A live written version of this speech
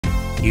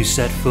You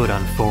set foot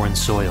on foreign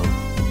soil.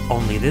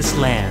 Only this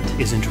land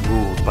isn't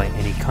ruled by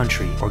any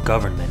country or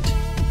government.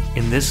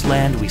 In this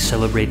land we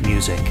celebrate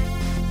music.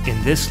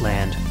 In this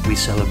land we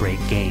celebrate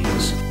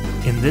games.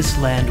 In this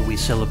land we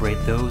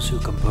celebrate those who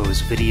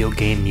compose video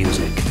game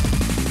music.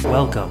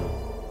 Welcome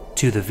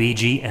to the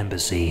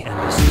VGMbassy.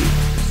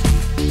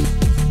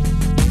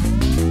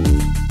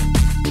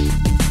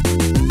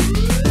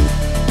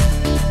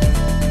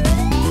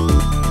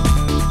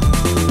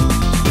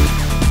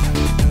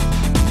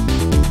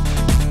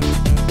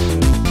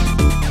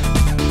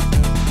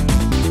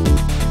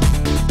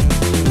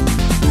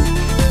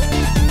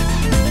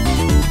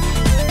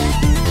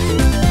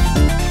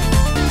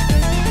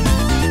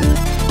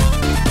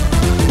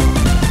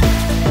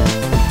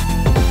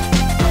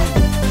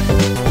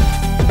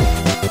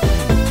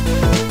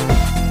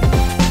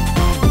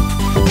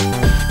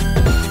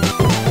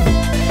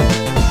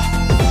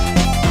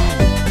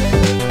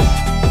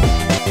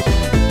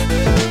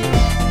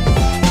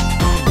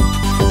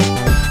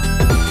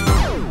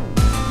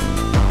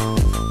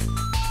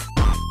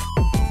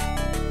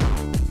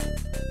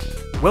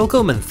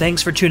 Welcome and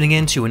thanks for tuning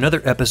in to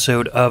another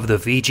episode of the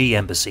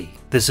VGMbassy.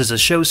 This is a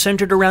show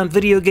centered around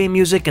video game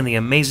music and the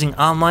amazing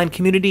online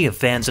community of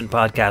fans and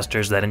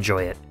podcasters that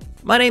enjoy it.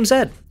 My name's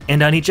Ed,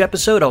 and on each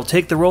episode I'll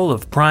take the role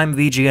of Prime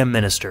VGM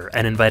Minister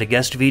and invite a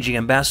guest VG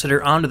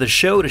Ambassador onto the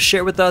show to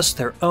share with us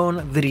their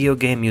own video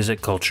game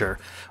music culture.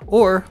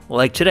 Or,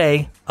 like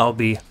today, I'll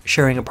be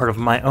sharing a part of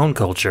my own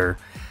culture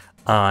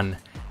on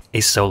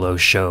a solo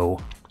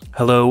show.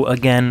 Hello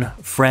again,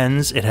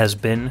 friends. It has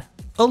been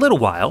a little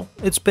while.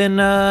 It's been,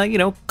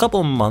 a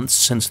couple months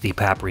since the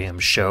Paprium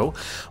show,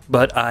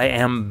 but I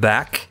am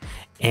back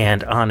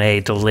and on a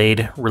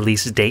delayed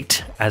release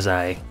date, as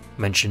I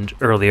mentioned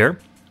earlier.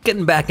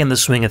 Getting back in the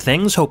swing of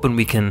things, hoping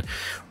we can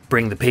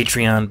bring the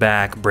Patreon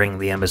back, bring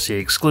the Embassy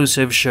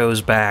exclusive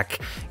shows back,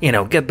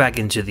 get back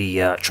into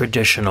the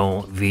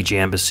traditional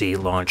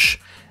VGMbassy launch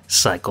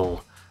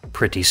cycle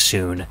pretty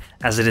soon.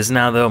 As it is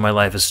now, though, my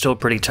life is still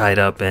pretty tied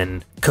up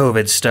in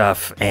COVID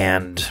stuff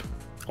and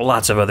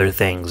lots of other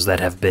things that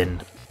have been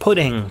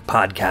putting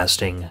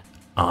podcasting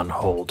on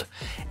hold.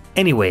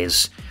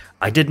 Anyways,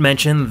 I did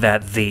mention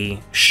that the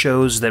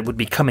shows that would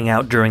be coming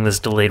out during this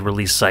delayed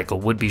release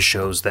cycle would be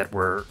shows that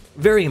were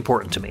very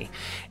important to me.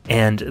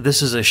 And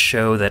this is a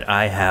show that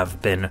I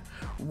have been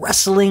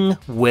wrestling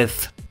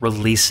with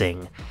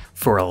releasing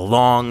for a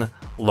long,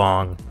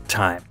 long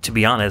time. To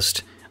be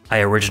honest,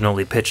 I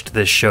originally pitched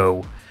this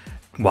show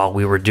while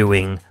we were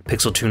doing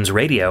Pixel Tunes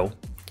Radio,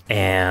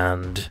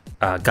 and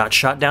got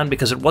shot down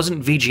because it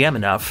wasn't VGM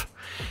enough.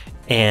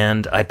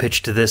 And I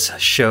pitched this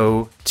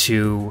show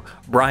to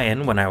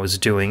Brian when I was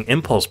doing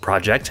Impulse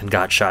Project and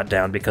got shot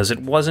down because it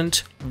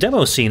wasn't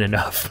demoscene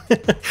enough.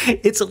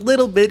 It's a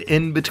little bit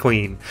in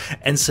between.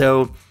 And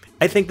so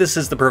I think this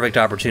is the perfect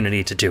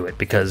opportunity to do it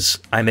because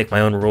I make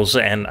my own rules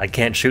and I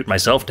can't shoot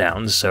myself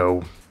down,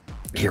 so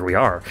here we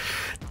are.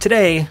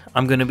 Today,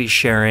 I'm going to be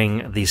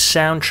sharing the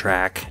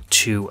soundtrack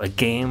to a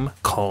game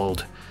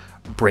called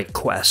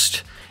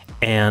BreakQuest.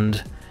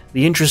 And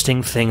the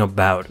interesting thing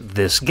about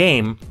this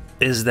game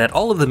is that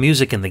all of the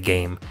music in the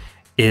game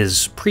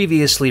is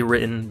previously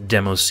written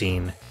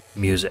demoscene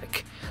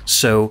music.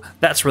 So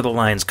that's where the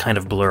lines kind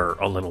of blur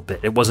a little bit.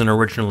 It wasn't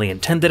originally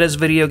intended as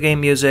video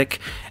game music,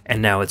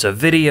 and now it's a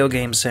video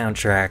game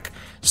soundtrack.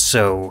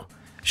 So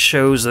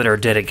shows that are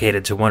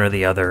dedicated to one or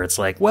the other, it's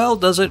like, well,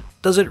 does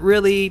it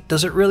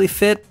really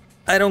fit?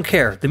 I don't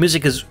care. The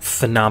music is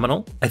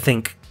phenomenal. I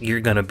think you're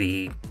gonna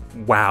be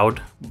wowed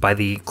by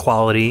the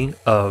quality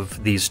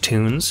of these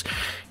tunes.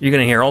 You're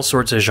gonna hear all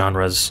sorts of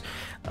genres,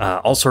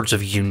 all sorts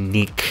of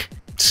unique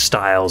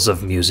styles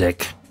of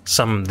music,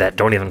 some that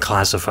don't even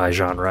classify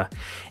genre,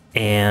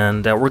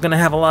 and we're gonna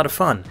have a lot of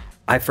fun.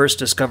 I first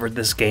discovered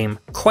this game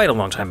quite a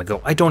long time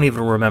ago. I don't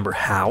even remember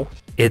how.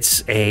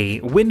 It's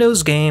a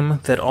Windows game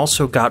that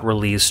also got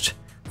released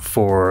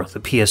for the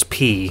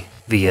PSP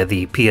via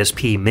the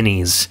PSP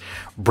Minis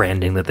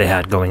branding that they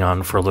had going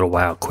on for a little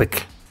while,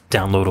 quick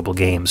downloadable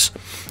games.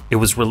 It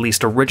was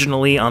released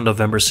originally on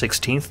November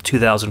 16th,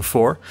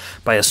 2004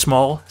 by a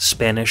small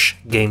Spanish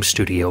game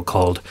studio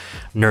called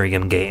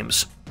Nurium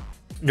Games.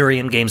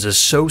 Nurium Games is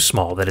so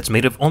small that it's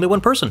made of only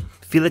one person,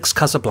 Felix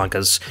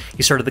Casablancas.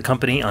 He started the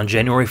company on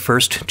January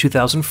 1st,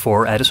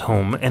 2004 at his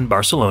home in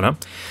Barcelona.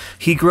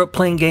 He grew up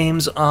playing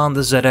games on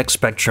the ZX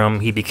Spectrum.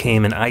 He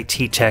became an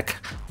IT tech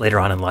later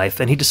on in life,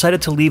 and he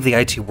decided to leave the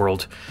IT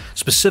world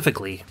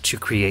specifically to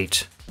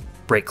create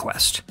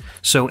BreakQuest.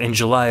 So in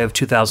July of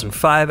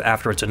 2005,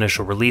 after its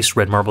initial release,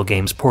 Red Marble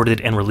Games ported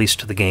and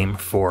released the game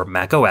for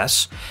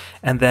macOS.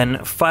 And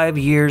then 5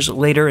 years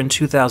later, in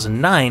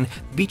 2009,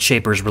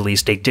 Beatshapers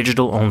released a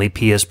digital-only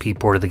PSP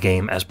port of the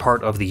game as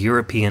part of the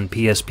European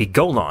PSP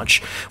Go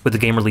launch, with the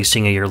game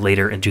releasing a year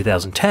later in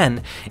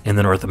 2010 in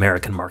the North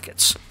American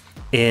markets.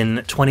 In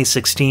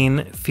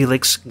 2016,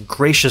 Felix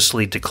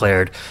graciously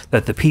declared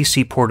that the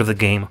PC port of the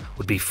game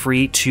would be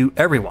free to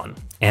everyone,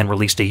 and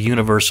released a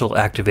universal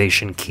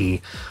activation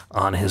key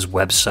on his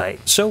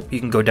website. So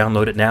you can go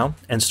download it now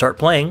and start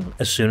playing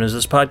as soon as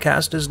this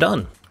podcast is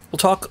done. We'll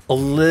talk a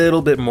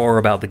little bit more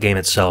about the game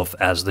itself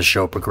as the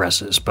show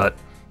progresses, but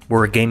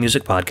we're a game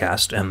music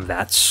podcast, and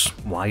that's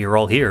why you're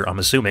all here, I'm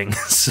assuming.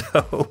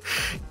 So,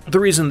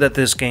 the reason that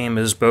this game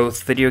is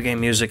both video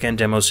game music and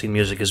demo scene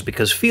music is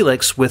because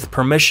Felix, with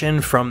permission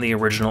from the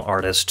original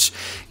artists,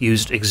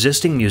 used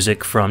existing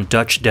music from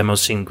Dutch demo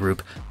scene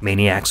group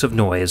Maniacs of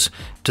Noise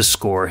to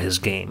score his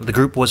game. The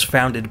group was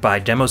founded by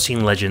demo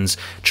scene legends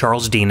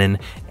Charles Deenan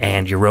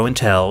and Jeroen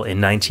Tel in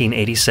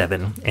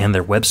 1987, and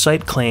their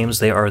website claims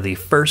they are the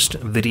first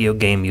video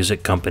game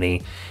music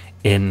company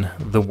in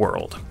the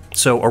world.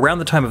 So around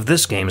the time of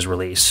this game's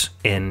release,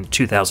 in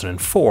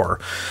 2004,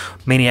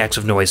 Maniacs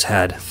of Noise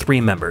had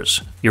 3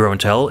 members: Jeroen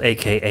Tel,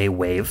 aka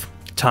Wave,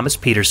 Thomas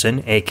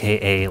Petersen,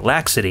 aka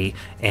Laxity,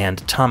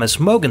 and Thomas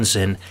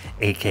Mogensen,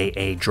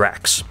 aka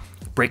DRAX.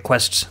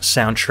 BreakQuest's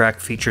soundtrack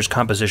features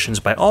compositions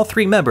by all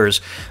 3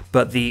 members,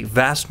 but the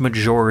vast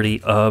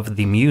majority of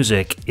the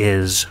music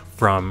is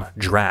from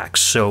DRAX.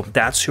 So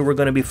that's who we're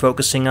going to be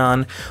focusing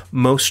on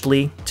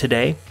mostly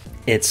today.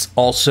 It's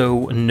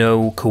also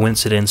no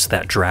coincidence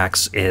that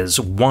DRAX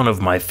is one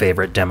of my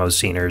favorite demo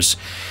sceners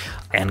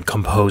and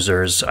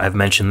composers. I've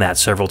mentioned that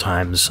several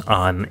times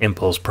on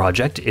Impulse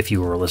Project, if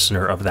you were a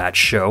listener of that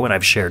show, and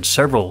I've shared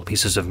several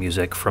pieces of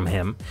music from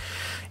him.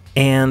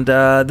 And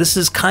this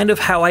is kind of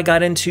how I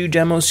got into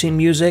demo scene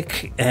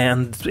music,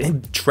 and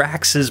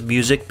DRAX's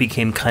music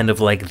became kind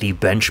of like the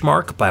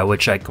benchmark by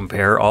which I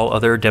compare all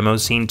other demo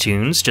scene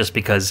tunes, just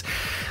because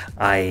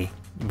I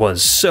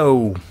was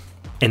so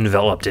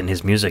enveloped in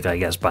his music, I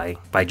guess, by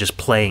just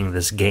playing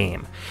this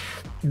game.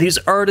 These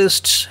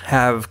artists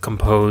have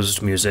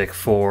composed music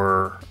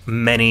for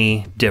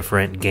many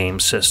different game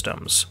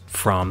systems,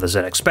 from the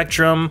ZX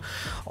Spectrum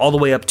all the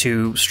way up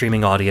to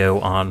streaming audio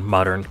on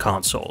modern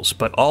consoles.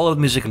 But all of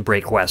the music in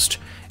BreakQuest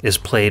is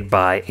played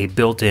by a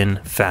built-in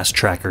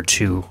FastTracker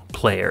 2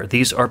 player.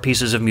 These are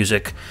pieces of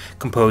music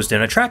composed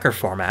in a tracker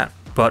format,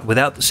 but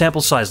without the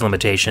sample size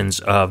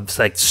limitations of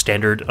like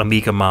standard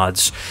Amiga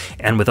mods,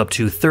 and with up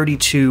to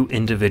 32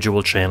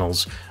 individual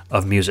channels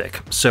of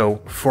music. So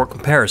for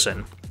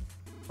comparison,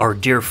 our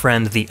dear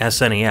friend the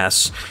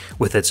SNES,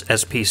 with its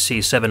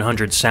SPC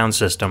 700 sound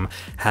system,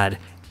 had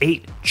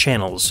 8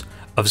 channels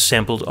of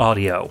sampled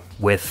audio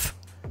with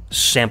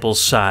sample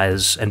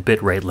size and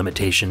bitrate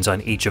limitations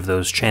on each of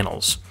those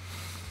channels.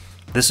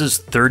 This is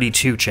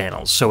 32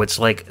 channels, so it's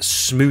like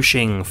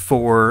smooshing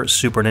 4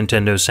 Super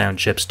Nintendo sound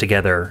chips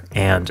together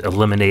and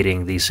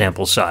eliminating the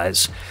sample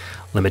size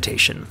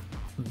limitation.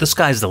 The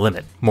sky's the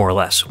limit, more or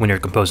less, when you're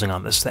composing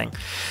on this thing.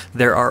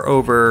 There are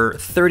over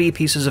 30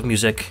 pieces of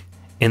music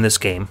in this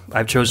game.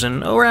 I've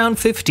chosen around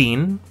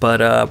 15, but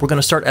we're going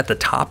to start at the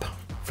top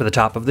for the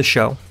top of the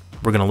show.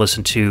 We're going to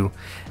listen to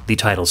the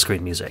title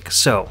screen music.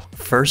 So,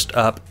 first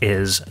up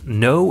is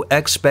No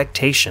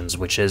Expectations,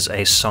 which is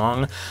a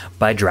song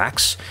by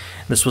DRAX.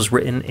 This was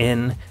written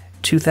in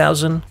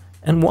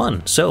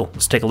 2001. So,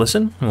 let's take a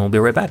listen, and we'll be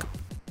right back.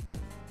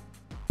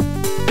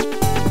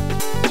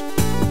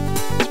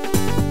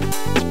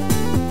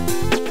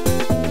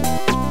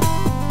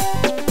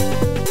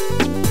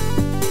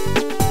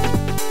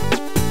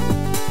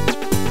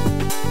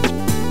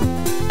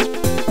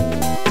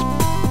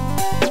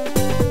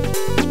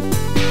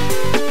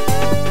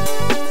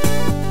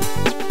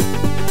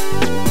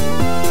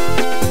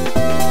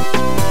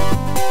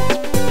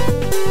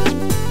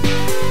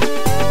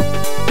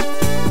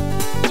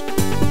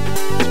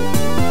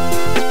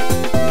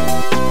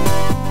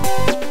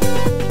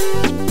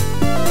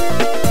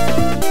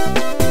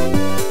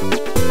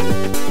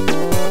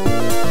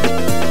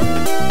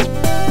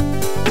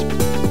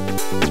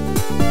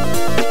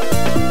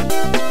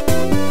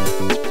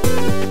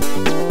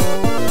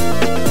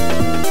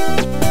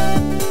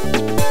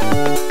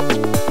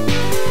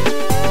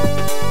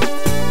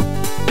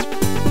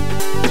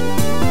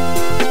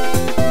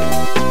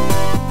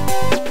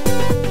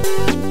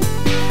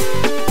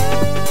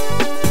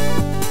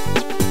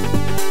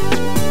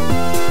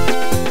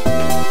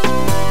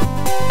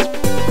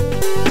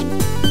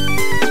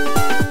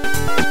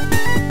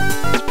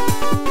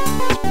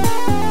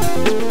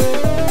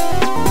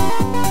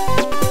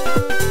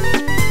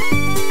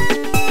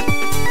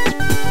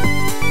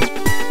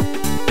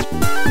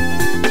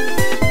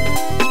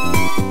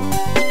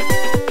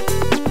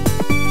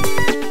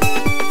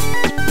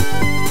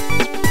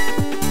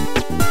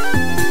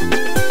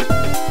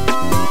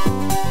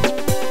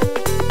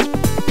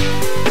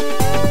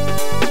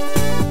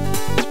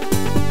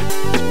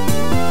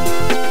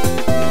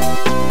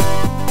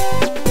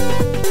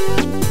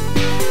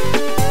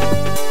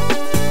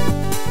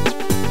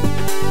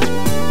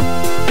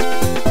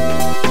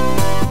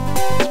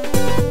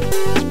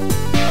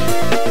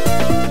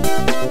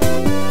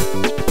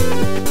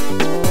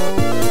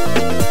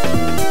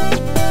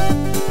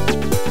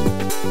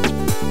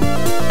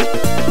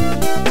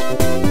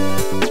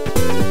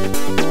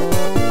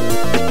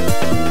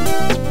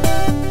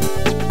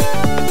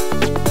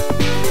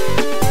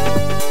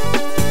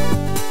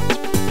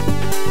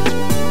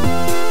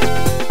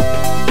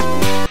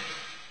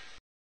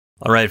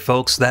 Alright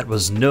folks, that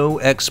was No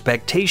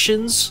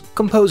Expectations,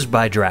 composed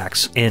by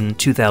DRAX in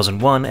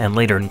 2001 and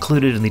later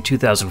included in the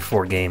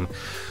 2004 game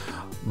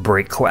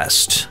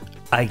BreakQuest.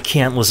 I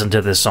can't listen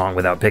to this song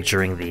without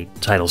picturing the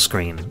title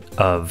screen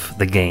of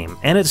the game,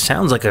 and it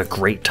sounds like a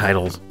great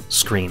title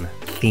screen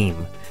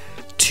theme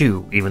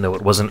too, even though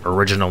it wasn't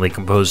originally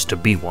composed to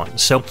be one.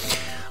 So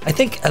I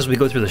think as we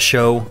go through the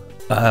show,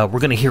 we're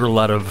going to hear a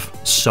lot of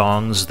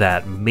songs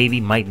that maybe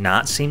might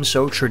not seem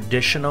so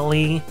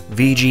traditionally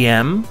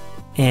VGM,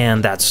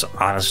 and that's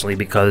honestly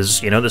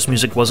because, this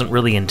music wasn't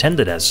really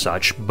intended as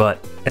such,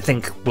 but I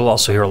think we'll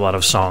also hear a lot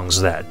of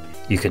songs that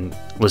you can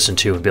listen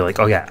to and be like,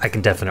 oh yeah, I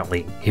can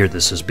definitely hear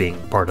this as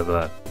being part of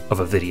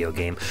a video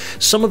game.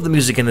 Some of the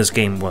music in this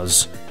game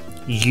was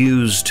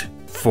used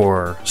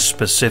for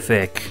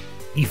specific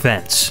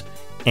events,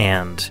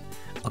 and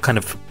I'll kind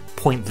of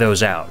point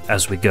those out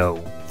as we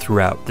go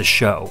throughout the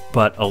show,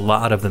 but a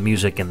lot of the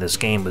music in this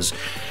game was,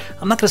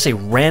 I'm not going to say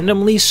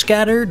randomly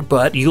scattered,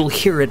 but you'll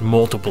hear it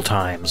multiple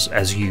times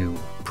as you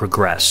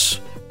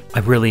progress. I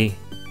really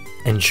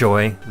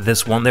enjoy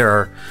this one.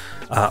 There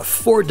are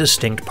 4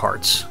 distinct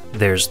parts.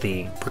 There's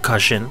the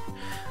percussion,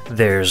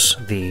 there's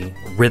the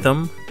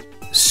rhythm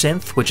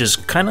synth, which is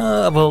kind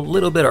of a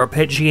little bit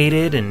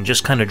arpeggiated and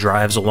just kind of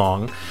drives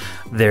along.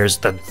 There's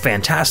the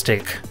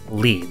fantastic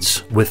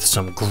leads with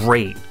some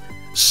great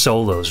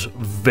solos,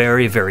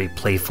 very, very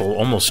playful,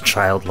 almost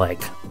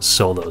childlike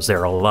solos.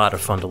 They're a lot of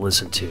fun to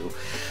listen to.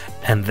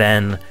 And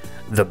then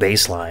the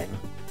bass line.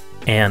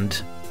 And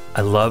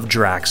I love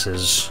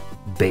DRAX's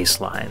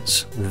bass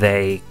lines.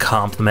 They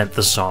complement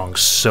the song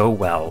so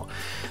well.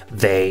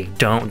 They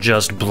don't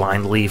just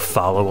blindly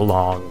follow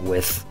along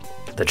with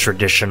the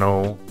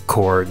traditional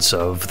chords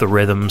of the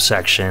rhythm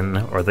section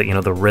or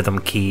the rhythm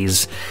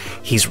keys.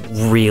 He's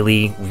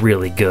really,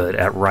 really good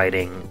at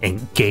writing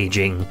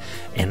engaging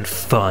and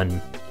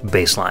fun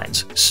bass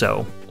lines.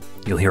 So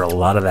you'll hear a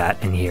lot of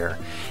that in here.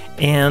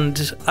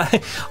 And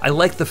I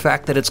like the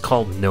fact that it's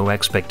called No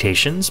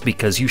Expectations,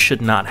 because you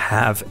should not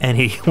have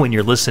any when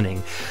you're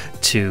listening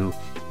to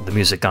the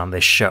music on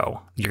this show.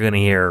 You're going to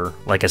hear,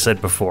 like I said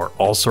before,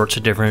 all sorts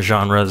of different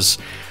genres.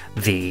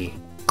 The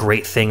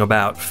great thing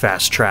about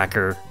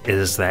FastTracker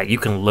is that you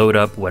can load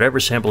up whatever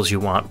samples you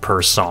want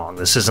per song.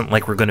 This isn't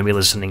like we're going to be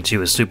listening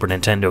to a Super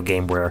Nintendo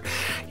game where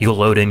you'll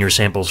load in your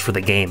samples for the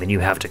game and you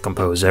have to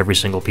compose every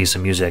single piece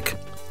of music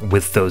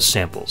with those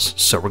samples.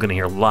 So we're going to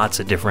hear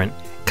lots of different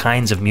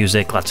kinds of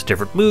music, lots of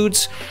different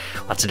moods,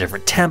 lots of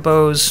different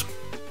tempos.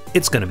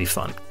 It's going to be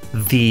fun.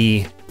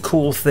 The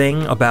cool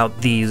thing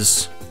about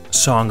these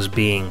songs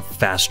being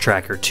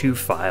FastTracker 2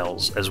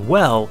 files as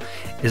well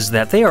is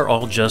that they are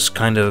all just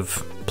kind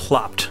of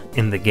plopped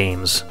in the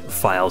game's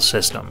file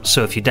system.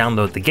 So if you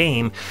download the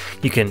game,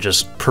 you can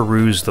just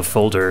peruse the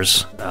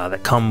folders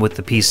that come with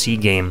the PC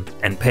game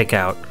and pick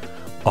out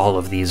all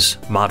of these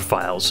mod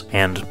files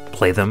and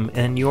play them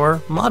in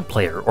your mod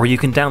player. Or you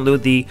can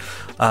download the,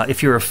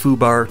 if you're a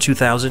Foobar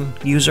 2000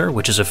 user,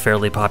 which is a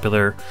fairly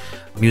popular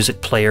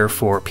music player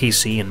for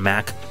PC and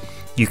Mac,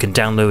 you can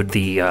download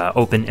the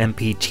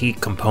OpenMPT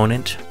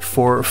component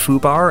for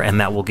Foobar, and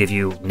that will give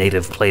you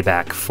native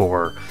playback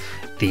for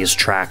these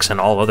tracks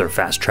and all other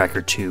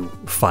FastTracker 2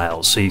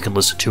 files, so you can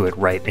listen to it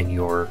right in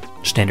your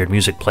standard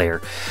music player.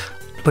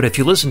 But if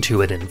you listen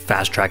to it in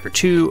FastTracker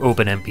 2,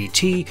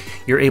 OpenMPT,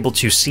 you're able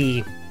to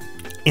see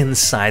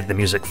inside the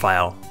music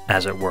file,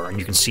 as it were, and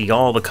you can see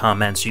all the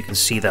comments, you can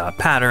see the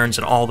patterns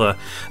and all the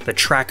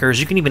trackers.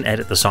 You can even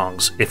edit the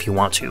songs if you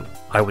want to.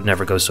 I would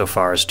never go so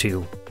far as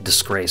to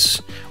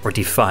disgrace or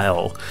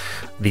defile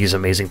these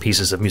amazing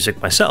pieces of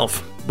music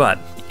myself, but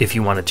if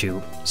you wanted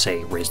to,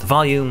 say, raise the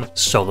volume,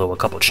 solo a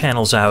couple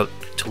channels out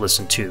to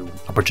listen to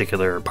a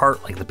particular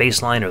part like the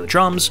bass line or the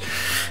drums,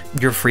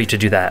 you're free to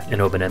do that in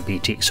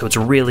OpenMPT. So it's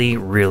really,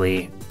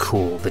 really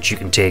cool that you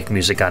can take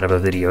music out of a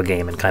video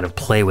game and kind of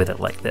play with it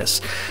like this.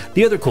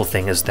 The other cool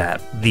thing is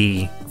that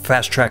the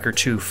FastTracker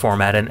 2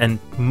 format and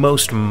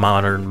most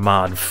modern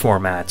mod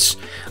formats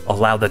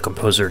allow the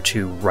composer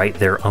to write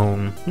their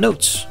own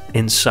notes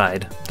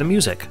inside the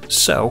music.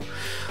 So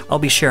I'll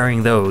be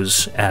sharing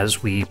those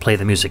as we play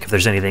the music if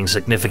there's anything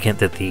significant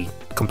that the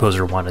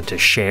composer wanted to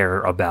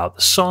share about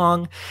the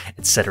song,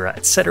 etc.,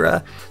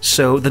 etc.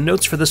 So the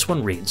notes for this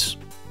one reads,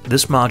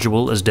 "This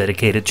module is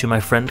dedicated to my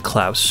friend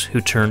Klaus,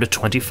 who turned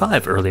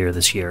 25 earlier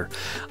this year.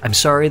 I'm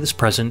sorry this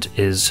present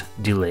is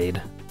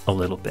delayed a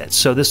little bit."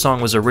 So this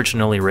song was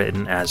originally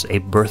written as a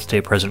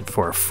birthday present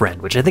for a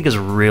friend, which I think is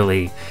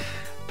really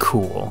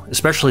cool,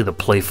 especially the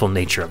playful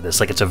nature of this.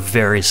 Like, it's a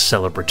very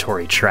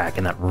celebratory track,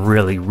 and that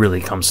really,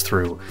 really comes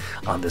through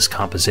on this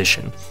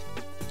composition.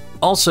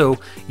 Also,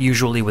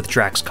 usually with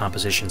DRAX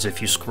compositions,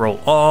 if you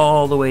scroll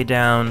all the way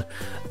down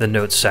the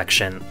notes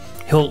section,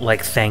 he'll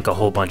like thank a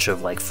whole bunch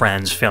of like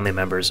friends, family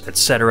members,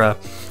 etc.,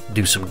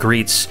 do some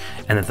greets,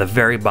 and at the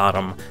very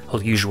bottom,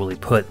 he'll usually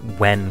put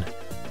when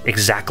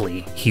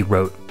exactly he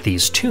wrote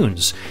these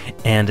tunes.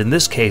 And in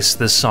this case,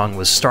 this song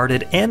was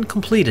started and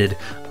completed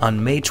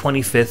on May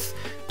 25th,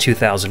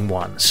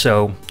 2001.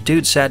 So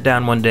dude sat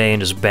down one day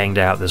and just banged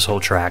out this whole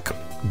track,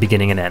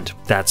 beginning and end.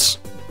 That's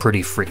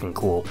pretty freaking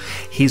cool.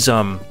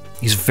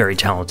 He's very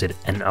talented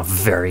and a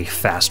very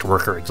fast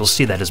worker. You'll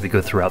see that as we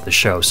go throughout the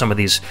show. Some of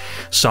these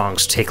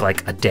songs take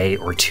like a day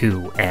or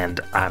two, and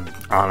I'm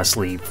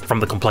honestly, from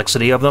the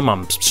complexity of them,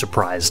 I'm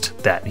surprised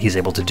that he's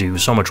able to do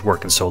so much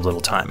work in so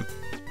little time.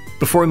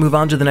 Before we move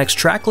on to the next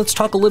track, let's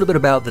talk a little bit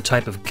about the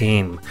type of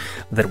game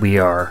that we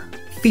are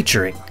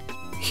featuring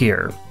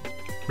here.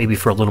 Maybe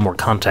for a little more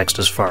context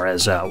as far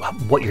as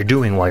what you're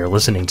doing while you're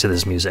listening to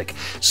this music.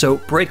 So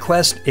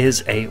BreakQuest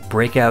is a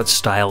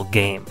breakout-style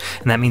game,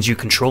 and that means you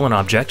control an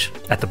object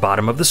at the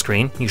bottom of the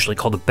screen, usually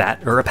called a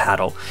bat or a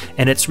paddle,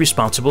 and it's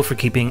responsible for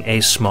keeping a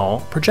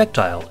small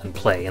projectile in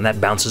play, and that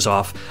bounces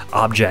off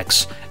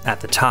objects at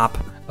the top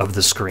of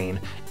the screen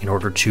in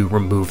order to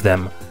remove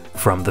them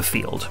from the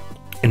field.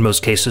 In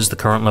most cases, the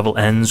current level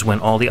ends when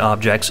all the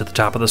objects at the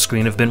top of the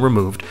screen have been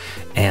removed,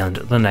 and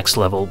the next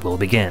level will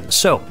begin.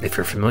 So, if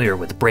you're familiar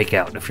with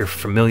Breakout, if you're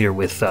familiar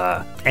with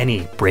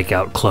any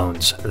Breakout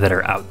clones that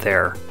are out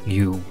there,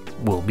 you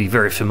will be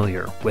very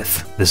familiar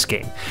with this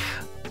game.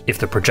 If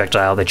the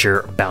projectile that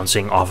you're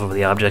bouncing off of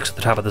the objects at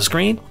the top of the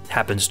screen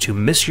happens to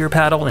miss your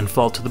paddle and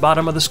fall to the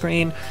bottom of the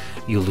screen,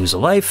 you lose a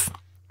life,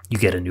 you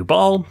get a new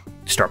ball,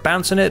 you start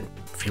bouncing it.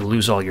 If you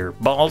lose all your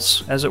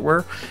balls, as it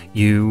were,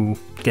 you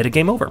get a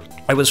game over.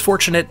 I was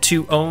fortunate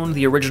to own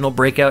the original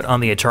Breakout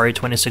on the Atari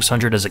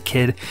 2600 as a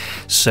kid,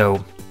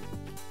 so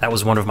that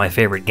was one of my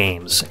favorite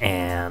games,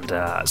 and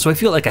so I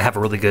feel like I have a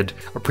really good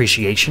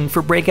appreciation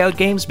for Breakout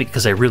games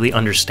because I really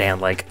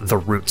understand like the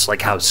roots,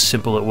 like how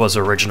simple it was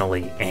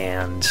originally,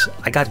 and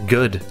I got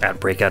good at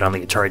Breakout on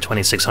the Atari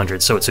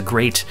 2600, so it's a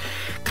great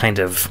kind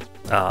of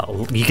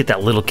you get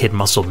that little kid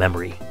muscle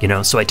memory, you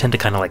know, so I tend to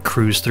kind of like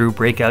cruise through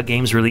Breakout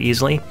games really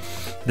easily.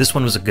 This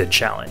one was a good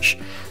challenge.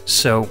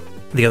 So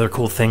the other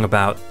cool thing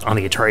about on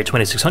the Atari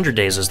 2600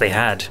 days is they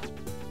had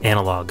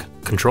analog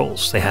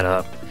controls. They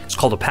had it's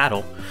called a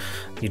paddle.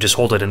 You just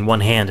hold it in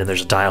one hand and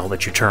there's a dial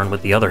that you turn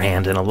with the other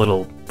hand and a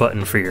little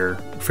button for your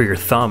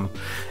thumb.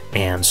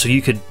 And so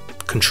you could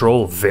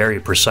control very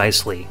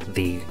precisely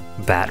the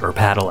bat or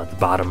paddle at the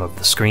bottom of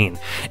the screen.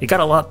 It got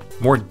a lot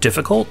more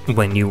difficult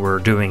when you were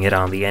doing it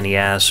on the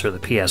NES or the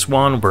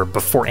PS1, where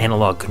before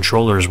analog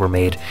controllers were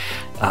made,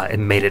 it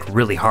made it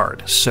really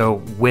hard. So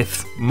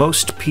with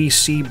most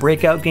PC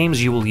Breakout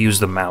games, you will use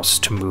the mouse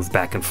to move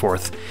back and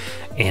forth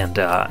and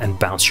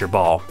bounce your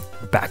ball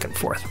back and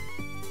forth.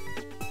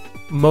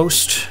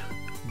 Most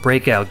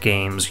Breakout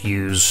games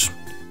use,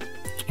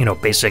 you know,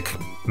 basic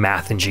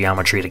math and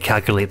geometry to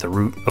calculate the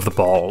route of the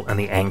ball and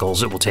the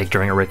angles it will take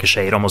during a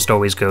ricochet. It almost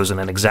always goes in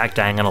an exact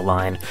diagonal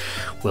line,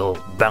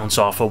 will bounce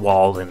off a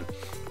wall and,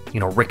 you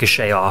know,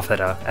 ricochet off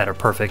at a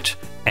perfect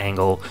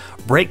angle.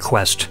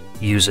 BreakQuest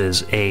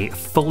uses a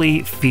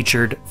fully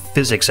featured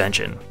physics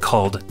engine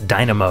called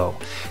Dynamo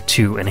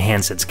to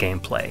enhance its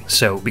gameplay.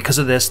 So because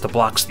of this, the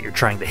blocks that you're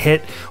trying to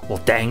hit will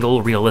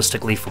dangle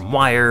realistically from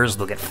wires,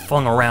 they'll get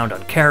flung around on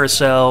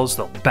carousels,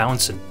 they'll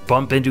bounce and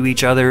bump into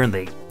each other, and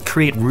they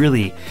create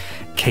really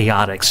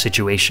chaotic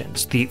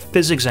situations. The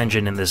physics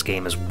engine in this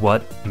game is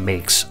what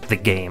makes the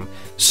game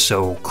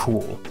so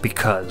cool,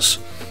 because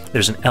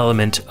there's an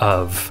element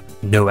of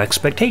no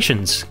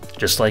expectations,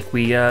 just like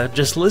we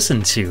just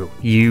listened to.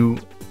 You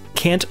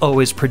can't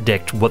always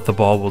predict what the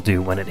ball will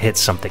do when it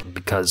hits something,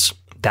 because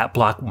that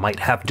block might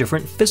have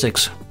different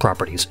physics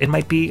properties. It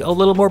might be a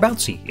little more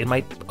bouncy. It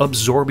might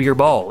absorb your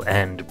ball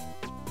and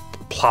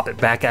plop it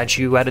back at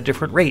you at a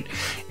different rate.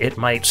 It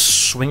might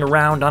swing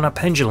around on a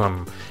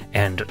pendulum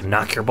and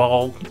knock your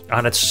ball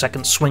on its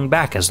second swing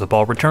back as the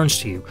ball returns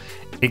to you.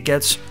 It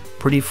gets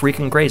pretty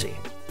freaking crazy.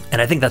 And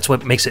I think that's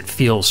what makes it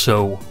feel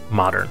so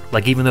modern.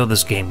 Like, even though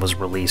this game was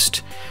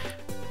released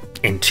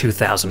in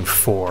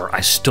 2004,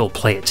 I still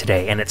play it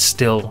today, and it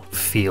still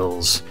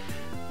feels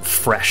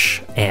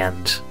fresh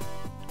and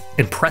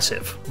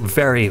impressive.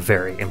 Very,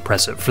 very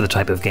impressive for the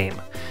type of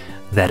game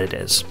that it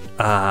is.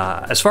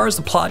 As far as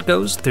the plot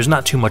goes, there's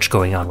not too much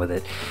going on with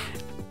it.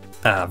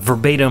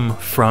 Verbatim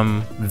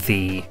from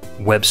the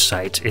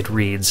website, it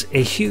reads,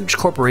 "A huge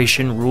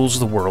corporation rules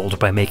the world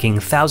by making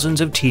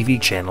thousands of TV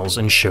channels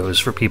and shows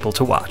for people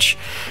to watch.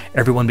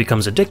 Everyone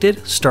becomes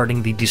addicted,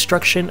 starting the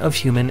destruction of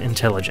human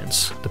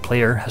intelligence. The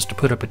player has to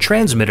put up a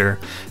transmitter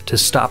to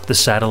stop the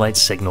satellite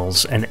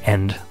signals and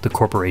end the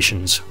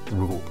corporation's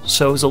rule."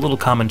 So it's a little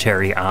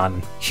commentary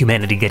on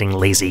humanity getting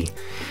lazy.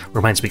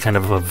 Reminds me kind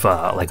of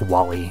like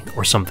WALL-E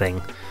or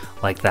something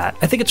like that.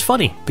 I think it's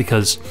funny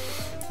because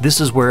this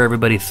is where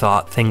everybody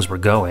thought things were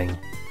going,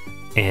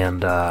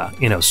 and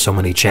you know, so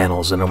many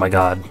channels, and oh my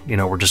god, you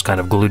know, we're just kind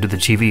of glued to the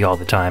TV all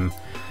the time.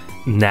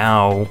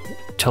 Now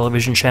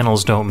television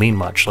channels don't mean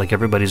much, like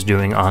everybody's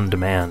doing on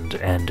demand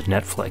and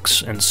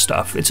Netflix and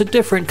stuff. It's a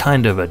different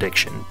kind of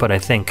addiction, but I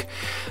think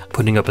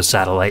putting up a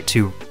satellite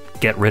to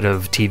get rid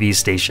of TV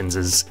stations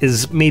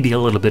is maybe a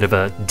little bit of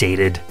a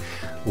dated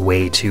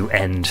way to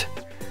end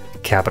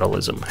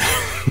capitalism.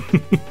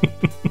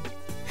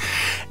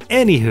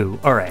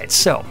 Anywho, alright,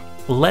 so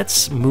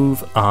let's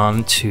move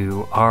on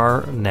to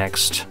our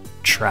next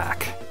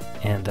track,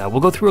 and we'll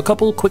go through a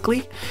couple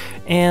quickly,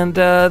 and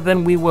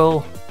then we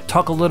will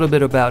talk a little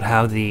bit about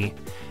how the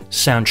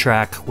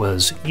soundtrack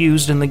was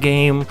used in the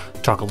game,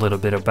 talk a little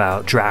bit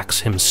about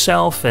DRAX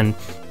himself, and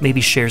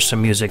maybe share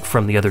some music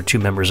from the other two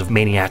members of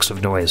Maniacs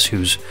of Noise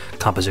whose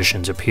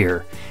compositions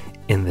appear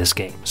in this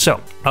game.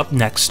 So, up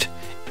next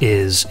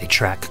is a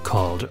track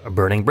called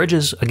Burning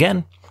Bridges,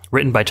 again,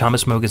 written by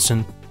Thomas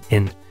Mogensen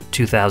in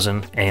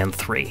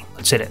 2003.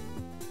 Let's hit it.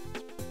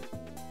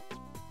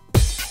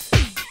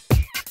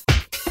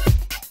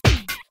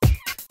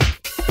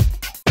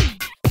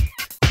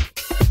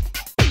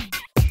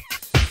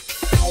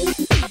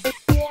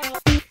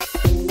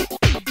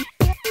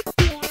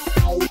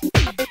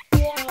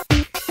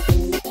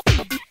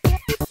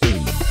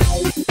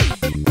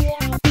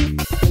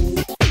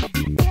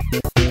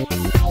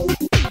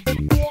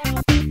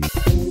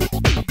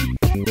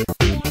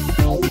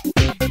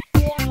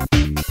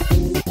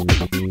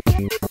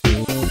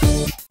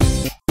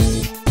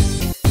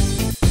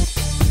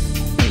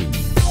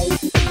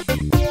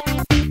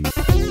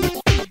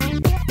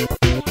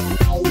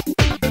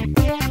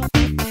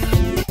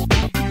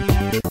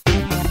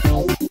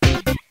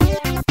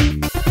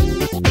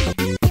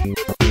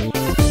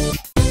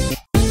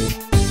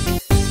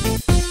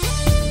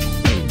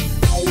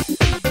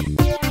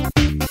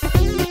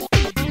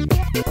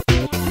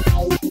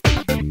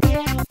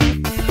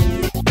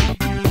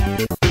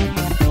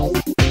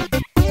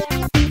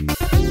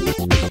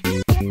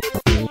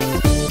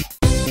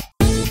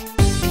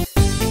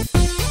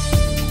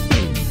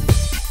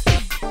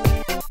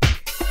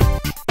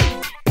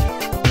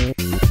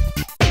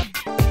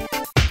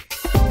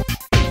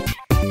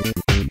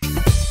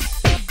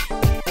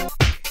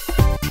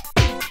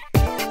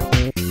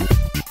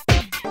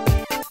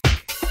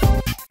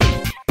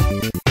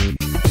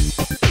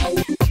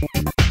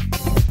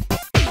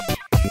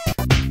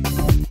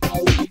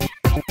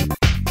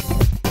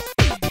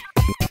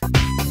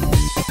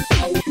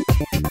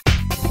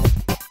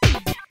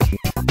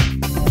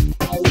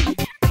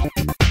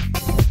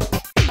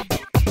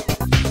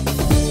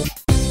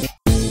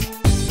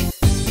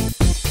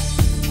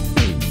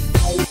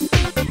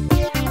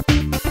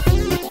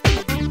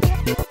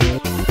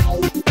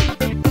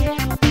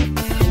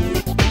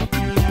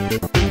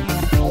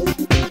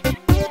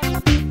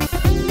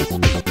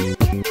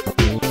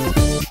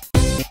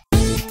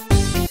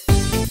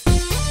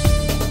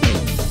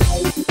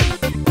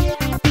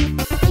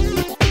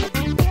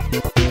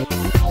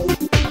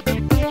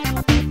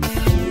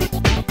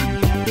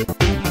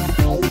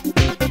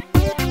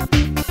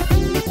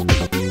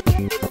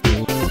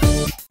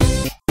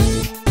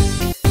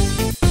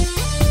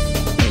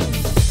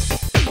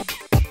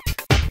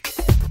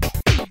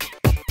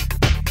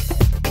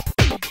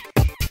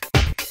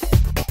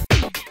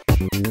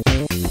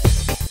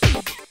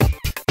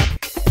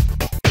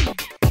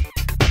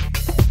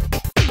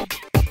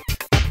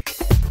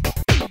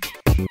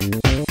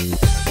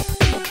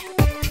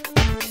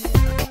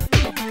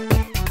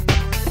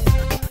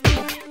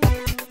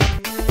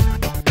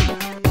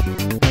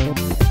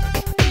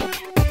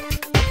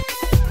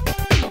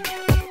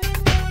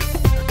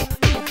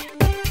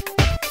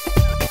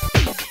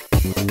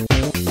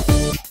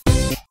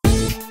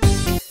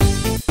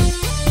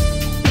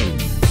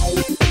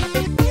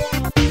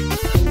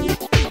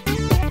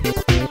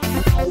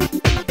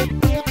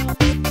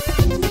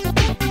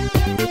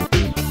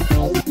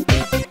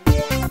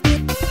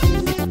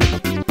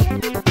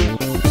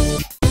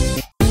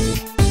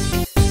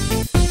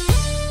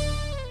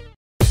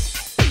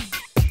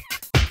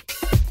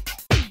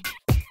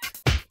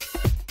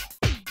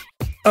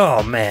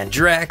 Oh man,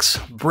 DRAX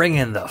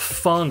bringing the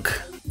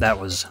funk. That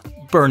was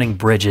Burning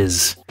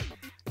Bridges,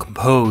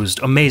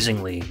 composed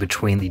amazingly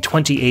between the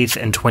 28th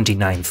and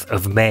 29th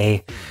of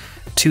May,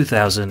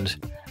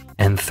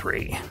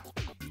 2003.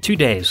 2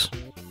 days.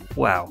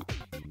 Wow.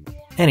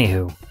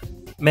 Anywho,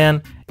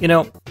 man, you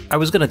know, I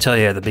was going to tell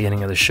you at the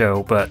beginning of the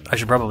show, but I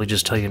should probably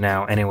just tell you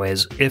now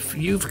anyways. If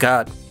you've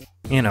got,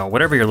 you know,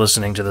 whatever you're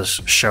listening to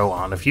this show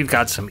on, if you've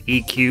got some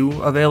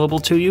EQ available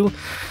to you,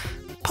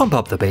 pump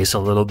up the bass a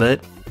little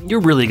bit. You're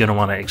really going to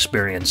want to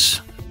experience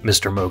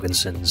Mr.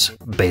 Mogensen's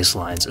bass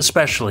lines,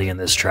 especially in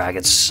this track.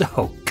 It's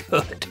so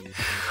good.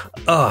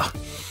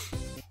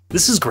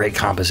 This is great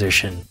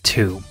composition,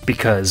 too,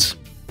 because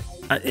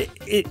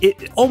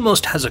it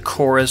almost has a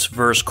chorus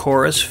verse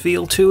chorus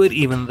feel to it,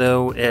 even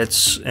though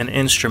it's an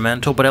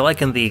instrumental. But I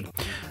like in the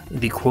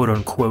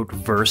quote-unquote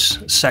verse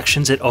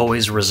sections, it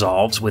always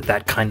resolves with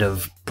that kind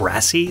of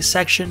brassy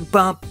section.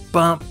 Bump,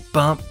 bump,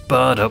 bump,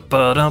 ba-da,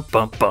 ba-da,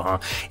 bump, ba.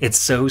 It's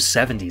so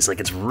 70s, like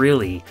it's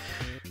really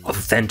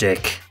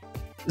authentic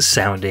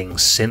sounding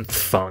synth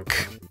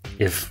funk,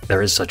 if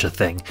there is such a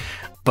thing.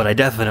 But I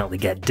definitely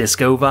get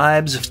disco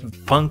vibes,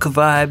 funk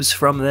vibes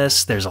from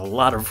this. There's a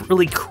lot of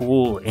really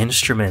cool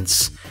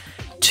instruments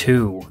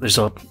too. There's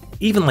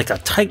even like a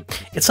type,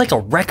 it's like a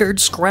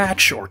record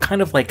scratch, or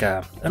kind of like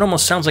it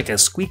almost sounds like a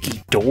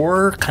squeaky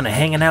door kind of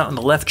hanging out in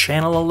the left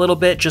channel a little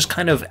bit, just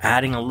kind of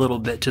adding a little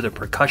bit to the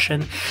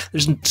percussion.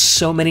 There's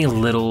so many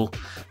little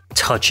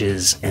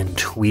touches and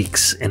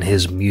tweaks in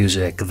his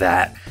music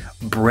that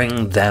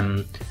bring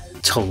them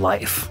to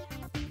life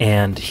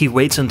and he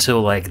waits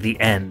until like the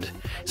end.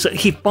 So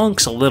he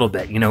funks a little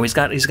bit, you know. He's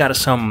got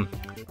some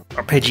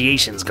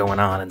arpeggiations going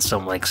on and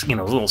some, like, you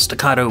know, little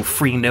staccato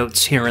free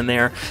notes here and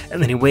there, and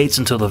then he waits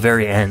until the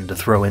very end to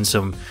throw in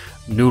some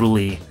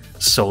noodly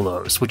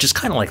solos, which is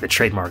kind of like the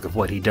trademark of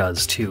what he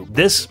does too.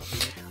 This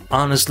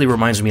honestly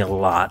reminds me a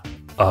lot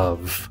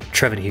of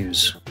Trevin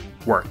Hughes'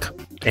 work,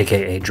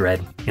 aka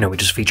Dread. You know, we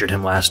just featured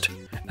him last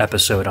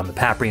episode on the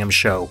Paprium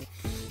show,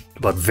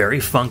 but very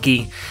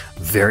funky,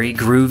 very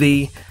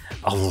groovy,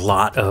 a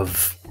lot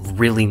of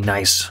really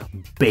nice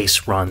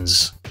bass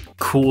runs,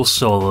 cool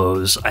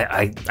solos.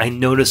 I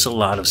notice a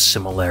lot of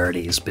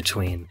similarities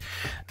between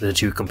the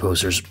two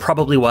composers,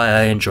 probably why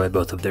I enjoy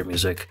both of their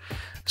music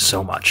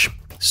so much.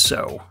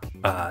 So,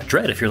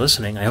 Dread, if you're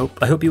listening, I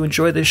hope you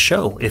enjoy this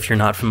show. If you're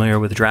not familiar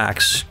with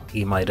DRAX,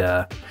 he might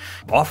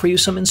offer you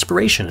some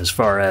inspiration as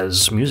far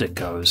as music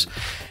goes.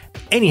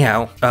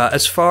 Anyhow,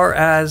 as far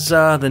as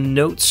the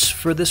notes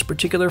for this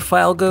particular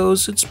file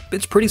goes, it's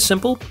pretty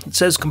simple. It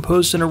says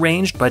composed and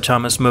arranged by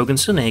Thomas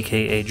Mogensen,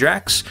 aka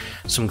DRAX.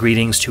 Some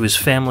greetings to his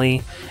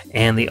family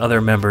and the other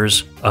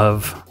members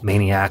of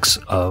Maniacs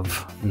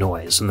of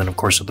Noise. And then, of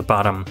course, at the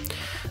bottom,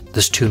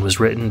 this tune was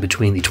written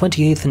between the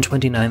 28th and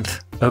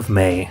 29th of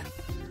May,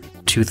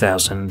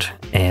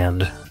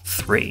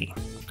 2003.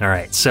 All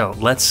right, so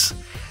let's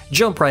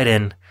jump right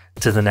in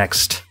to the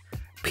next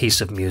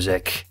piece of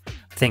music.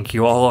 I think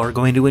you all are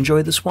going to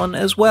enjoy this one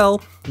as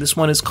well. This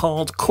one is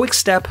called Quick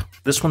Step.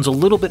 This one's a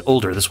little bit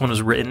older. This one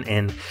was written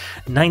in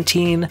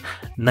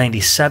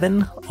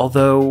 1997,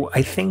 although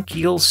I think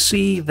you'll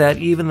see that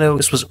even though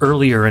this was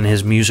earlier in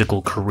his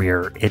musical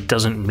career, it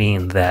doesn't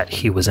mean that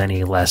he was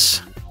any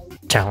less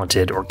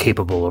talented or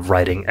capable of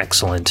writing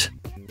excellent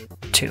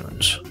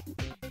tunes.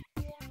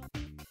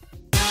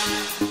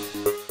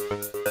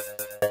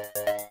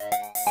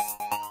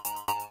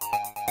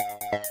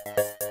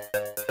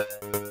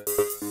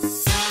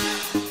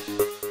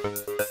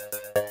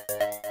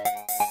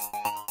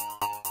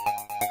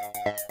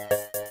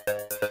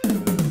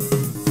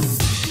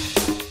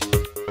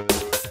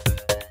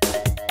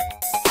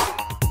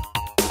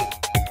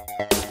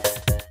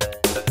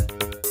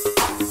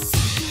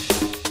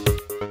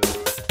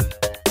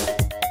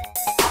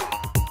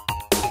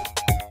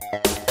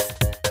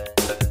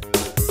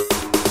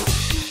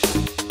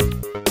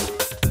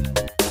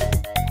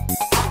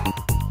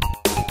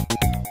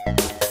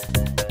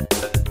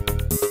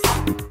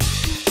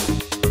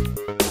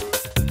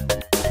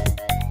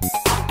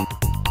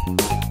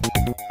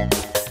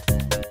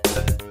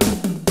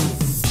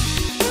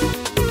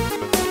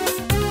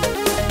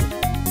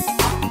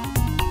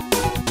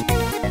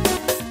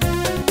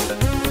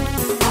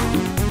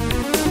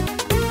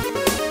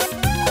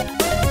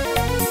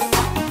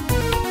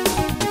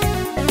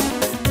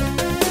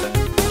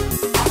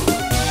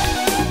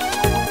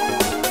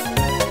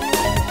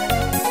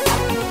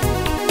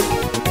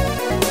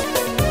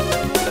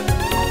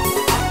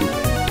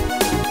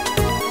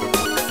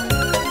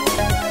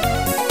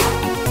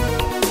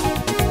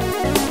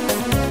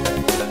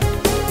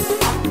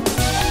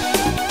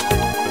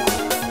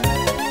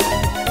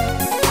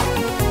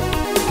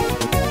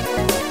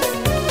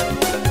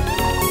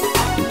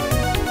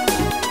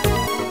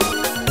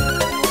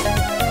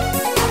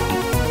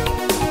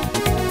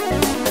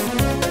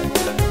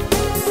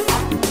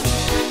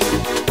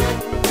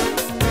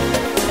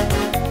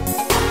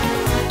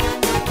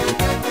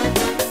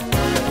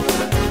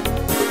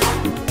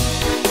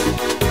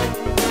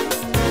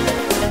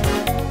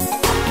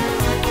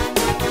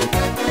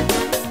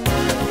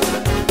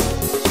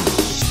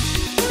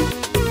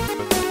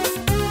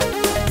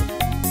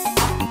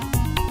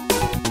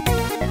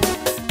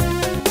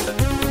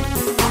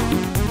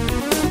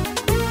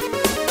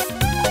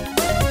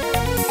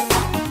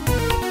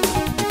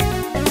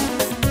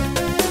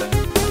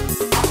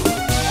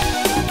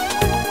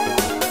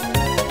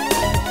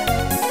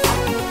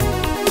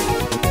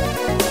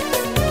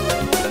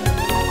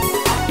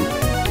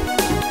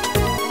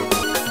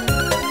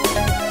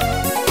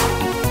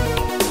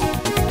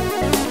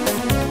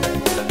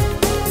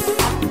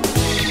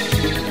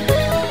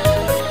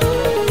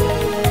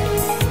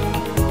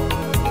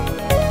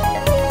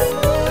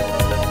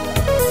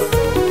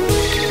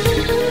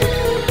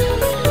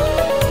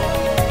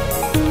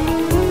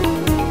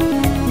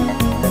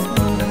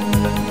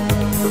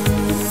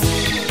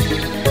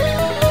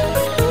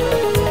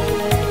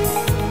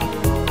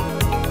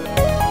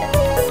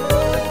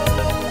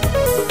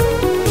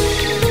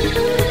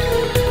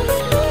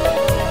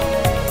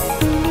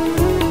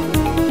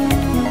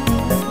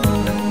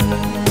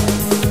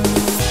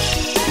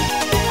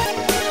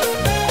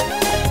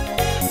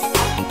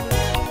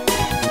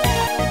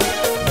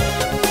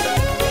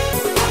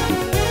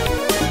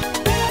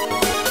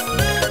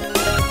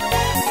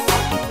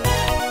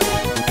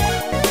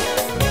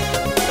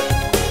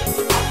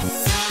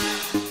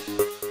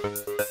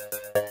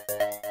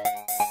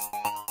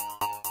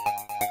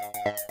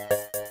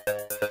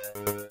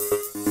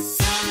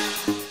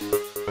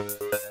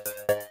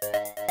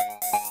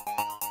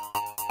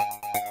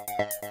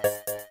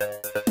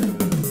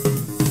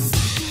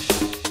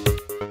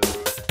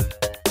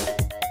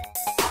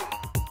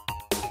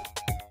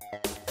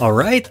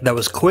 Alright, that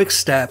was Quick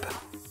Step,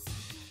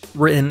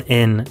 written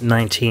in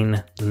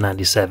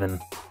 1997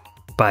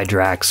 by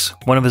DRAX.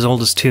 One of his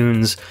oldest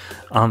tunes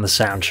on the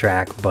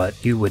soundtrack,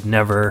 but you would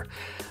never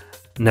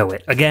know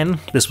it. Again,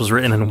 this was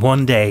written in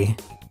one day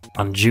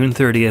on June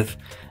 30th,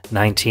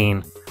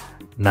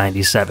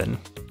 1997.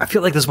 I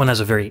feel like this one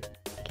has a very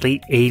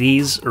late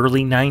 80s,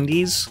 early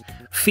 90s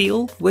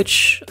feel,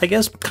 which I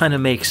guess kind of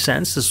makes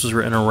sense. This was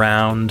written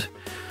around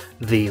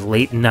the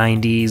late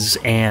 90s,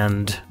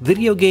 and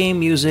video game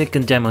music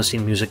and demo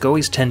scene music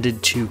always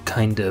tended to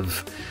kind of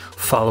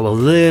follow a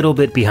little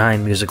bit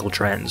behind musical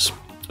trends.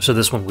 So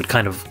this one would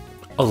kind of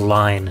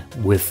align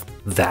with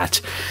that.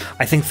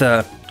 I think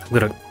I'm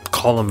going to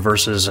call them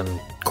verses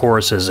and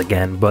choruses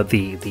again, but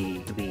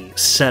the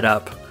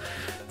setup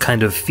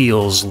kind of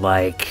feels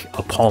like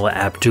a Paula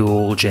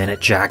Abdul, Janet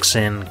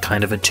Jackson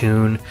kind of a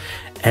tune.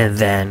 And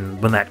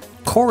then when that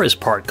chorus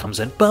part comes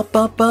in, it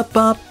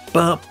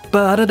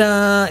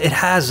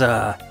has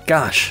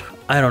gosh,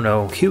 I don't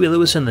know, Huey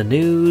Lewis in the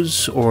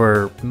News,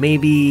 or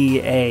maybe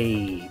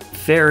a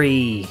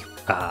very,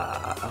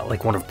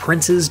 like one of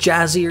Prince's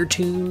jazzier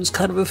tunes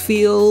kind of a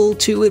feel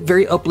to it.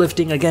 Very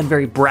uplifting, again,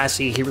 very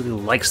brassy. He really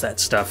likes that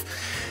stuff.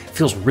 It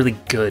feels really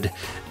good.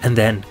 And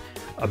then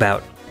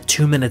about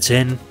 2 minutes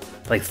in,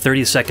 like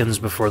 30 seconds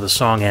before the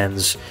song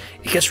ends,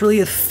 it gets really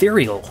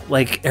ethereal.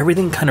 Like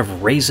everything kind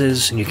of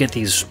raises and you get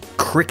these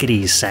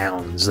crickety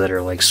sounds that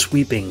are like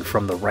sweeping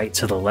from the right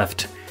to the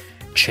left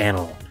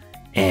channel,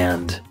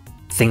 and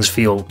things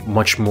feel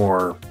much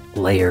more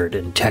layered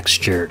and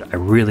textured. I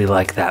really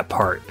like that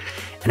part,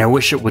 and I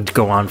wish it would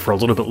go on for a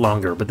little bit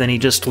longer, but then he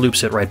just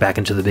loops it right back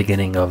into the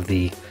beginning of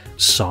the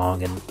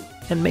song and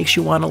makes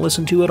you want to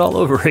listen to it all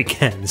over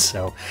again.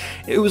 So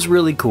it was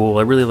really cool.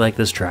 I really like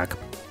this track.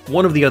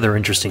 One of the other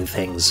interesting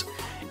things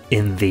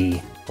in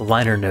the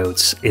liner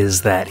notes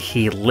is that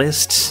he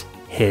lists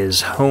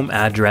his home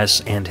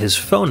address and his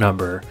phone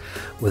number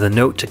with a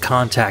note to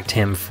contact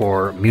him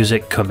for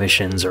music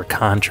commissions or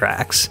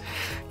contracts.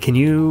 Can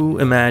you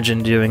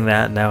imagine doing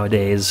that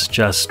nowadays?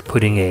 Just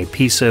putting a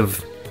piece of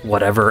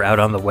whatever out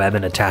on the web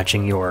and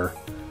attaching your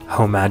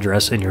home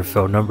address and your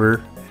phone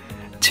number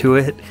to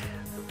it?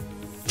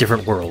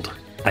 Different world,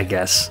 I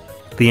guess.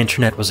 The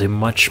internet was a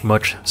much,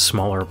 much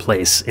smaller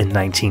place in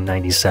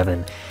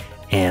 1997,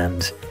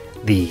 and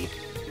the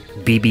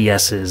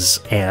BBSs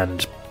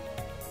and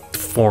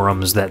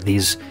forums that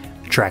these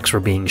tracks were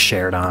being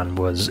shared on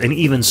was an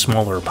even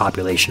smaller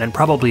population, and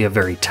probably a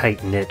very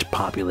tight-knit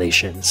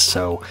population,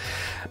 so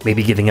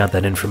maybe giving out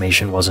that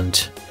information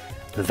wasn't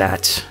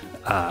that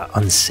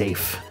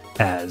unsafe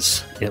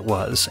as it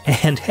was.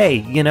 And hey,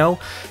 you know,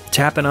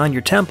 tapping on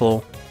your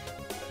temple,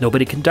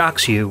 nobody can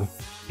dox you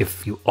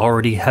if you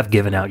already have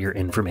given out your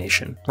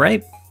information,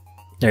 right?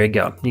 There you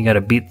go. You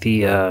gotta beat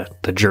the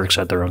jerks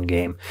at their own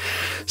game.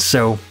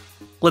 So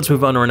let's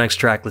move on to our next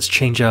track. Let's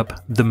change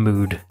up the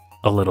mood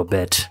a little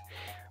bit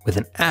with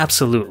an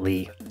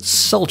absolutely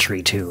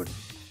sultry tune.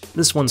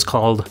 This one's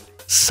called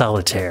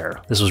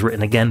Solitaire. This was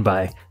written again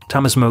by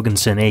Thomas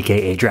Mogensen,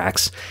 aka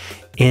DRAX,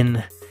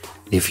 in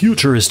the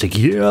futuristic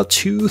year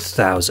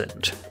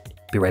 2000.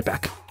 Be right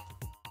back.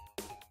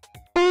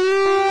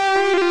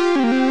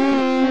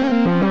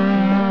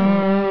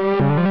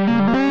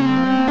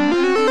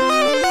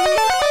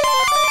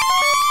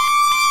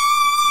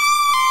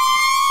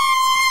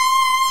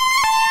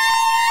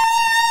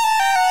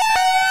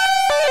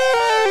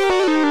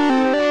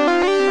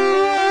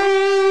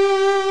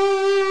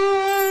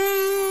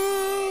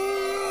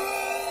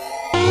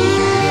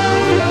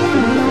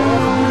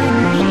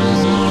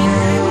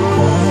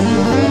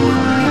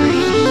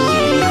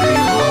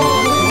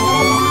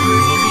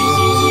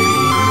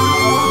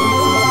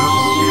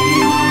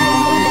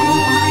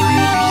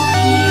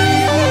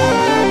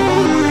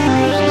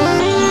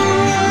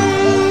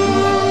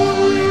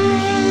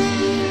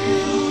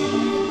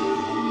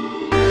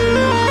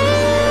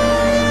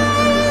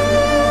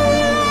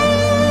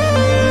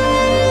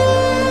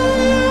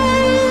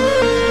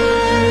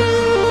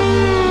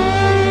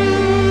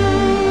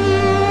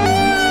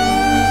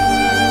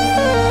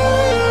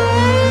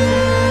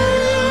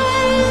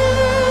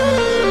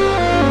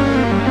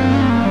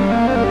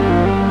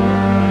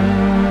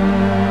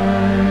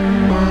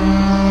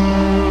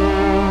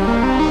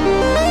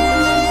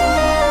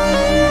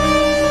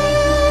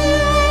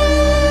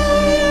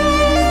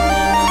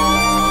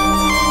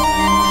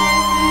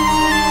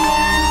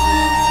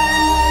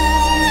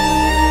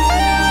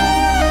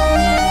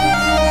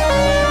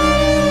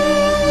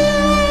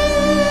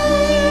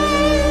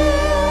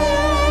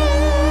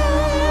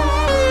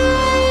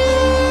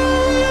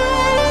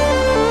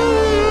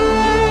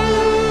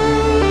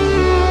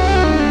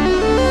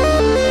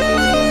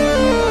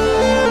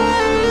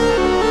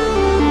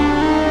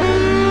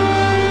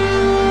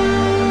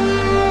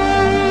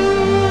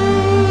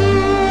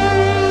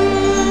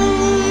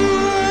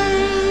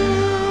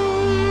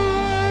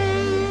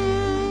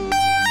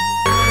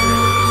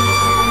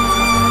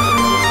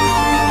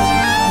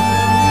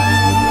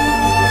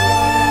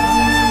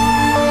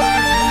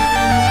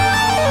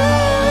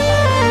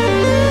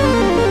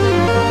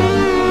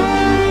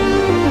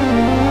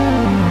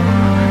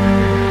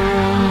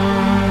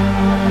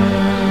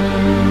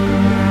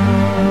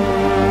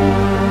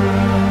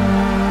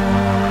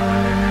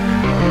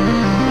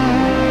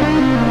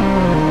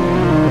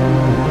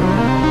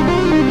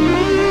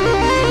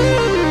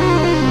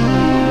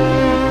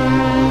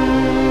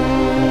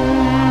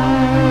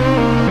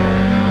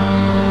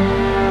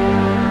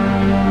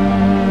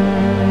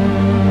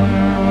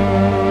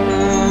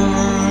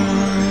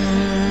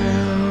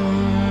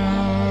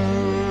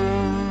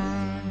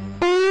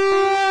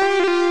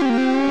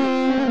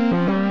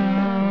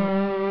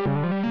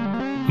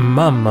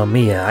 Mamma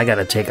mia, I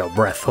gotta take a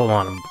breath. Hold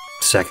on a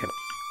second.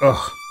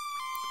 Ugh.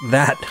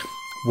 That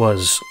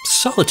was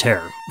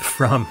Solitaire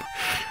from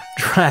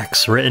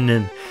DRAX, written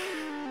in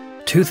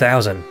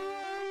 2000.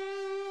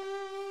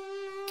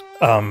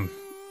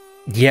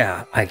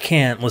 Yeah, I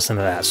can't listen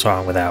to that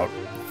song without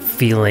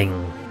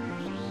feeling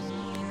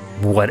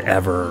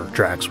whatever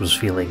DRAX was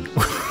feeling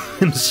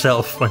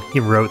himself when he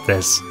wrote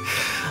this.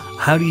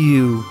 How do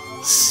you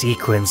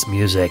sequence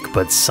music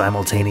but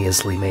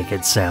simultaneously make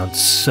it sound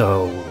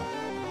so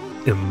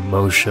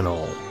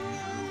emotional?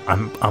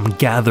 I'm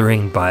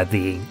gathering by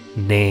the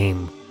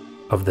name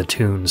of the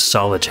tune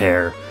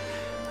Solitaire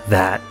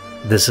that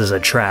this is a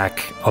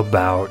track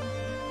about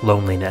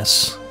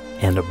loneliness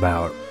and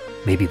about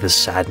maybe the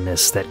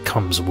sadness that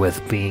comes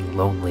with being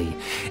lonely.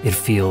 It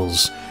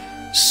feels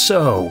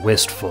so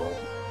wistful.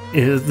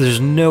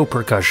 There's no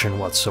percussion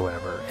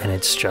whatsoever, and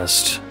it's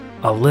just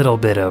a little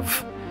bit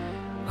of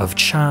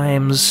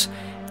chimes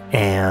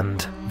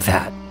and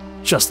that,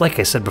 just like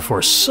I said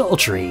before,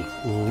 sultry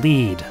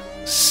lead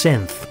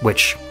synth,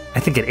 which I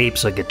think it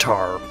apes a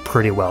guitar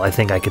pretty well. I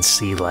think I could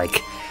see,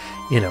 like,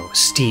 you know,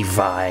 Steve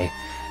Vai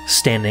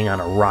standing on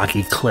a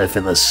rocky cliff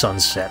in the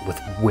sunset with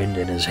wind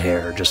in his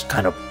hair, just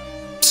kind of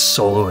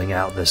soloing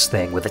out this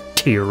thing with a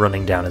tear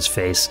running down his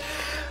face.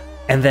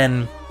 And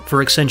then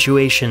for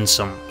accentuation,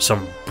 some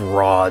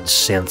broad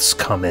synths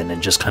come in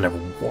and just kind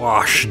of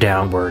wash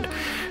downward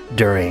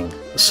during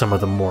some of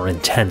the more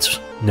intense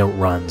note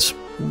runs.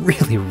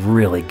 Really,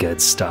 really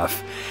good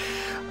stuff.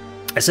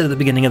 I said at the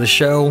beginning of the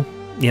show,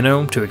 you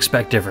know, to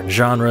expect different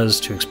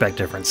genres, to expect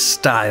different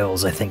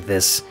styles. I think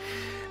this,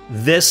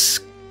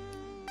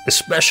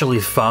 especially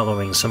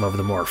following some of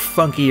the more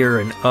funkier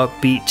and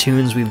upbeat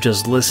tunes we've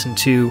just listened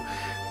to,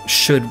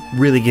 should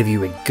really give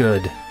you a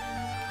good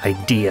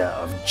idea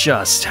of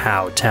just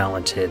how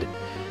talented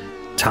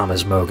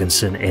Thomas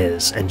Mogensen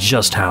is and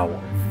just how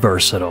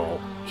versatile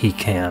he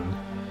can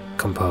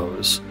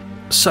compose.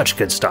 Such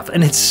good stuff.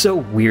 And it's so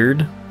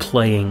weird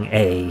playing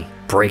a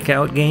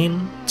breakout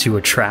game to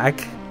a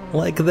track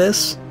like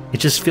this. It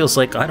just feels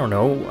like, I don't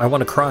know, I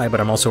want to cry,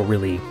 but I'm also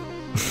really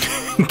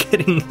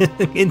getting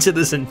into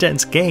this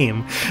intense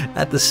game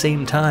at the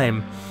same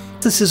time.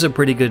 This is a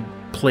pretty good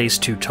place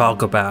to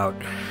talk about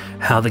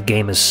how the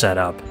game is set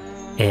up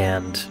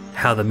and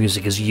how the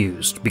music is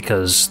used,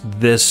 because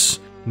this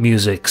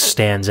music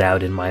stands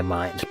out in my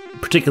mind,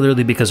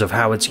 particularly because of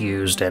how it's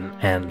used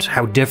and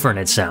how different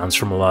it sounds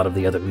from a lot of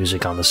the other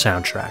music on the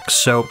soundtrack.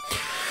 So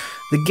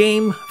the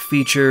game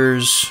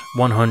features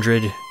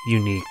 100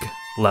 unique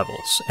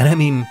levels, and I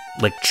mean,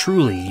 like,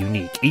 truly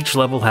unique. Each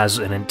level has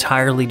an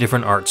entirely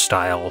different art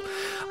style,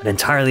 an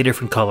entirely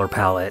different color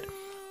palette,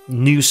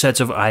 new sets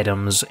of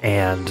items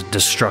and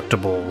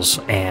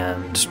destructibles,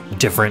 and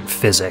different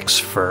physics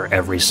for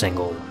every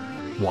single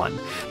one.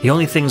 The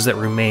only things that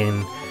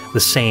remain the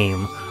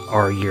same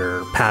are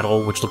your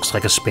paddle, which looks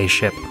like a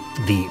spaceship,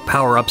 the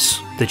power-ups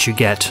that you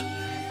get,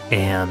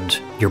 and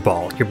your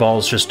ball. Your ball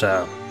is just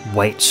a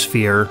white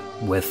sphere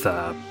with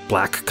a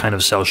black kind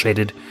of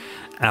cel-shaded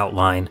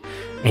outline,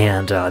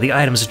 and the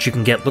items that you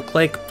can get look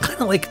like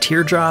kind of like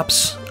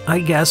teardrops, I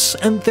guess,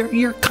 and they're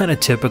your kind of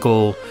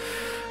typical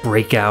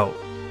breakout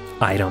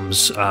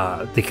items.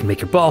 They can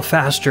make your ball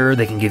faster,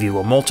 they can give you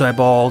a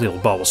multi-ball, the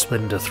ball will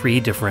split into 3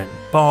 different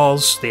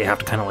balls, they have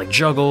to kind of like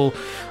juggle.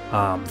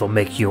 They'll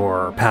make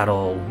your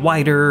paddle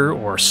wider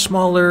or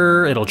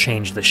smaller, it'll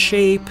change the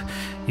shape.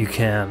 You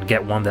can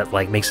get one that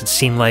like makes it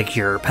seem like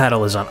your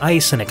paddle is on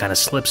ice and it kind of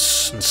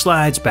slips and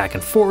slides back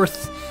and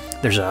forth.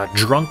 There's a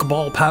drunk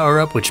ball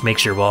power-up, which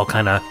makes your ball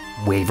kind of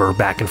waver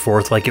back and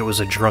forth like it was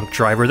a drunk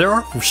driver. There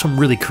are some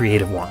really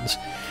creative ones,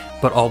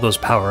 but all those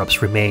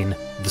power-ups remain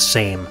the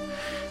same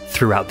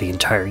throughout the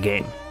entire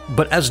game.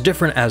 But as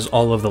different as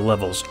all of the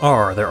levels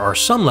are, there are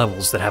some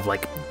levels that have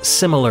like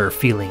similar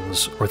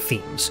feelings or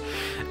themes.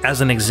 As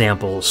an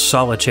example,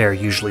 Solitaire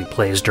usually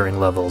plays during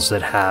levels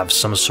that have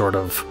some sort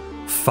of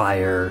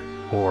fire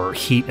or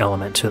heat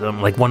element to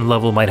them. Like one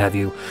level might have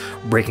you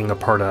breaking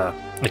apart a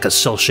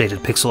cel-shaded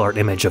pixel art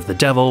image of the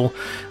devil.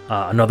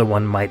 Another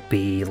one might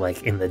be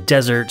like in the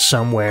desert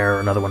somewhere.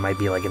 Another one might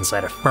be like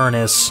inside a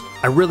furnace.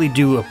 I really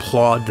do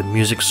applaud the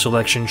music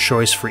selection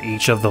choice for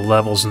each of the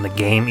levels in the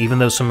game, even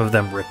though some of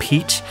them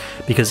repeat,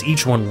 because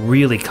each one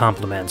really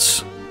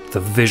complements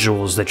the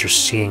visuals that you're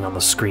seeing on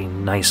the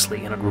screen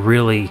nicely, and it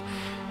really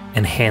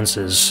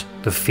enhances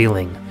the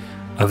feeling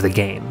of the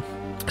game.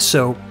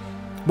 So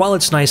while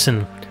it's nice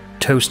and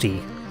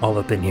toasty all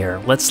up in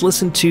here, let's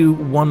listen to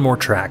one more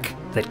track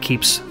that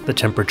keeps the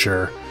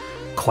temperature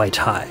quite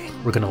high.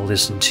 We're going to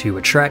listen to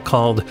a track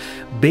called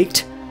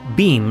Baked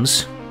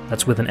Beams,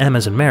 that's with an M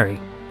as in Mary.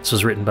 This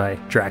was written by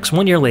DRAX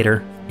 1 year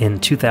later in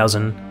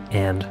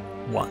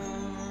 2001.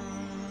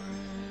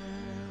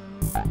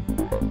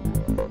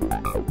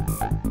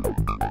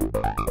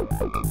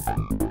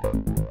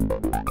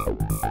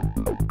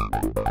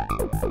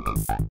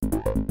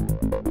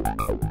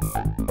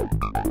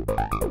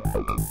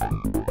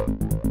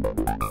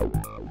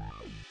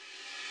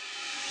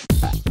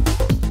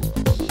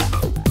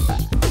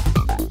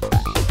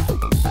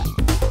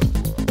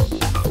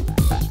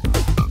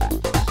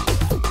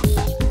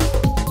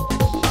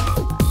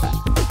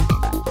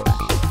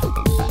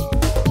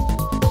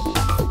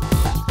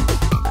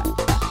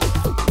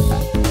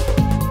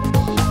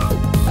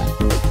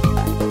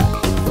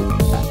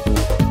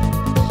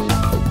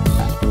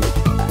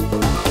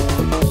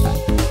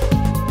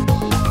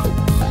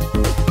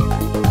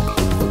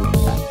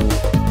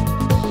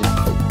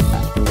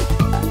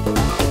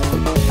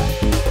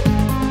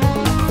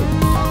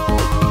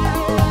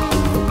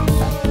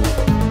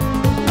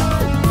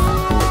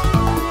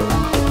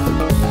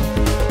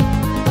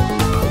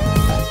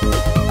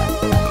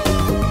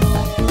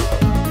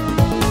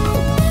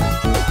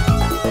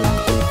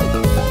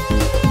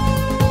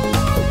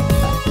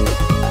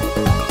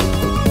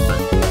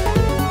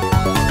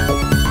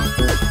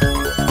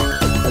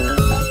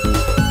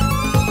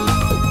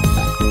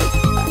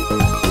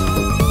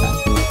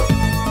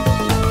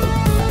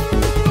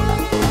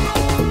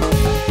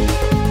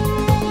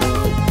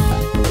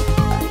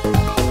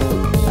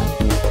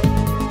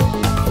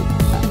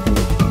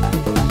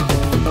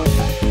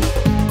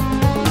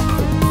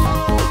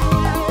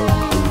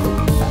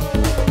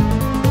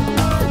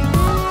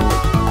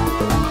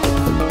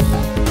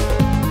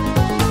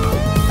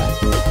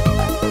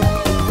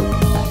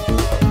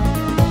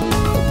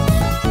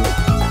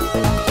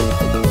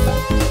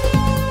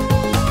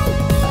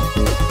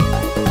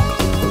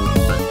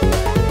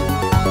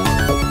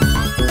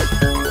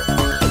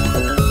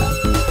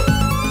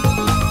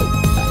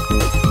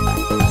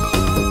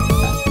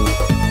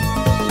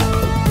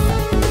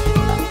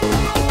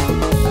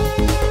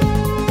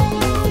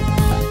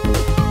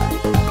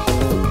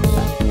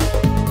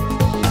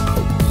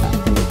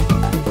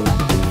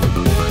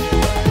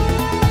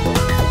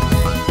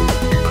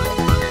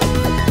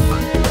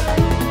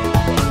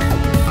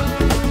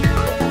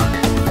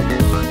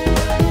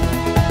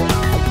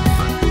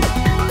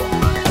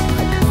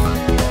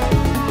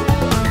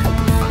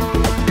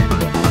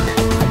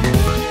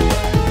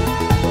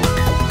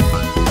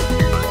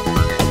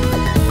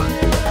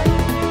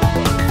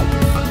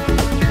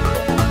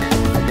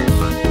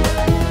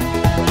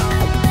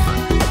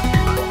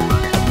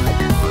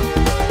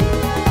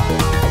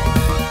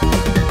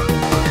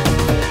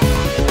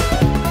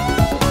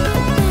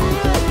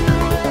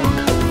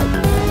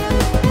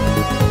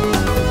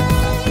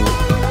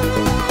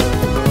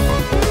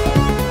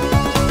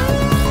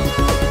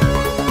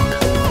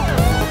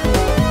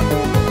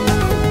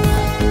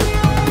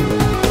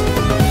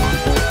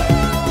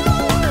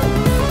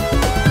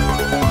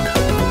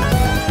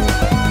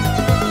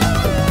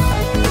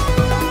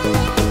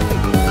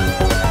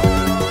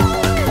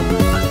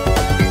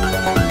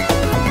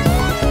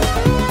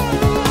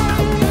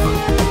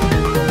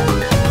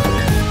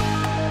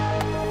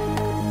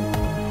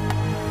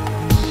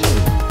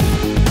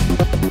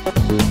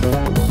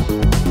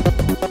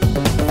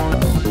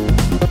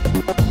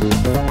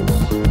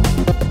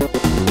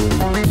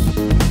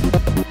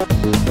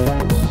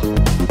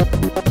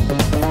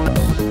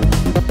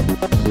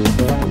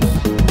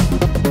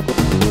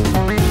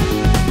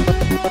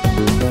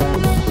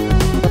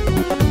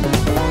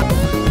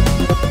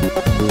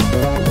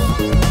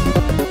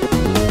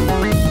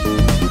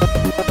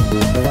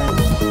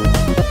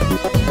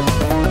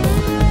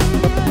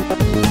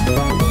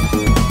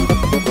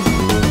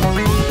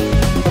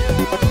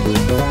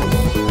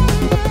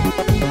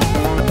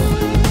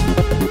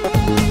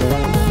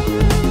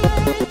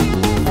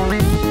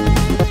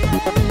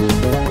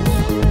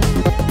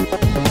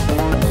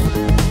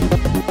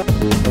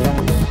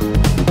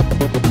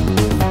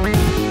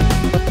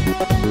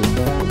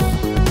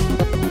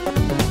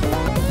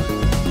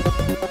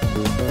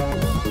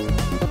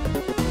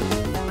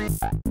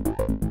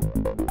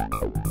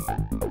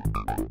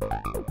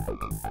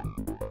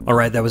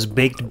 Alright, that was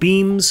Baked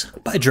Beams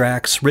by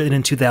DRAX, written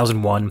in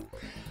 2001.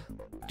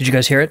 Did you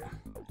guys hear it?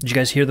 Did you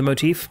guys hear the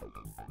motif?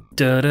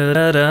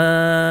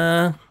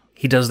 Da-da-da-da.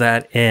 He does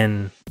that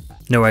in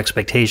No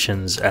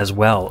Expectations as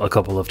well a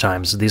couple of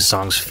times. These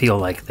songs feel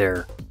like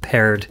they're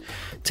paired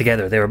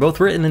together. They were both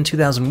written in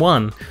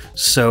 2001,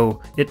 so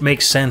it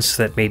makes sense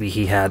that maybe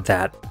he had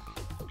that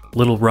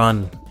little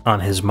run on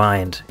his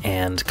mind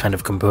and kind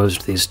of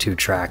composed these two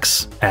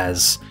tracks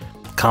as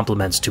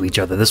complements to each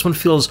other. This one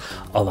feels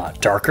a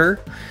lot darker.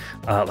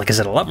 Like I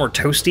said, a lot more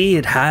toasty.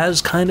 It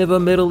has kind of a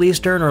Middle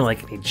Eastern or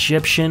like an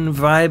Egyptian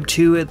vibe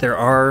to it. There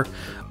are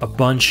a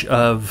bunch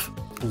of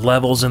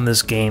levels in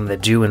this game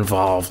that do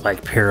involve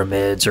like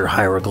pyramids or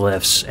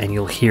hieroglyphs, and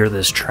you'll hear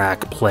this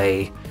track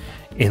play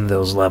in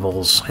those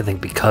levels, I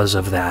think because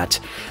of that.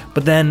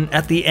 But then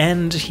at the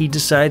end, he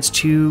decides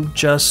to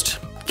just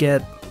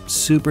get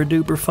super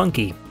duper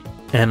funky.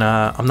 And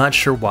I'm not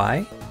sure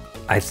why.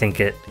 I think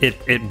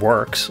it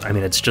works. I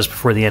mean, it's just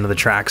before the end of the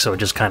track, so it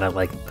just kind of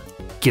like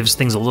gives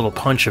things a little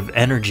punch of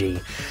energy.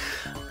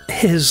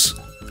 His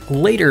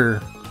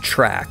later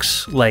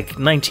tracks, like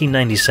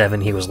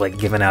 1997, he was like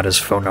giving out his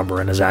phone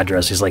number and his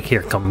address. He's like,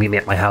 here, come meet me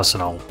at my house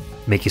and I'll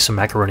make you some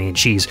macaroni and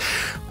cheese.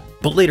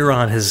 But later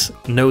on, his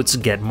notes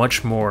get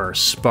much more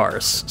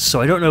sparse.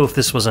 So I don't know if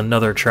this was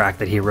another track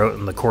that he wrote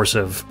in the course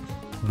of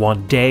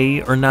one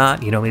day or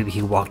not. You know, maybe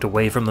he walked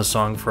away from the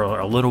song for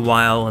a little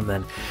while and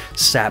then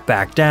sat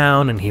back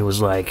down and he was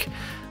like,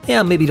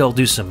 yeah, maybe I'll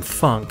do some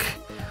funk.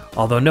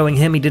 Although knowing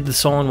him, he did the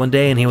song one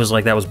day and he was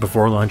like, that was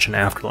before lunch and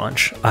after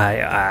lunch.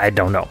 I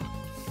don't know.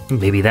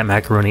 Maybe that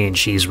macaroni and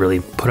cheese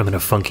really put him in a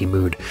funky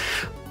mood.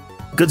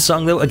 Good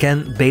song though.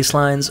 Again, bass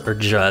lines are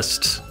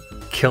just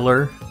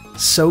killer.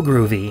 So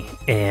groovy,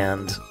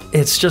 and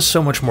it's just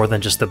so much more than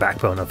just the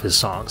backbone of his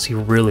songs. He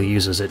really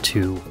uses it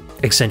to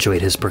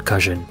accentuate his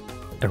percussion.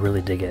 I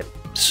really dig it.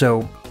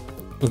 So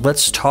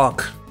let's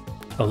talk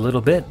a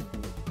little bit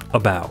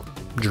about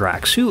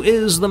DRAX. Who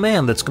is the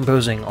man that's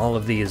composing all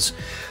of these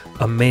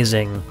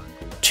amazing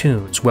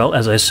tunes? Well,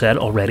 as I said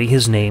already,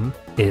 his name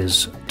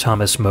is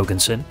Thomas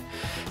Mogensen.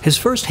 His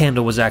first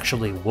handle was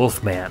actually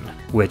Wolfman,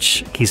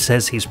 which he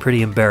says he's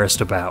pretty embarrassed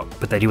about,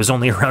 but that he was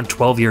only around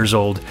 12 years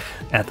old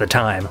at the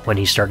time when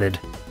he started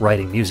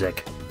writing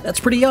music. That's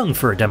pretty young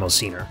for a demo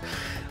scener.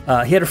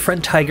 He had a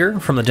friend Tiger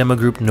from the demo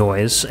group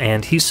Noise,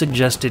 and he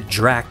suggested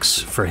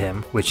DRAX for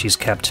him, which he's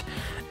kept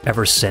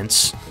ever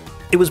since.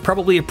 It was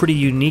probably a pretty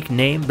unique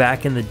name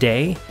back in the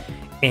day,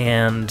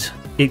 and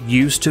it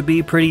used to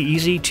be pretty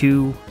easy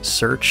to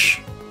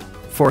search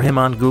for him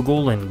on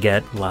Google and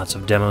get lots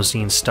of demo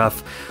scene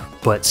stuff.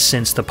 But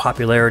since the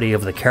popularity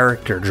of the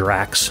character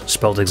DRAX,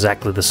 spelled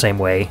exactly the same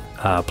way,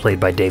 played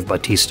by Dave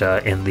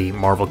Bautista in the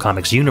Marvel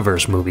Comics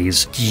Universe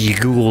movies, you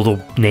Google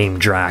the name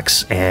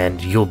DRAX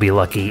and you'll be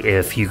lucky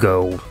if you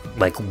go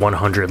like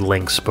 100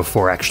 links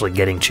before actually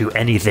getting to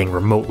anything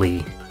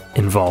remotely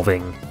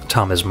involving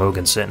Thomas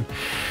Mogensen.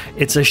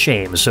 It's a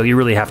shame, so you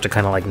really have to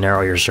kind of like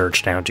narrow your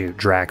search down to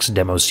DRAX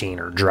demo scene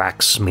or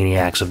DRAX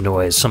Maniacs of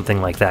Noise, something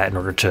like that, in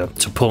order to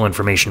pull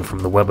information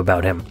from the web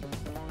about him.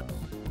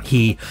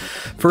 He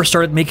first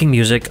started making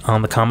music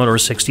on the Commodore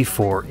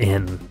 64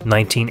 in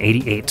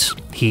 1988.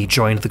 He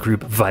joined the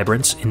group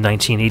Vibrance in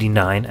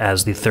 1989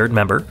 as the third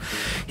member.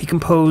 He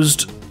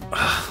composed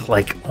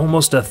like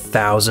almost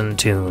 1,000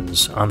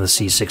 tunes on the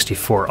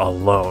C64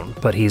 alone,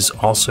 but he's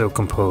also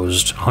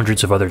composed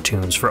hundreds of other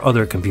tunes for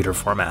other computer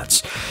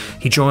formats.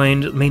 He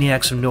joined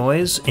Maniacs of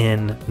Noise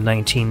in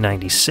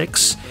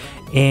 1996,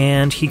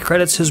 and he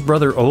credits his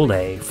brother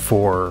Ole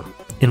for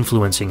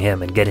influencing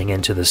him and getting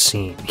into the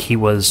scene. He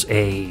was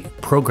a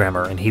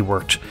programmer and he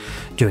worked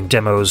doing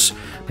demos,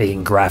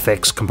 making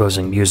graphics,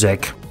 composing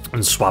music,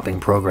 and swapping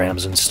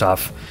programs and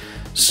stuff.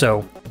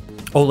 So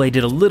Ole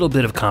did a little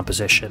bit of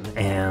composition,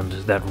 and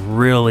that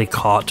really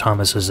caught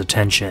Thomas's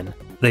attention.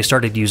 They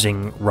started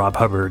using Rob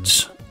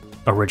Hubbard's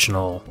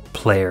original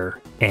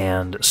player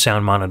and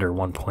Sound Monitor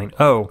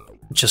 1.0,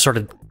 just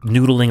started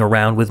noodling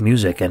around with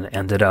music and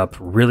ended up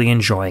really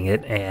enjoying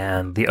it,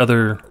 and the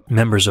other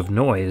members of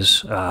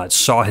Noise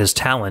saw his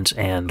talent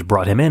and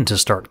brought him in to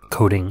start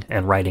coding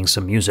and writing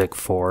some music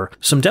for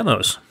some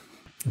demos.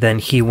 Then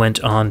he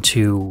went on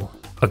to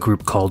a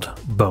group called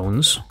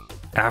Bones.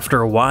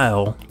 After a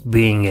while,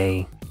 being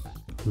a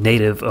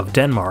native of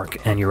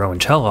Denmark, and Jeroen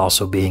Tel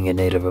also being a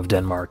native of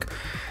Denmark,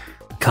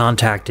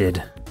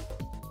 contacted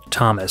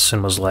Thomas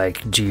and was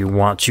like, do you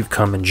want to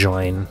come and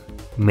join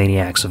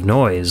Maniacs of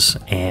Noise?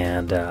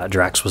 And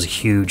DRAX was a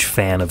huge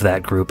fan of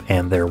that group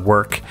and their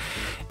work,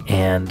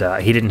 and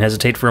he didn't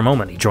hesitate for a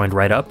moment. He joined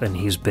right up, and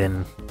he's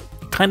been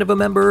kind of a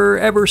member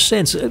ever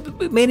since.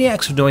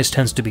 Maniacs of Noise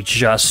tends to be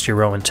just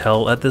Jeroen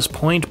Tel at this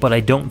point, but I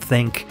don't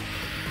think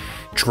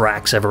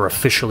DRAX ever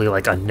officially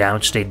like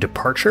announced a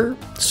departure,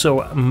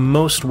 so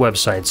most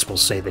websites will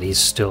say that he's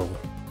still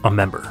a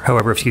member.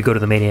 However, if you go to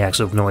the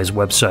Maniacs of Noise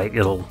website,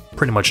 it'll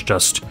pretty much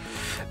just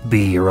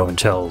be Jeroen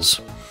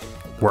Tel's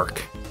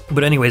work.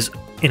 But anyways,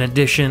 in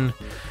addition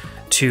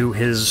to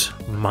his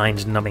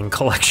mind-numbing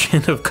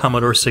collection of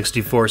Commodore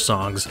 64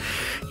 songs,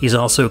 he's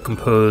also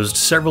composed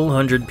several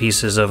hundred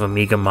pieces of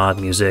Amiga mod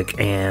music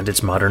and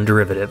its modern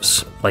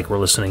derivatives, like we're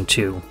listening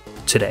to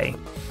today.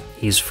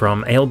 He's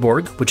from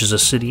Aalborg, which is a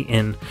city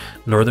in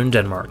northern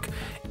Denmark,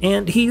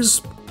 and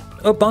he's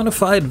a bona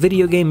fide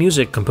video game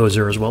music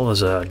composer as well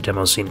as a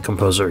demoscene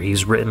composer.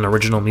 He's written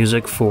original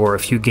music for a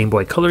few Game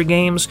Boy Color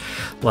games,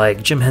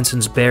 like Jim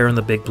Henson's Bear in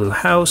the Big Blue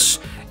House,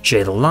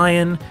 Jay the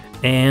Lion,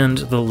 and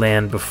The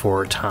Land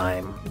Before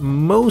Time.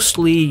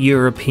 Mostly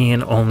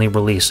European-only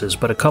releases,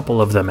 but a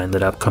couple of them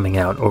ended up coming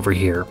out over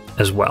here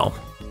as well.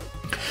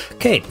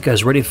 Okay, you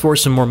guys ready for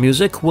some more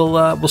music?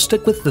 We'll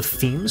stick with the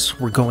themes.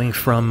 We're going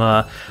from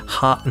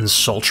hot and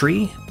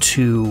sultry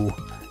to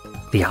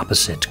the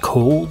opposite,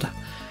 cold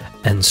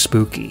and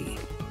spooky.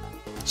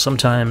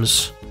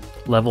 Sometimes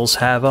levels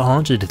have a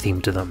haunted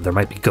theme to them. There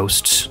might be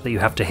ghosts that you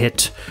have to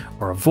hit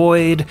or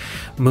avoid,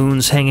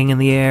 moons hanging in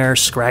the air,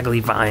 scraggly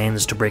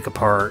vines to break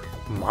apart,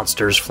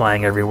 monsters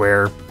flying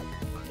everywhere.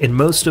 In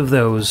most of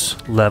those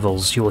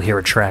levels, you will hear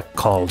a track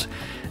called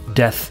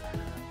Death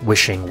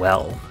Wishing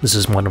Well. This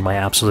is one of my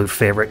absolute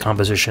favorite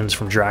compositions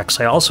from DRAX.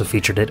 I also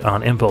featured it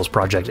on Impulse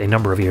Project a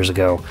number of years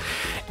ago,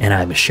 and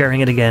I'm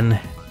sharing it again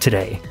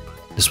today.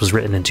 This was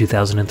written in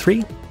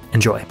 2003.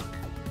 Enjoy.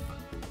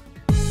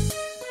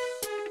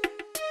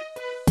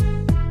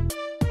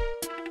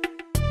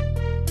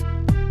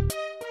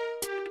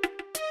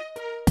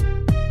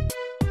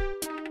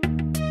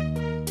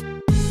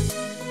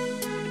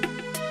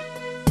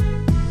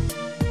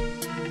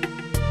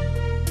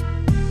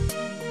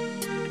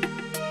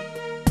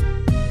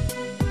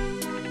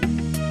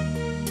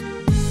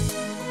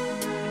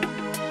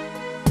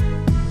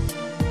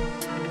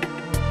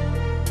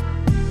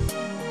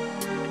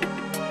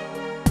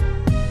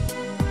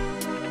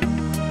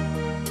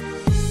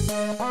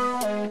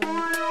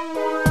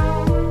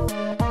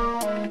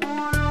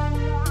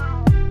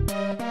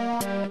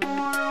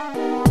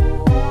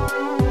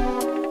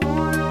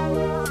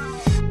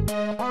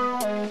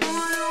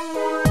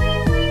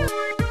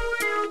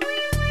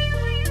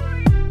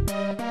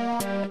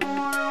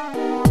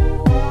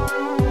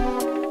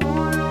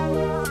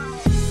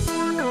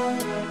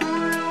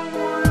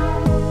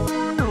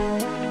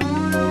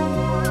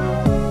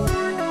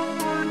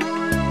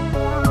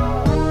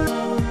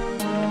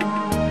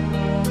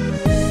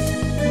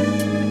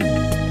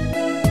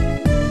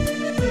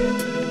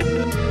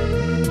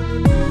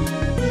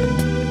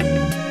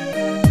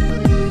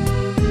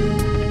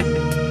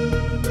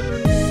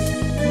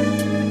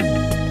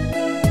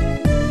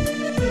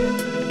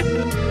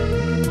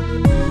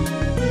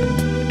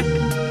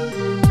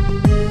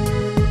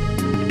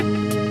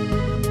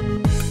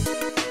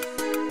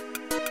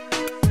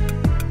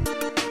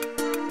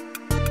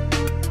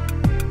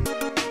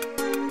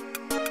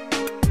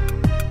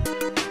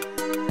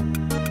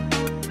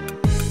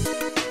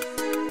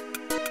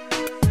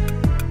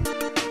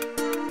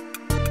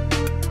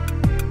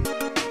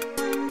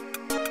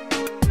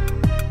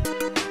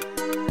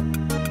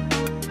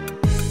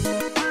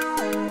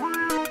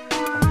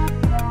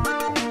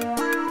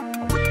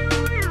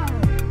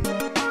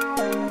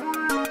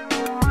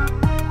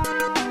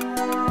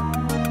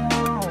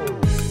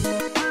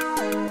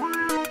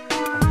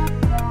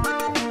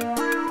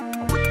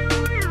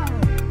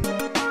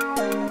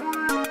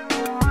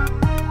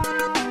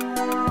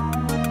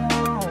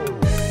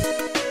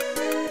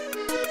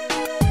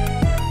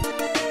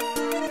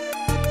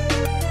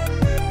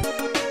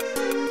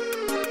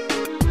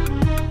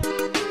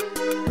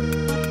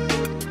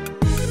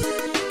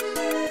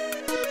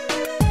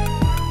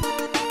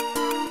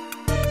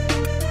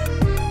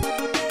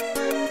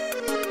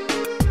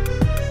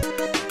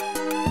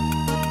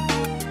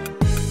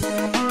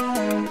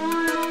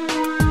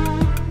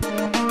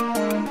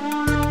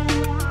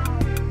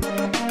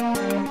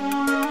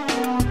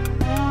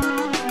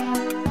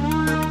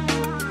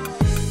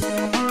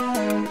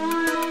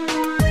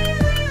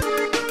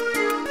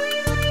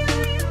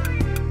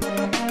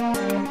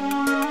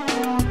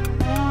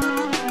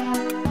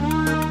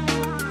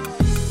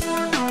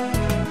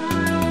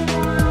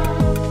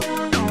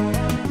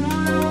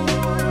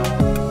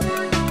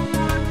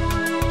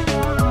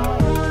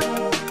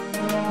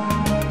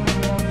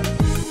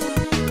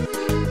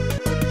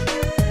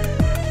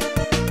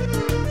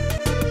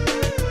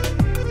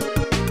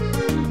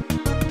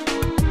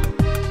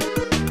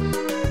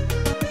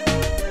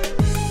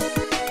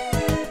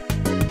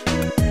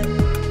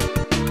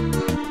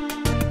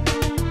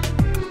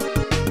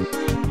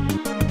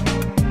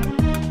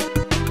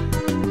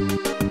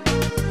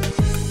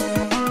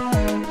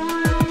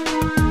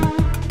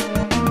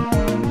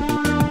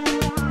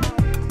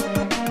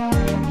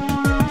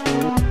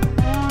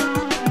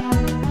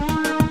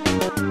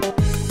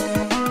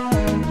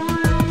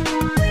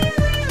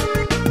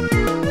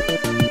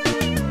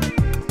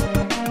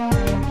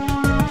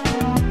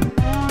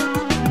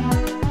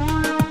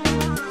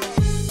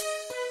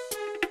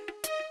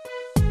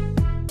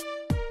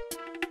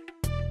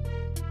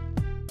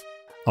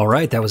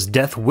 Alright, that was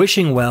Death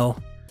Wishing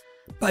Well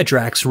by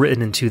DRAX,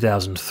 written in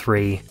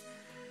 2003.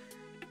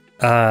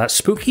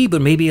 spooky,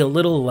 but maybe a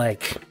little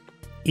like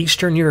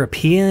Eastern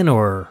European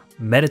or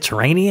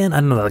Mediterranean. I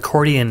don't know, the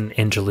accordion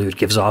interlude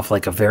gives off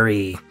like a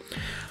very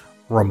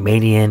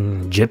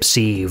Romanian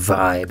gypsy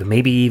vibe,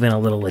 maybe even a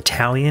little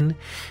Italian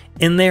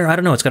in there. I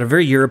don't know, it's got a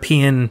very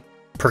European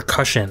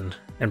percussion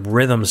and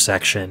rhythm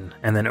section,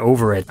 and then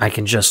over it I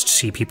can just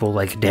see people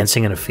like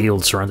dancing in a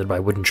field surrounded by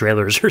wooden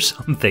trailers or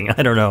something.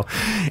 I don't know.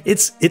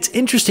 It's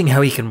interesting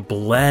how he can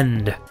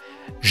blend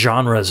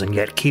genres and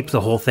yet keep the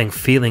whole thing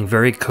feeling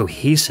very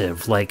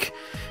cohesive. Like,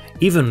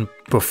 even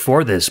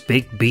before this,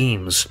 Baked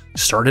Beams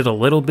started a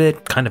little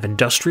bit kind of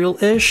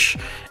industrial-ish,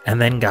 and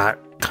then got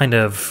kind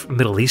of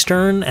Middle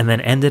Eastern, and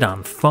then ended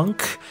on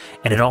funk,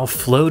 and it all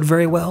flowed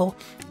very well.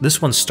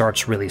 This one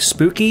starts really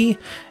spooky,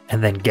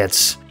 and then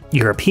gets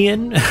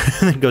European, and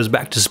then goes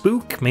back to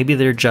spook. Maybe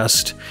they're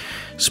just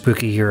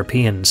spooky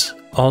Europeans.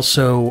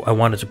 Also, I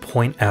wanted to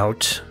point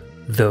out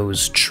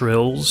those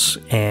trills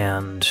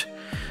and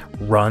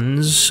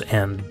runs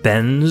and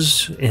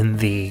bends in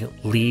the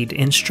lead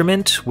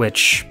instrument,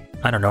 which,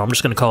 I don't know, I'm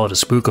just going to call it a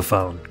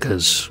spookophone,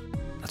 because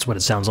that's what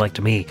it sounds like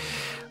to me.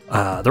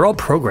 They're all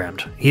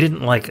programmed. He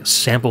didn't like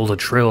sample the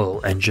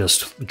trill and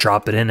just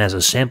drop it in as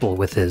a sample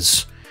with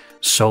his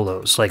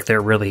solos. Like,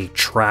 they're really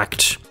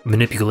tracked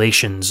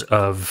manipulations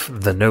of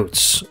the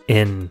notes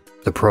in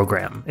the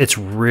program. It's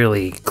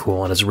really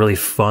cool, and it's really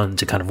fun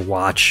to kind of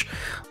watch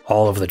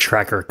all of the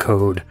tracker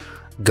code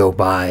go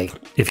by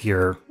if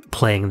you're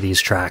playing these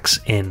tracks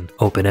in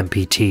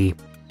OpenMPT.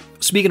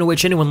 Speaking of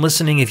which, anyone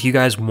listening, if you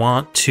guys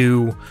want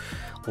to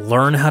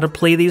learn how to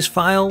play these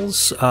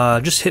files,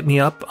 just hit me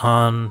up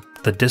on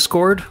the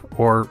Discord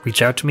or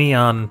reach out to me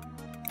on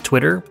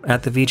Twitter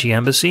at the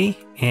VGMbassy,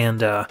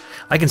 and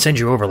I can send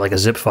you over like a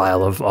zip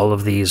file of all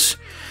of these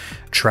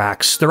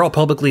tracks. They're all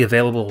publicly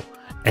available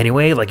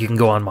anyway. Like, you can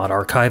go on Mod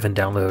Archive and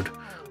download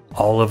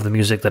all of the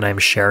music that I'm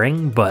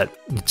sharing, but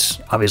it's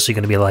obviously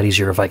going to be a lot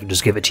easier if I can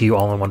just give it to you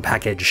all in one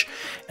package.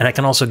 And I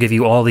can also give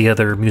you all the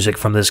other music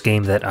from this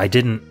game that I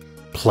didn't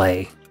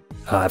play.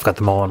 I've got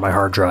them all on my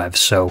hard drive,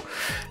 so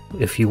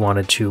if you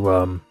wanted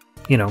to,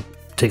 you know,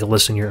 take a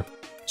listen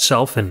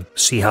yourself and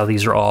see how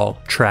these are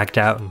all tracked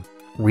out and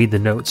read the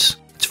notes,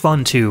 it's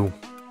fun to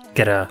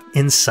get an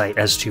insight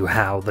as to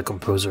how the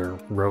composer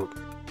wrote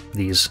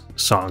these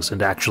songs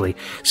and actually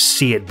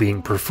see it being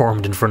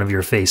performed in front of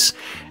your face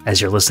as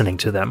you're listening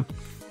to them.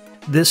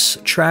 This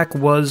track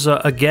was,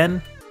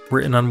 again,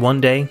 written on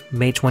one day,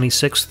 May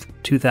 26th,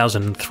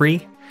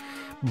 2003.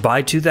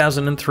 By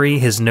 2003,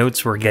 his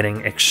notes were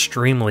getting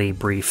extremely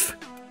brief.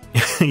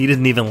 He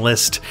didn't even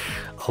list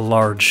a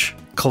large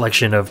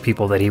collection of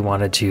people that he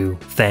wanted to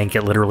thank.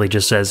 It literally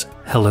just says,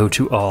 "Hello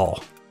to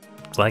all."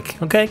 It's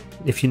like, okay,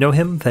 if you know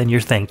him, then you're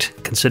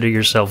thanked. Consider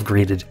yourself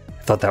greeted.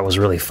 I thought that was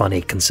really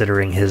funny,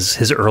 considering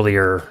his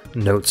earlier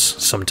notes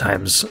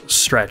sometimes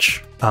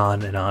stretch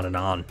on and on and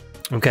on.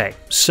 Okay,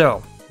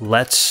 so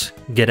let's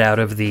get out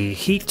of the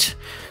heat.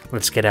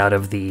 Let's get out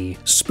of the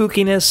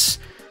spookiness.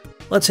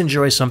 Let's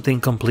enjoy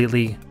something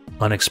completely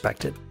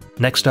unexpected.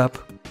 Next up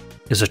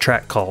is a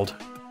track called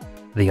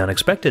The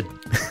Unexpected.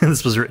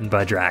 This was written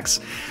by DRAX.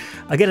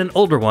 Again, an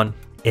older one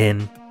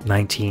in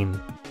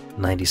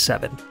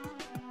 1997.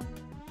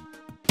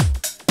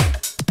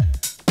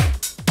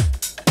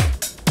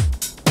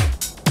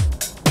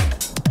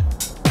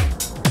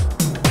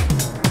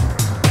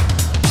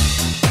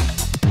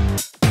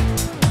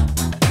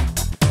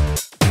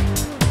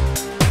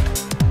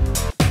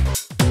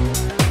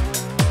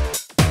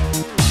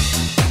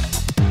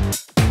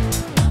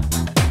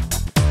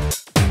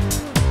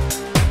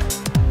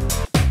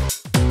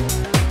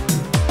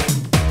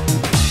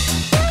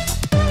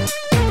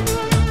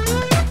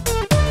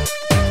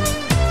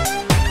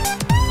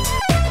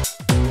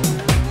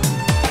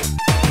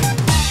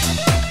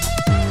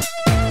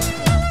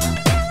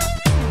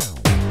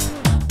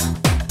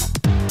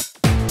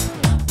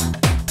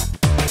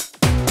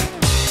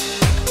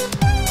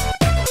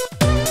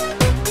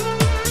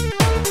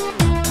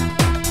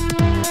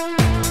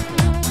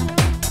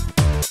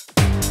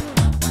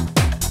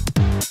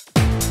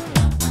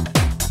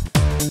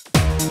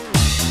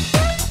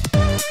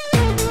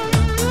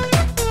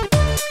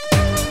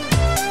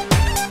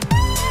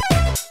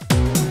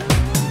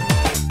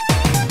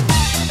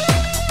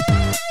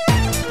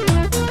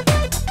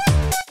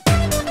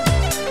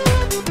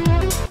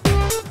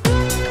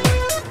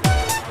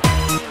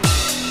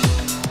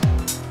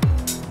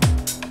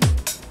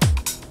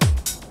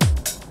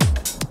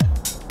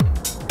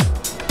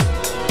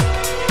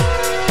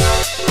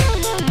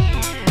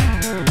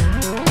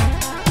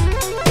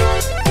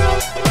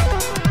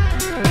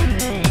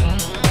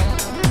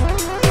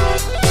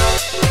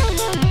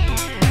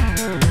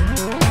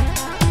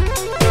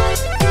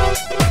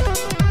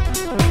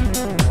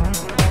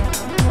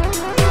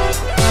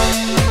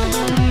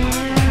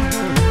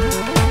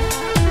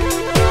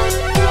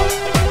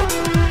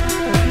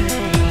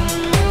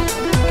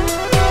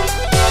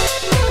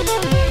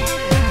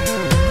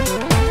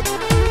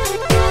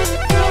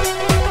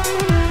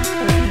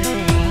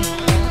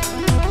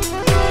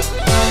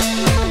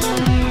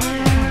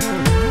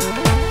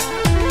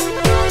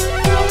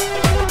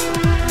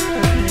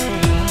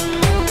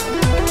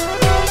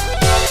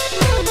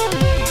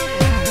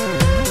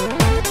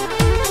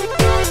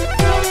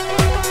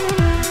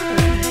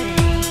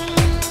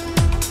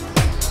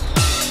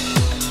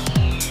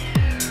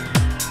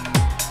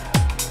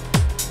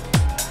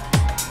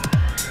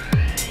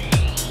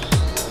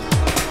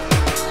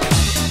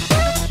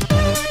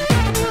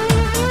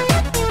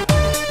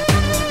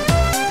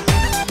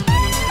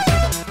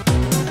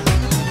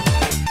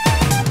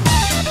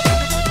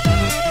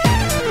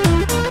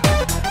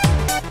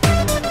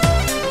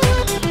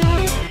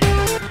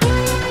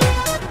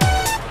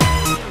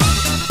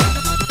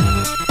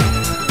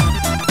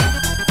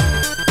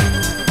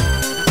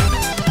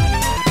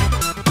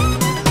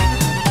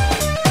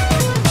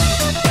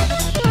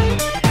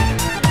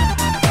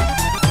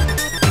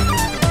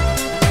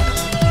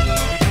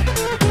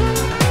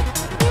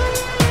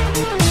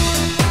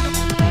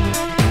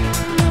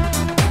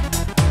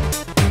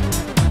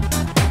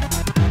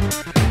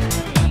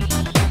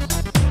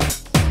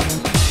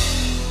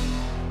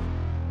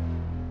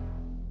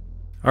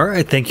 All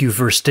right, thank you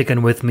for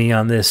sticking with me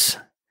on this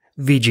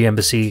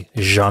VGMbassy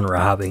genre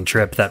hopping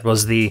trip. That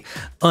was The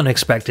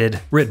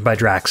Unexpected, written by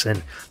DRAX in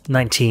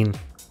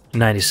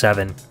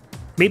 1997.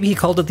 Maybe he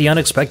called it The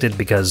Unexpected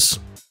because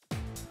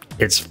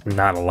it's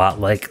not a lot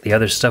like the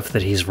other stuff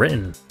that he's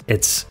written.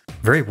 It's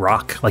very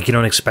rock, like you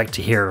don't expect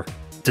to hear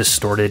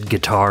distorted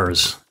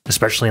guitars,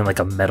 especially in like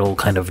a metal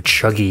kind of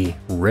chuggy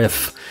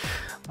riff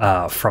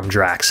from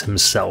DRAX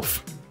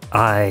himself.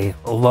 I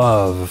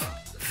love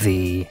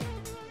the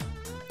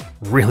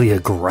really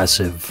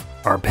aggressive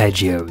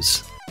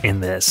arpeggios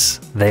in this.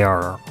 They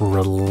are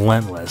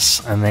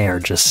relentless and they are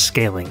just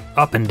scaling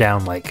up and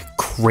down like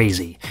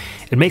crazy.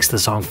 It makes the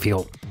song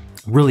feel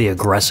really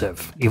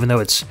aggressive, even though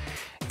it's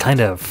kind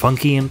of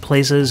funky in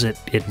places. It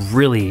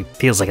really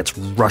feels like it's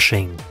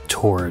rushing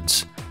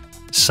towards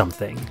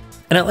something,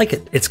 and I like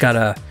it. It's got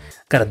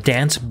a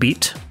dance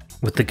beat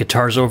with the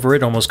guitars over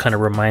it. Almost kind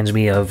of reminds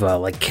me of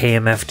like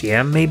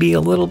KMFDM maybe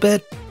a little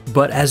bit.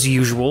 But as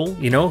usual,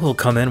 you know, he'll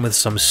come in with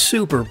some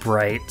super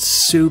bright,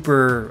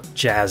 super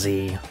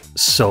jazzy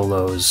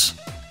solos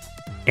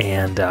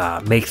and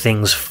make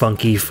things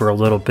funky for a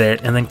little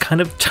bit, and then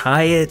kind of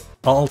tie it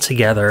all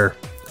together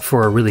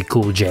for a really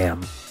cool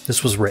jam.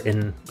 This was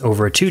written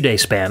over a 2-day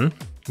span,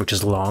 which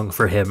is long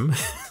for him,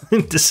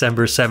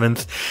 December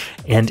 7th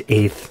and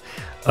 8th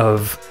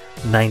of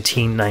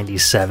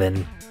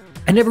 1997.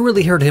 I never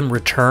really heard him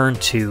return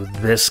to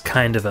this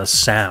kind of a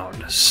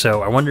sound,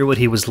 so I wonder what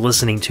he was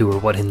listening to or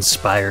what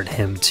inspired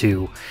him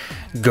to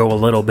go a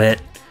little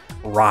bit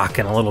rock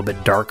and a little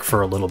bit dark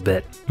for a little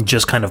bit,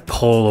 just kind of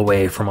pull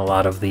away from a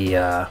lot of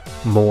the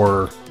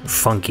more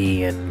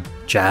funky and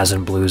jazz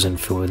and blues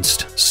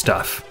influenced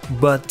stuff.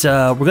 But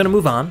we're going to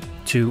move on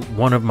to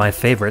one of my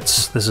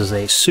favorites. This is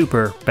a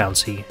super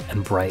bouncy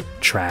and bright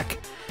track.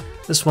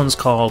 This one's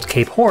called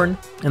Cape Horn,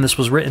 and this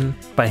was written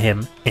by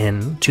him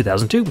in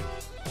 2002.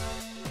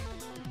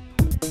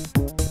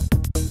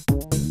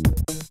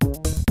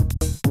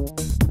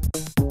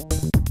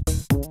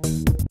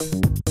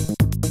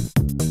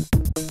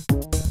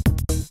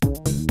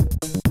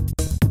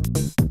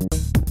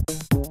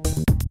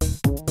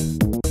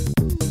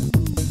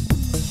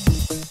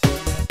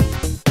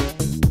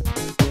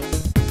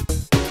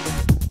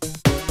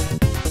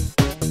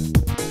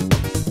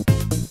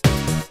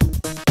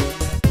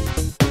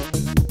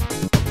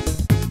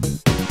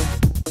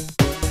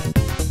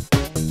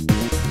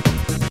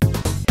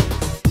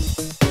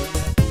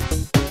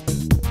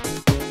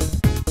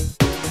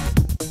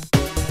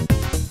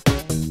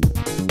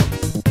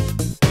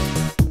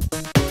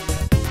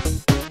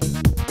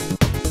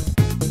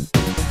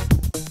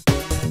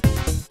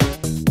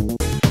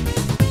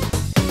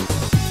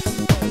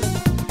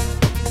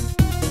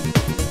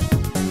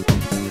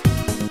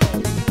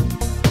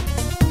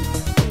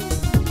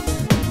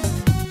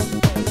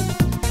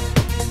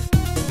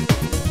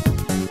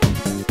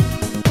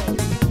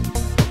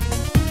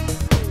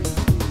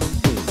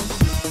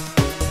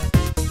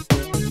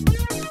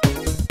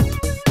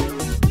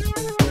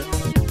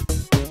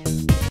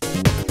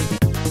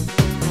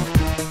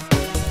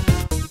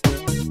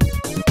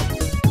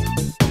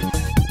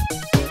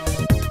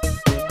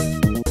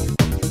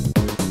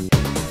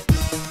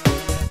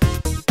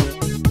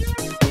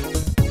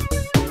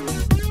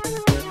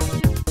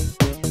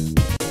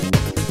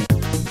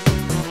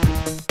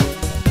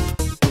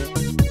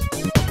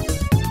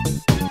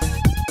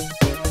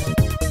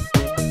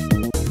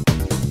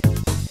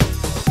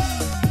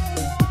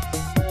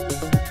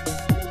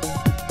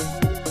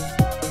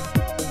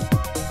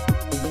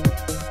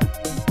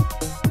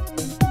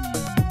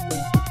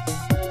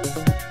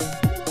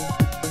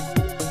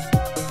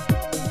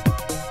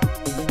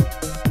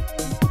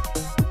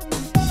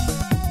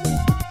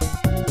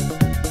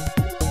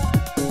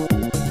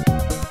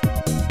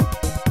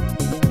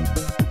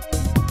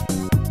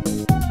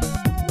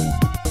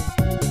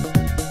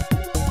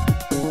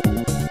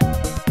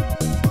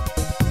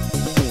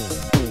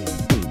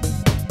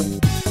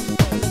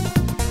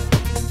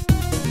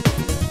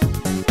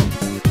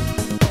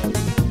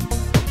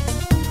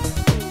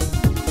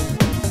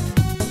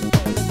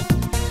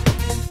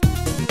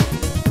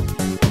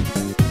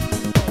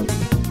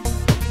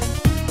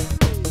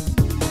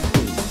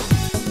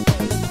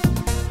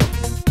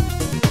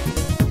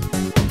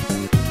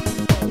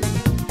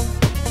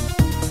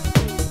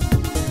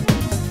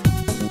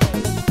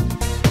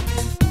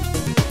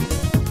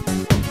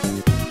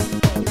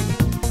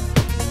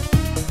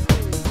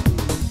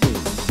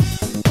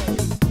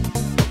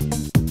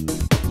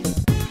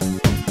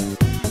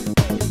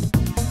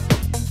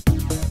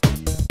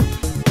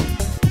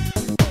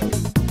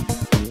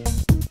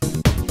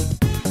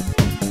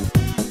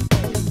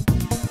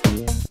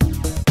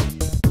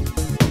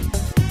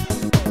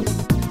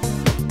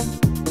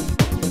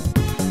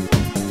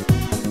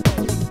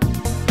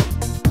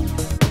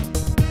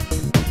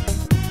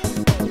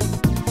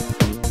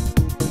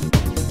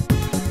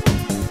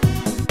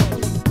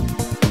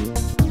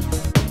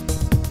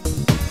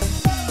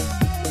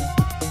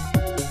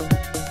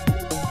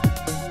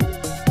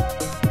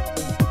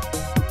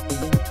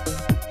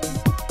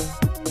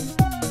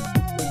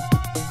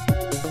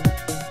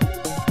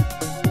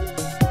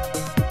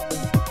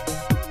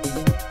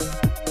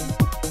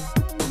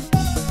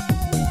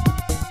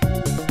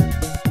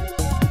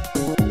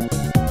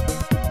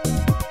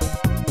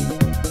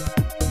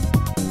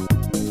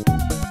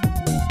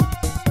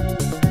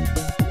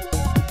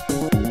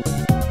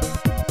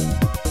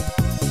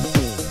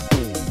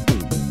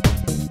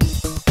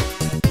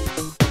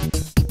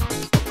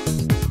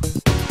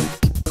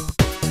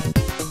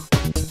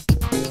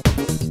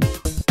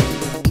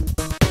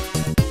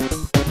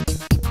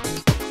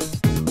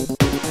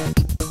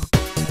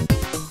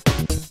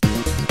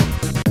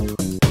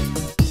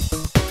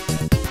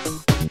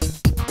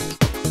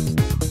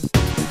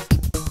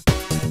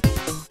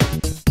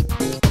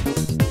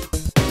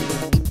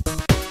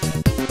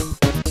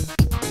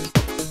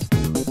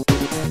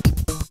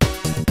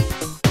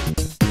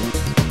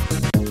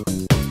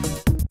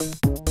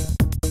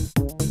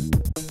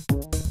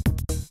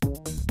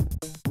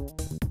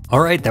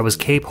 Alright, that was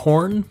Cape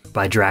Horn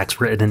by DRAX,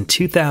 written in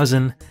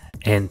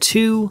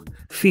 2002,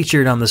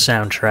 featured on the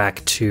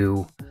soundtrack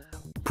to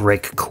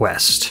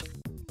BreakQuest.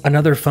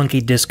 Another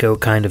funky disco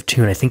kind of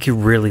tune. I think he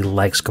really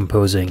likes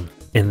composing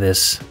in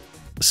this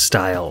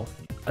style,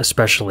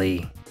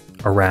 especially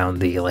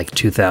around the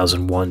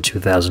 2001,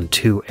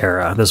 2002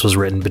 era. This was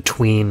written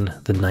between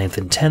the 9th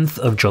and 10th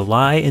of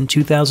July in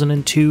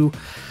 2002.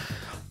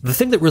 The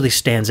thing that really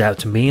stands out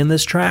to me in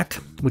this track,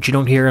 which you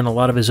don't hear in a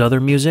lot of his other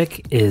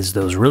music, is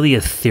those really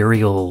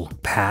ethereal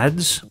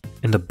pads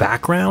in the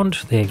background.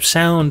 They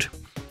sound,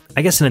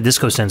 I guess in a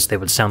disco sense, they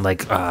would sound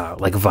like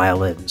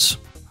violins,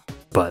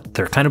 but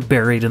they're kind of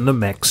buried in the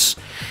mix,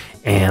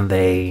 and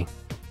they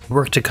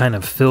work to kind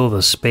of fill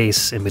the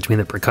space in between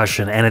the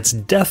percussion, and it's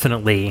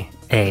definitely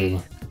a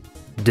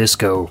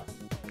disco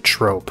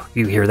trope.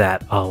 You hear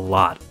that a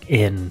lot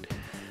in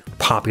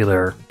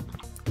popular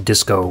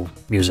disco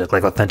music,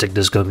 like authentic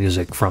disco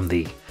music from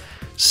the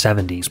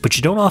 70s, but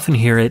you don't often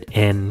hear it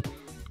in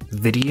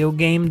video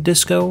game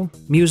disco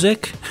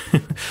music,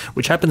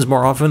 which happens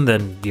more often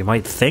than you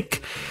might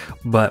think.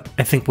 But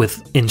I think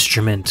with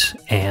instrument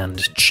and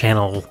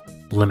channel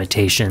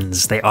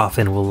limitations, they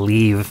often will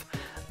leave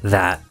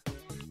that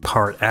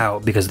part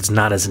out because it's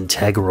not as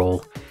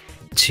integral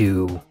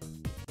to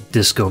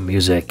disco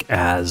music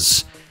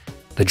as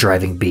the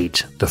driving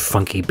beat, the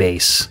funky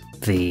bass,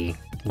 the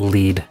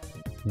lead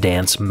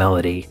dance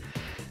melody.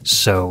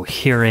 So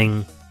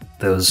hearing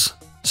those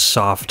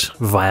soft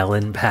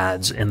violin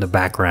pads in the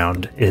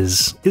background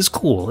is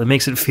cool. It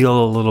makes it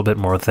feel a little bit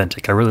more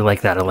authentic. I really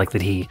like that. I like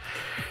that he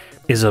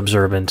is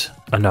observant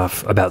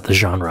enough about the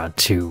genre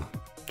to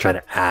try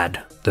to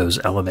add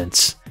those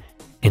elements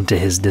into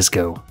his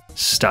disco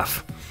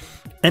stuff.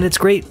 And it's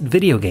great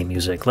video game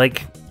music.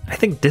 Like, I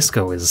think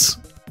disco is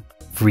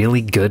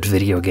really good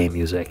video game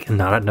music, and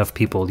not enough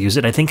people use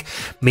it. I think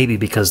maybe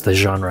because the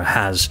genre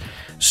has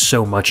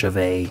so much of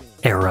a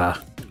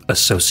era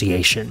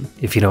association,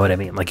 if you know what I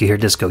mean. Like, you hear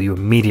disco, you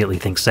immediately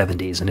think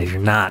 70s, and if you're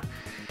not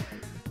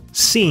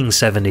seeing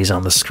 70s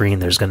on the screen,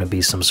 there's going to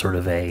be some sort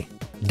of a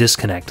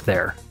disconnect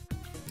there.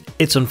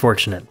 It's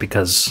unfortunate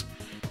because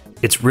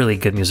it's really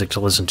good music to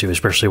listen to,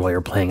 especially while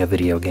you're playing a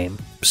video game.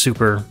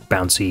 Super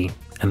bouncy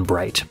and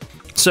bright.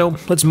 So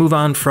let's move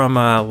on from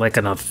like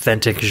an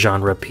authentic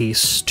genre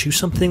piece to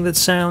something that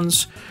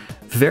sounds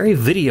very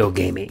video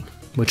gamey,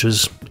 which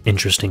is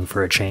interesting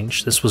for a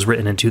change. This was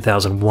written in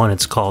 2001.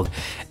 It's called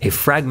A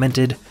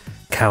Fragmented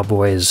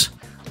Cowboy's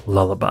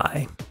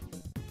Lullaby.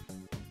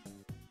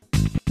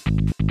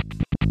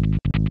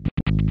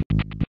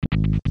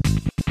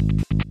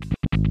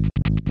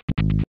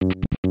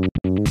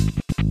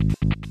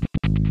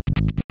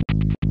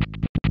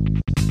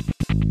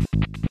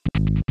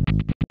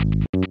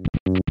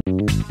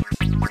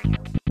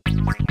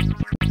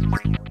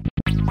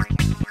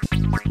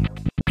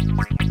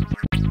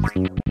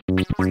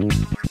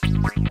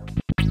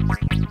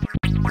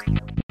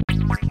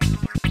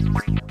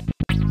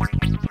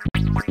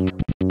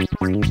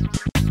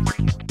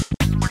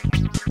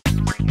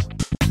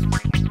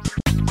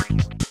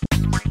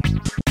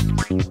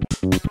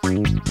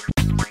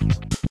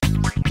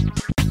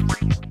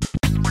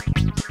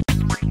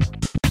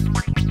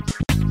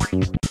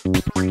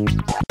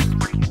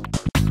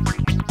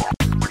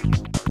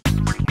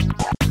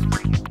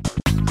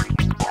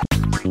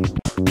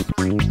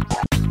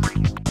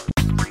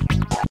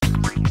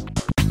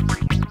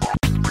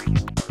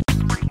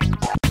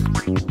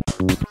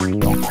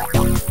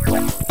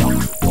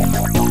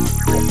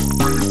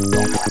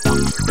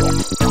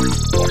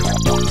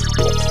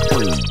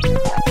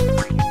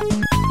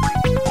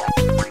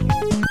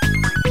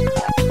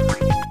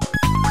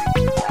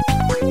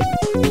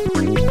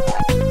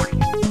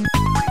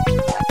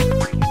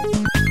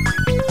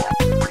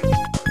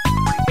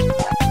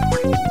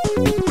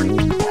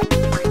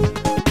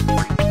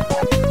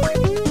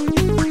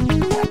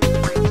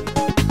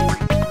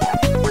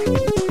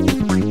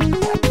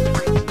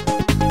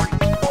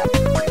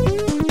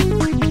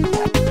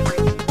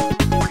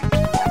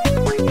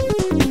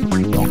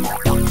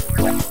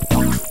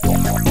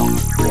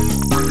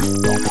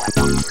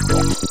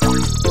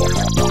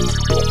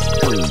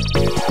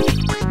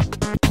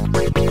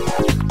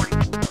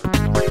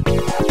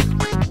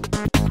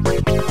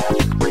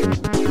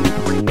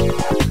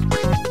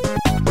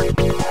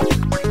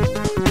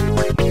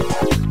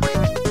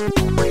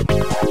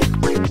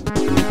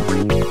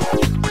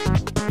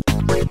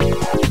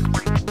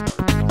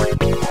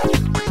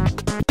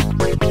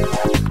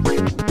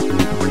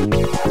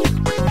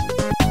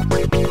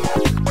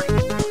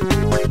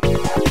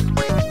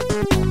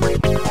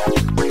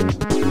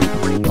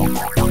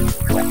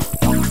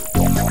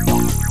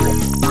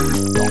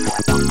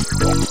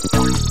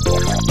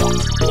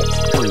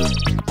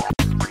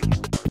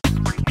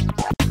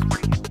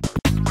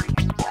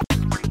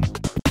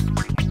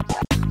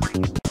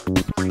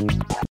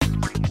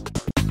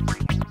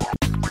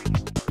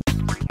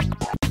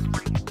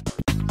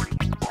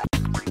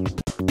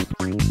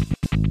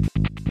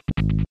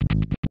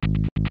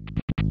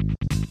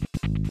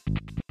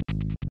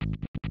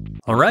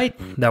 Alright,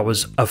 that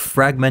was A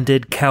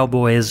Fragmented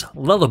Cowboy's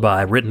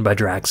Lullaby, written by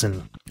DRAX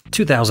in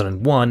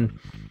 2001.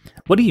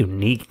 What a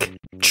unique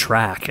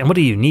track, and what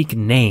a unique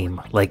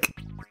name, like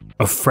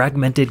A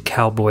Fragmented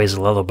Cowboy's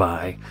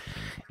Lullaby.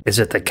 Is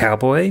it the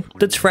cowboy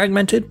that's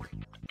fragmented?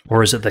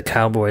 Or is it the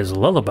cowboy's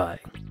lullaby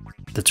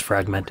that's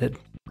fragmented?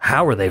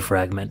 How are they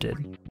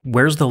fragmented?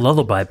 Where's the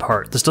lullaby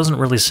part? This doesn't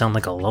really sound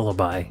like a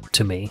lullaby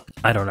to me.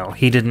 I don't know.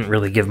 He didn't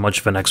really give much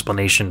of an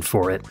explanation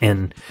for it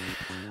in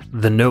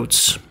the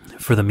notes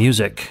for the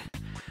music.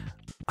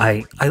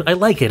 I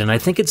like it, and I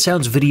think it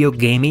sounds video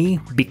gamey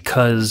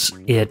because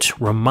it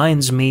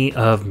reminds me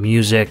of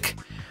music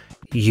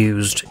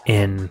used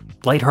in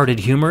lighthearted,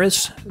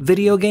 humorous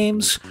video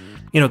games.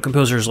 You know,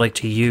 composers like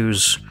to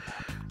use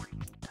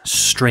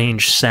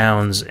strange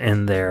sounds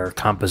in their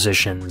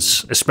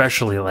compositions,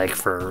 especially like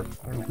for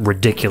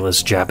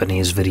ridiculous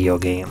Japanese video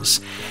games.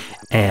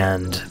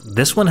 And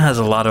this one has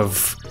a lot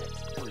of,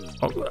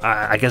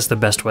 I guess the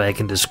best way I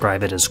can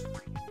describe it is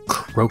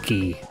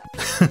croaky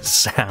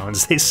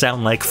sounds. They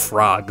sound like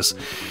frogs.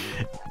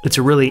 It's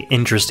a really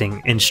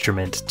interesting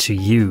instrument to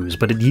use,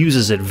 but it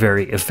uses it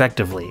very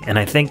effectively. And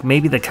I think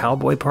maybe the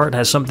cowboy part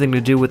has something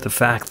to do with the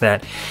fact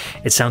that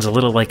it sounds a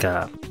little like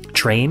a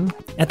train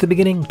at the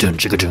beginning. I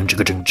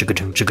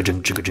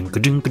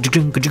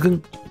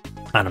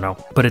don't know,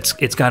 but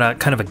it's got a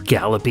kind of a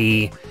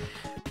gallopy,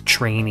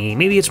 trainy,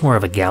 maybe it's more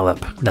of a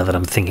gallop now that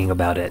I'm thinking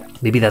about it.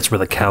 Maybe that's where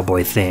the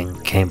cowboy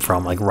thing came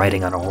from, like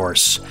riding on a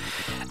horse.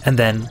 And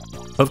then,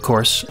 of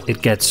course,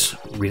 it gets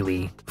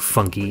really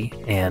funky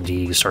and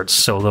he starts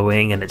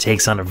soloing and it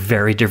takes on a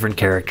very different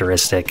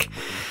characteristic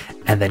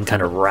and then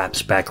kind of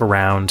wraps back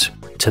around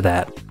to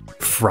that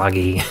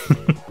froggy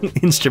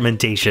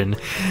instrumentation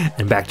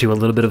and back to a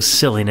little bit of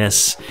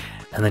silliness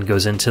and then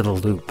goes into the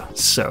loop.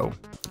 So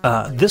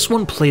this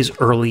one plays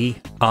early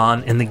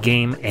on in the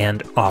game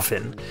and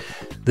often.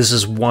 This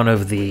is one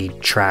of the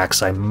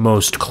tracks I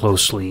most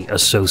closely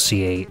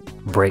associate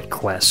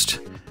BreakQuest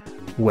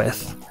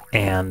with.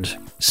 And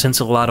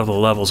since a lot of the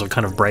levels are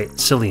kind of bright,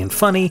 silly, and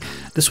funny,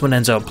 this one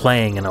ends up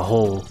playing in a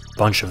whole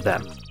bunch of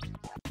them.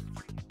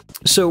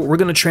 So we're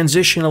going to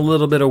transition a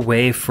little bit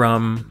away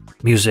from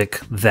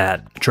music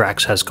that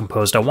DRAX has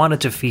composed. I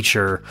wanted to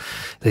feature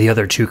the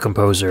other two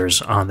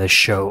composers on this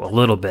show a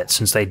little bit,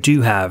 since they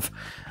do have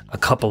a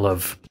couple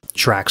of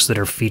tracks that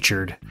are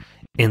featured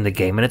in the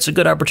game, and it's a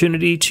good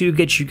opportunity to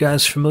get you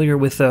guys familiar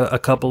with a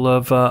couple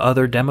of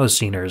other demo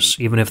sceners,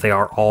 even if they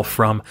are all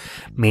from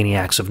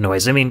Maniacs of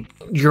Noise. I mean,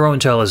 Jeroen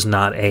Tel is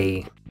not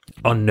a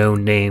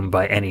unknown name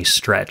by any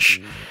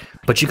stretch,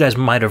 but you guys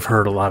might have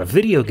heard a lot of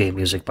video game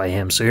music by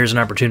him, so here's an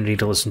opportunity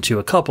to listen to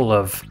a couple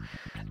of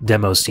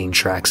demo scene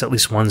tracks, at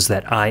least ones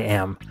that I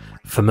am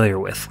familiar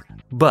with.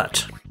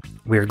 But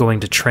we're going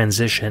to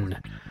transition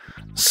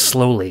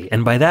slowly,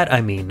 and by that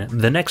I mean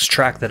the next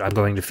track that I'm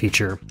going to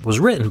feature was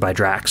written by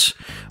DRAX,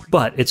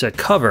 but it's a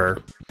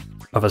cover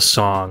of a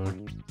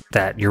song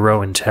that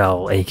Jeroen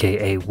Tel,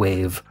 aka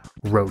Wave,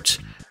 wrote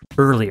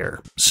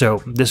earlier.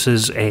 So this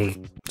is a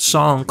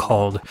song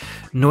called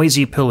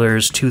Noisy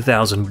Pillars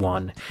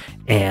 2001,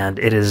 and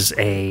it is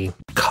a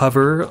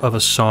cover of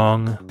a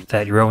song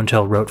that Jeroen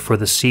Tel wrote for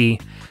the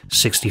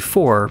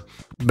C64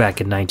 back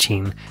in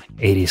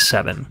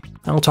 1987.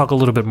 I'll talk a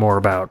little bit more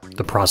about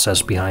the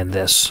process behind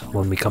this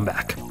when we come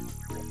back.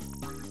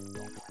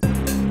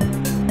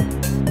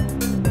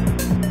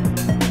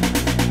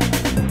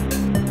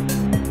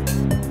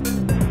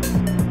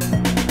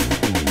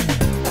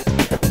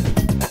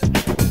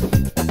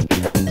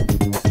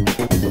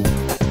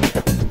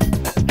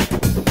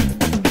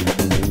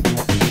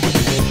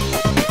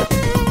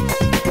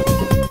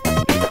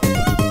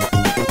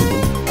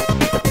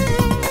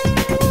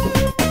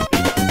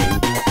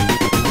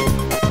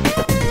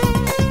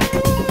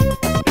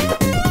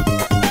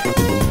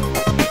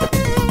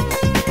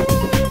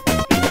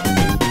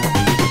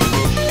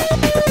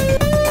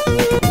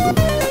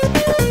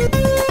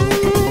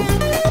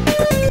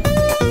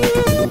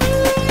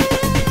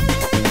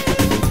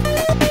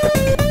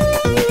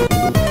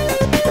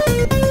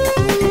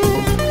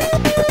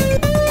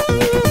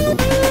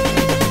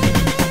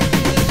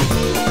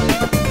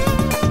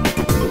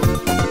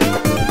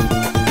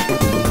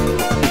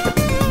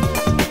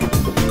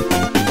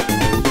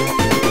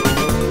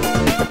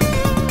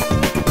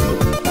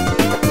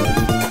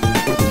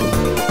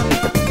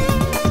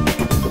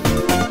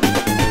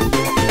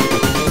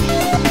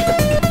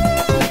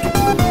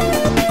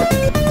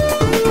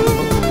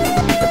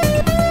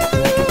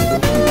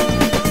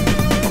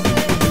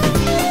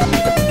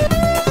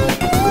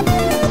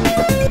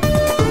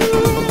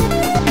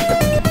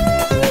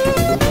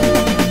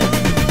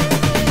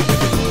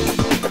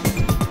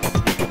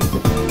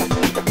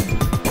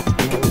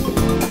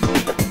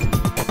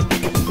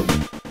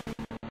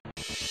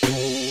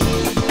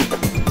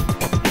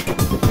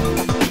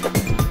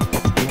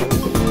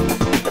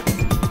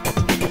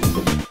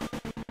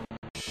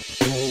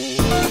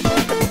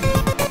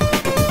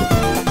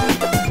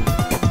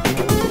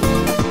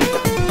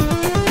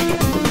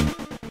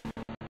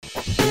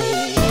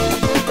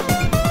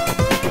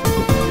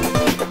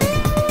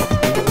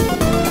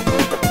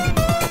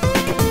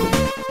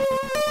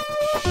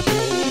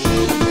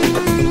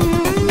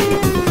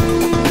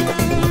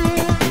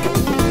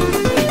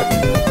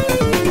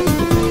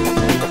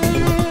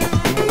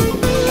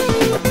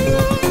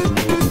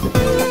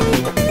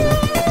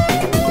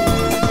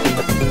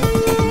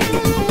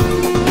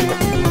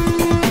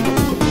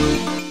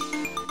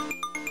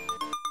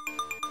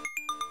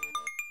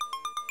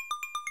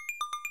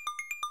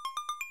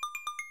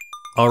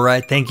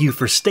 Alright, thank you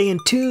for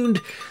staying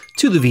tuned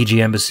to the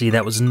VGMbassy.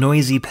 That was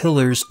Noisy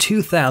Pillars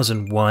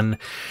 2001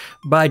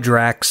 by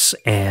DRAX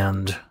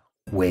and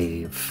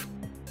Wave.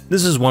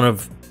 This is one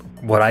of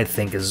what I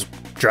think is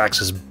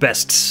DRAX's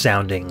best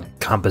sounding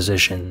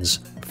compositions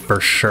for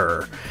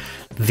sure.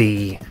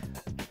 The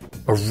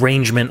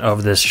arrangement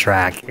of this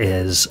track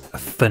is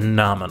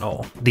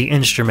phenomenal. The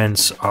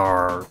instruments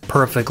are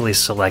perfectly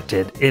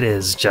selected. It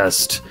is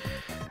just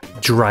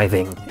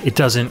driving. It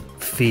doesn't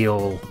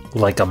feel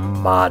like a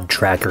mod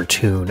tracker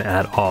tune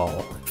at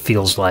all. It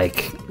feels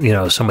like, you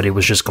know, somebody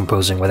was just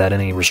composing without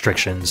any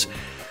restrictions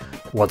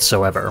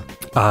whatsoever.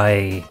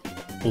 I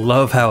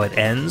love how it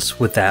ends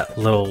with that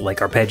little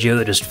like arpeggio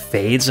that just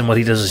fades, and what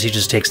he does is he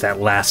just takes that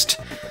last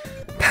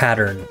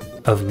pattern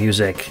of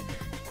music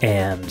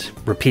and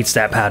repeats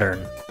that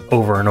pattern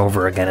over and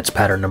over again. It's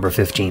pattern number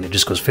 15. It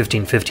just goes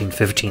 15, 15,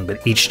 15,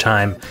 but each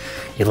time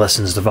he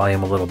lessens the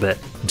volume a little bit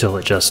until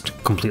it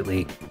just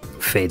completely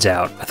fades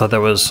out. I thought that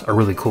was a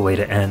really cool way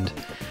to end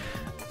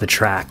the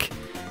track.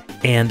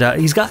 And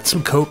he's got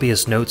some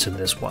copious notes in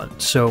this one.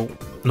 So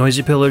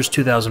Noisy Pillars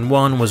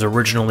 2001 was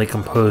originally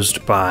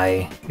composed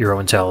by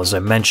Jeroen Tel, as I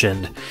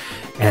mentioned,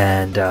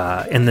 and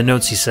in the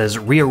notes he says,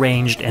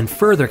 rearranged and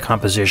further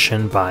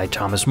composition by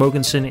Thomas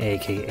Mogensen,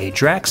 aka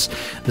DRAX.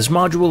 This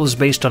module is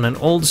based on an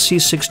old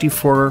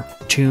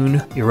C64 tune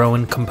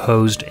Jeroen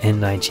composed in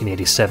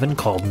 1987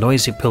 called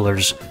Noisy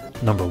Pillars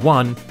No.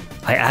 1.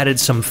 I added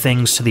some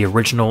things to the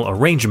original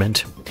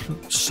arrangement,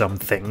 some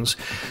things,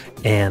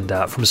 and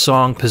from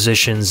song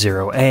position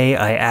 0A,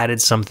 I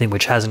added something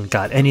which hasn't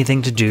got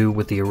anything to do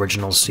with the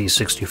original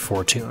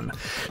C64 tune.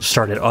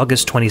 Started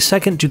August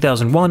 22nd,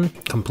 2001,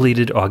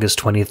 completed August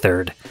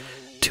 23rd,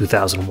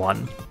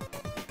 2001.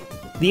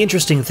 The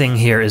interesting thing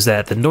here is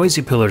that the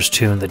Noisy Pillars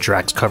tune that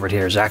DRAX covered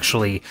here is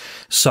actually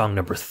song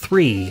number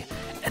 3,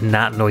 and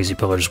not Noisy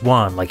Pillars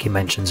 1, like he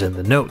mentions in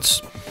the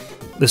notes.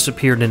 This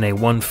appeared in a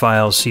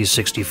one-file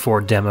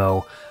C64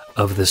 demo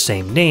of the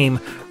same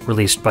name,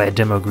 released by a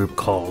demo group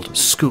called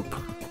Scoop.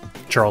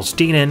 Charles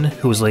Deenan,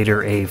 who was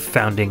later a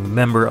founding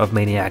member of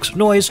Maniacs of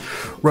Noise,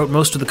 wrote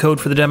most of the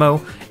code for the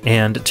demo,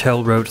 and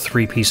Tel wrote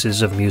 3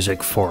 pieces of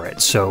music for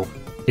it. So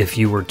if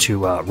you were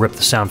to rip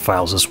the sound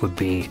files, this would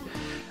be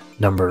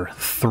number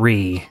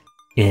 3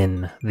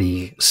 in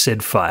the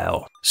SID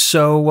file.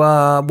 So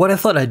what I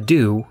thought I'd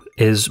do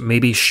is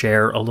maybe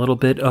share a little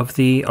bit of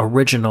the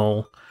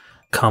original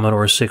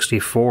Commodore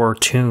 64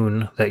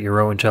 tune that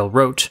Jeroen Tel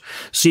wrote,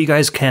 so you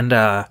guys can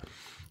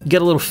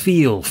get a little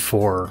feel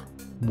for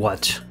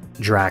what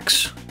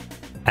DRAX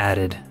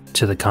added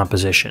to the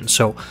composition.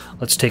 So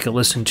let's take a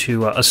listen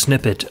to a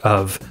snippet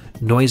of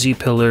Noisy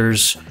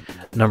Pillars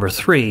No.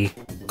 3,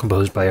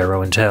 composed by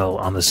Jeroen Tel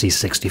on the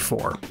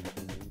C64.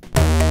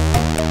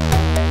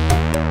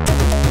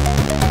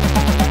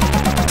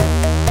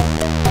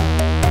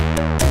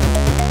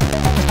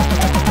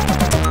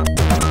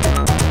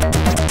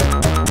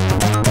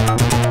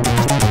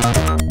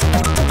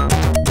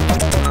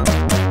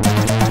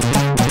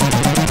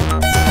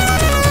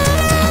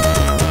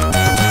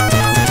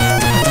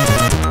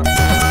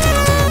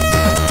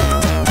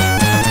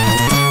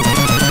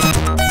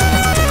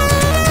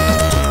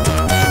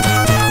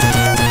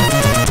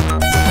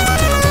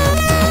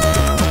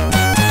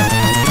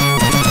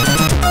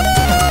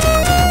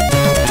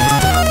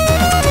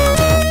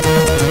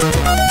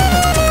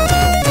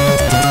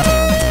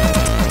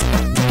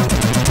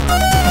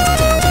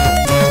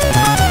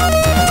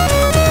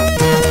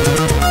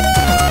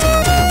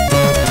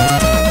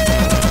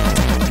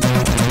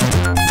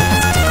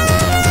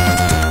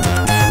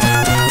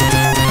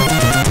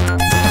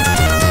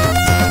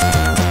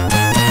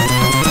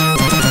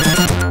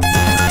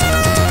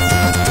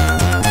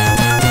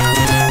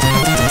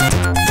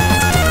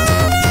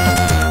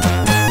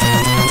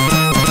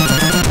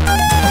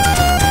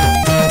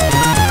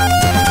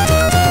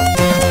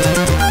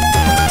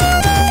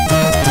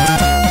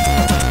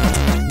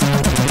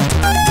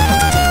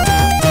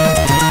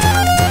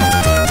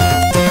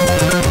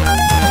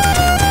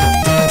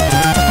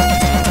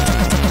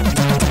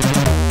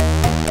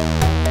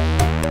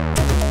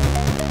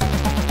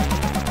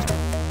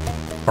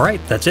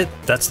 Alright, that's it.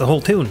 That's the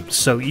whole tune.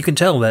 So you can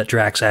tell that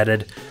DRAX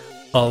added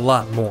a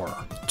lot more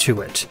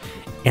to it.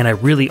 And I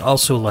really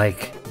also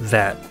like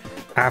that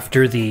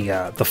after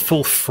the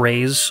full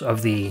phrase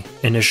of the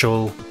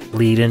initial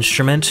lead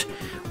instrument,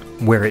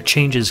 where it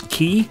changes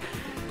key,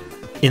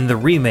 in the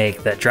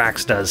remake that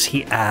DRAX does,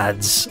 he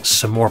adds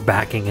some more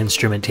backing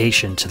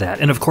instrumentation to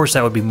that. And of course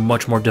that would be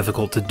much more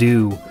difficult to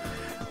do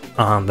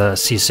on the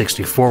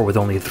C64 with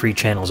only 3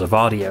 channels of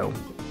audio.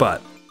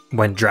 But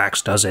when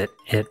DRAX does it,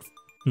 it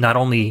not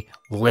only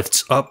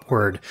lifts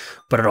upward,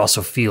 but it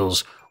also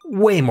feels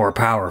way more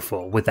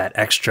powerful with that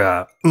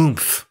extra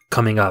oomph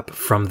coming up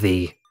from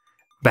the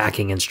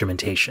backing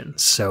instrumentation.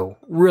 So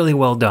really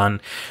well done.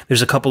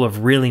 There's a couple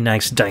of really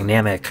nice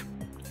dynamic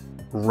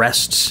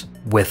rests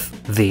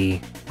with the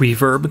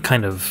reverb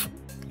kind of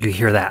you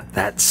hear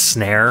that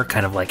snare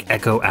kind of like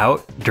echo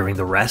out during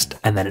the rest,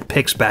 and then it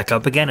picks back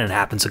up again, and it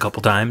happens a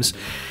couple times.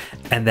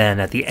 And then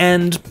at the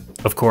end,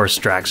 of course,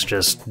 DRAX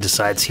just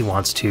decides he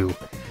wants to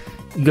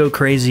go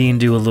crazy and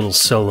do a little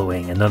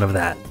soloing, and none of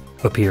that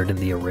appeared in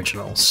the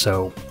original.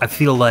 So I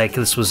feel like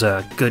this was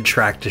a good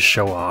track to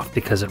show off,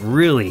 because it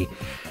really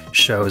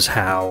shows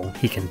how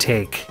he can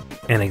take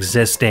an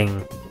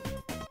existing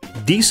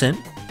decent,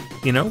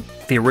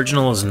 the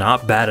original is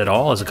not bad at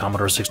all as a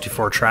Commodore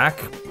 64 track.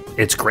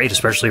 It's great,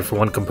 especially for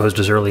one composed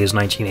as early as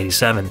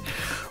 1987,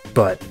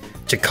 but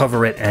to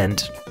cover it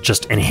and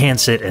just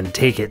enhance it and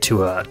take it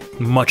to a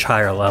much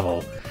higher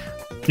level,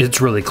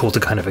 it's really cool to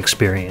kind of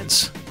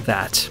experience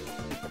that.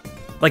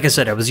 Like I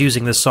said, I was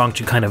using this song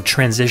to kind of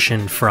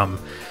transition from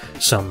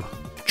some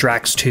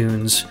DRAX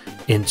tunes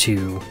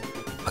into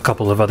a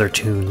couple of other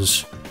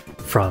tunes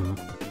from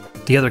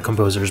the other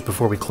composers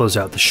before we close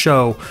out the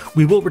show.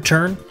 We will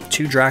return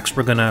to DRAX.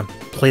 We're gonna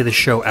play the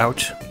show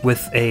out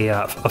with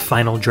a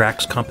final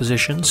DRAX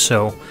composition,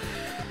 so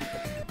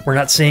we're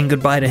not saying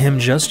goodbye to him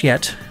just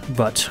yet,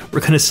 but we're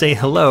gonna say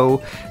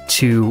hello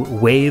to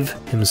Wave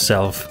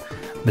himself,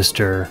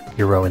 Mr.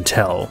 Jeroen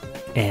Tel.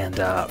 And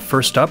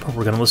first up,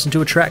 we're going to listen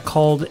to a track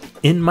called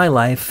In My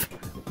Life,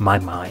 My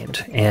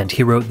Mind. And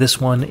he wrote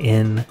this one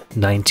in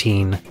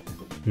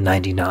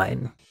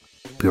 1999.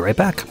 Be right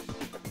back.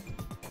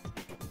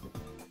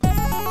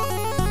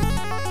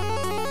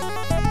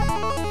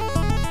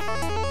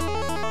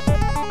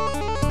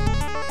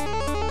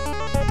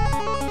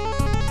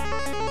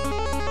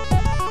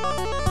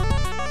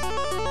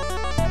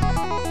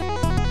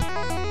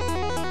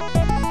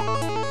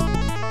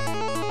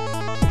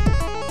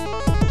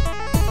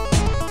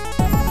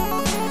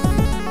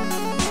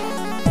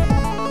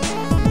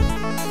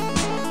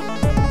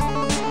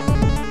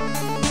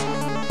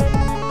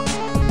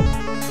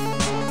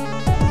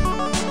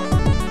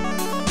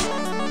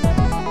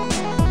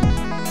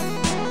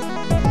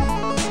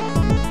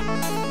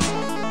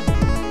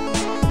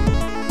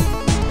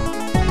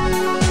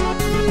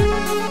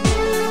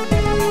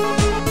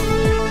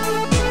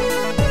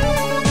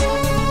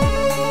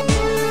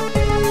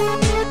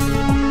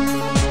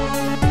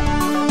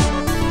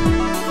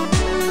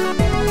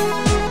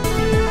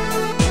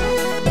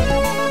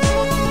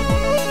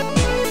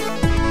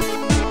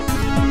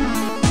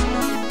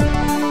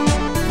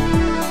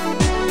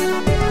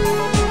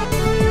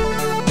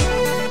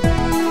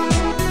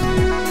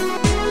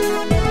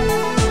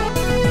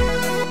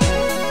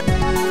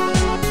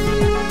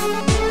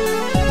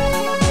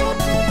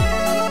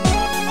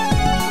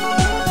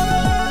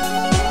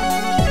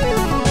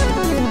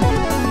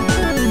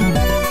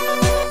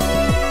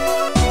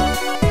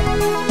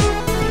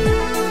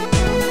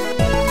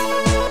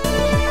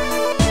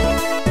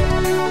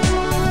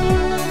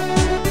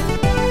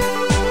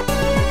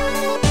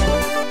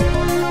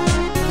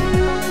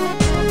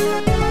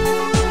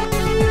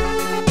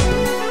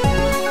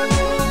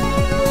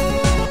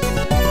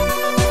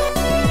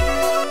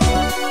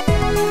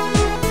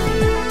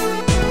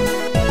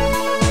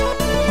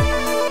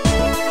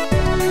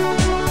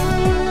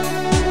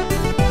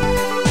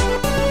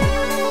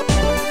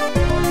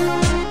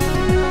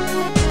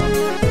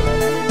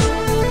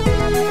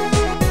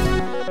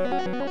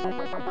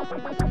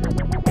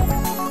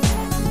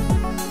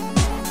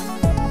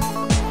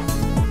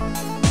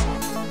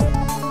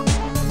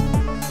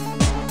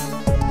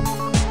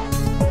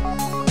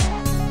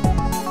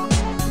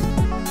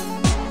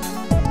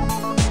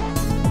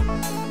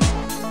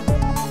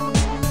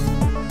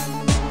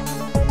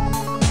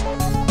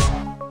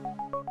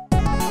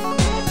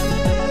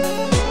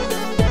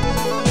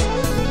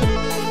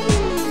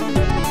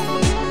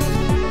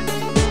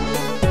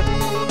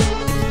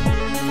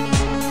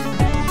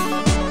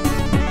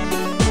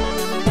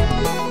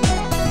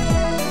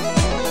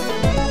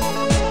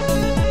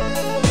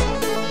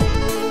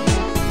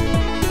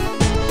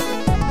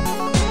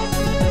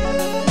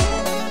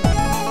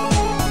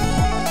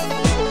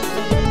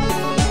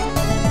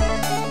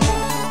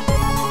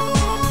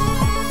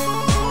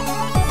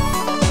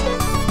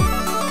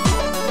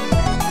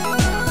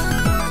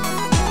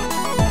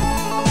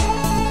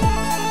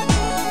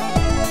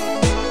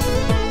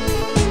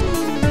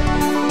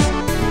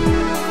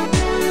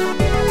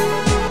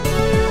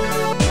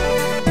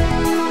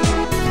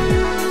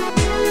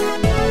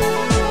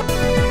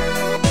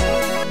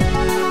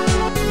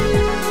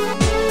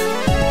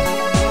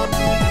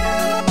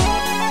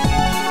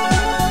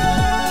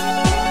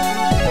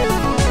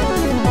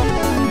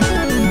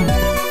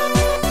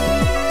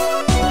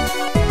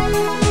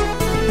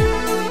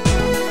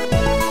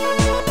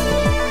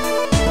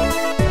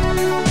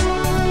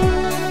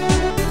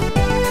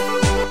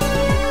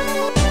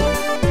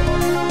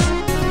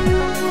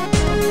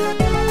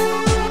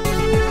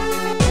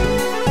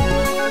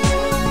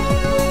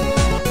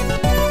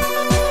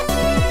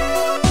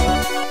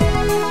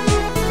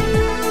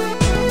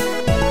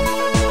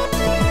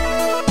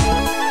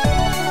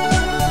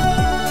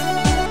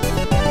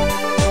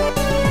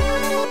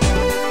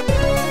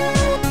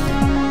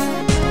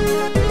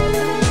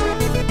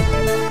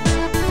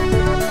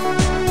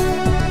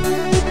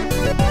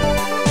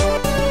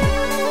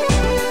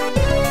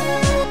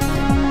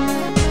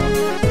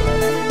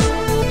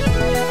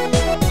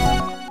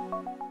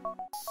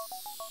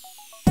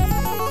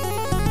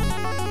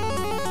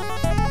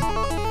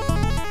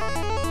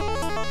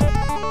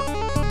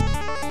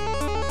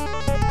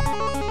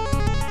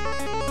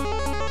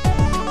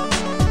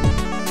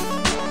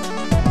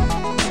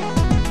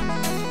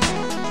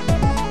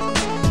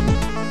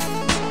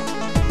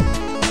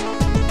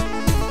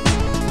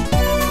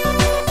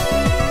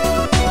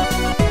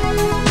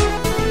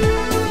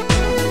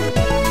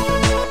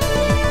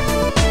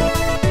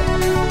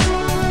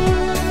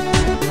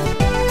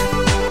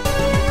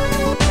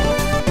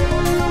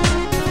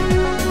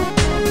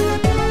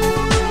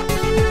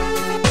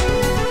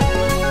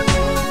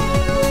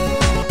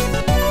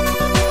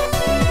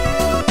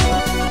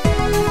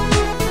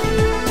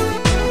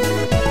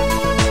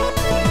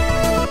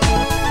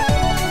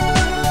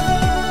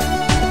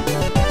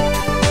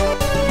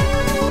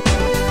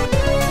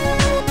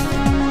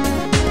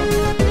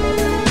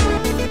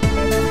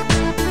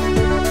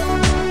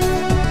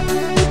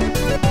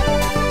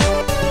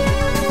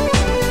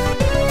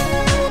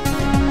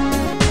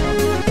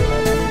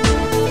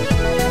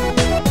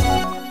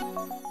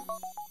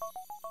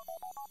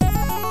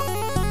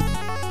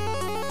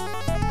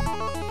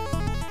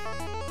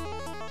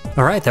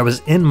 Alright, that was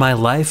In My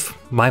Life,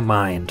 My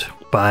Mind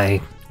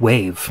by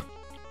Wave,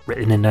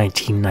 written in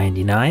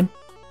 1999.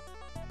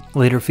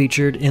 Later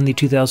featured in the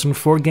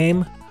 2004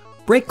 game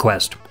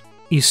BreakQuest.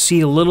 You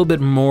see a little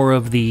bit more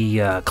of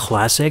the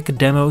classic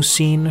demo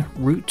scene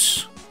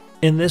roots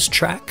in this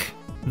track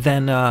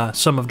than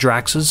some of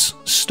DRAX's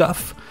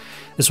stuff.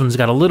 This one's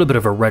got a little bit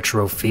of a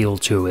retro feel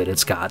to it.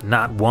 It's got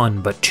not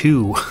one, but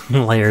two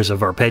layers of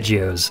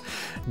arpeggios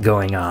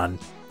going on.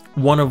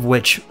 One of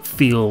which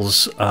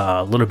feels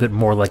a little bit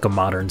more like a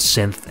modern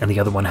synth, and the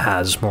other one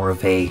has more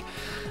of a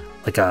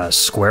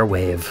square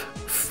wave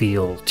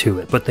feel to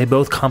it. But they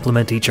both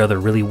complement each other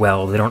really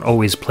well. They don't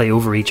always play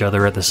over each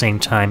other at the same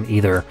time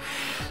either.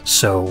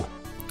 So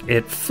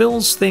it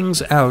fills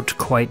things out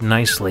quite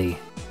nicely,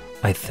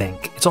 I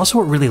think. It's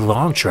also a really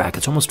long track.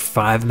 It's almost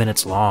 5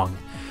 minutes long,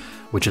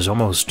 which is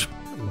almost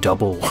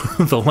double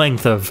the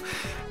length of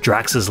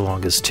DRAX's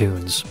longest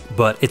tunes.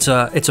 But it's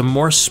a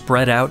more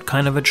spread out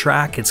kind of a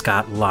track. It's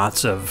got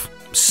lots of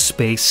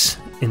space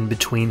in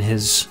between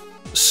his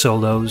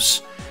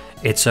solos.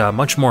 It's a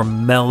much more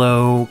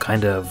mellow,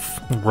 kind of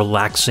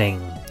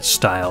relaxing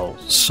style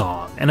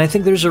song. And I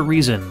think there's a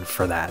reason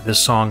for that. This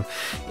song,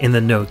 in the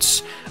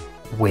notes,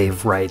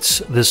 Wave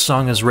writes, "This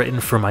song is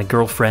written for my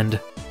girlfriend,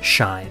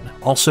 Shine,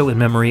 also in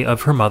memory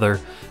of her mother,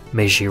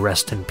 may she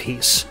rest in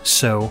peace."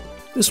 So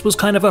this was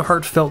kind of a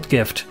heartfelt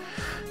gift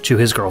to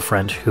his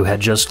girlfriend who had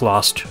just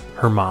lost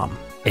her mom.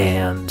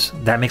 And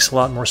that makes a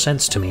lot more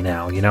sense to me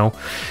now, you know?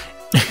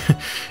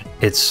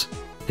 It's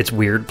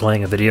weird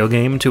playing a video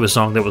game to a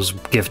song that was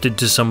gifted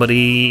to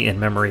somebody in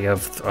memory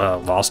of a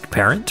lost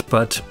parent,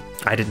 but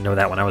I didn't know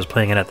that when I was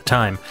playing it at the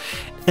time.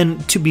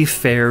 And to be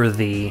fair,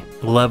 the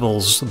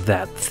levels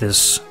that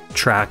this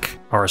track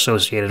are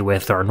associated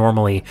with are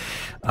normally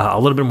a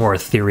little bit more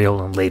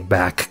ethereal and laid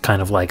back,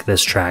 kind of like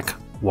this track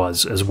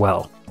was as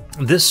well.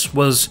 This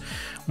was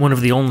one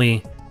of the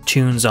only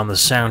tunes on the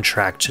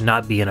soundtrack to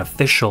not be an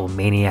official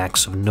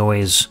Maniacs of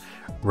Noise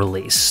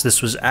release.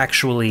 This was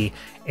actually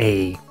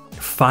a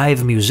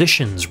 5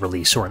 musicians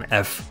release, or an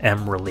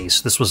FM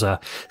release. This was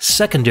a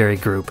secondary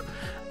group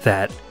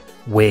that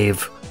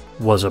Wave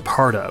was a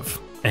part of.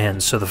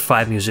 And so the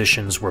 5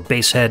 musicians were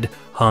Basshead,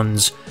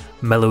 Huns,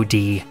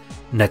 Melody,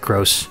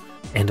 Necros,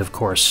 and of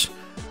course,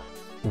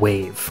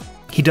 Wave.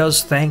 He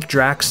does thank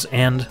DRAX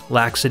and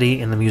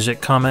Laxity in the music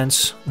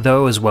comments,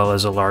 though, as well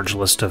as a large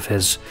list of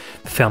his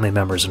family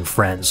members and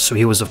friends. So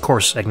he was, of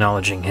course,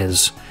 acknowledging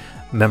his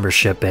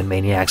membership in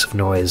Maniacs of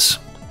Noise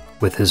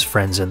with his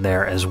friends in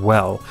there as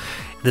well.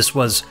 This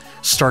was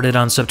started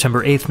on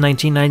September 8th,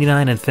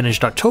 1999 and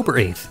finished October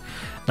 8th,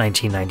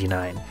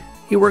 1999.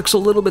 He works a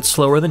little bit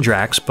slower than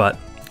DRAX, but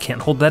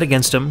can't hold that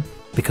against him,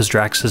 because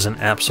DRAX is an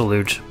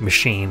absolute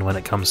machine when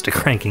it comes to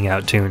cranking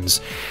out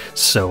tunes.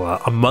 So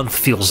a month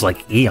feels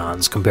like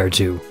eons compared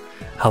to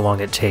how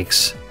long it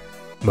takes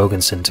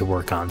Mogensen to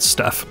work on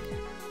stuff.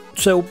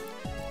 So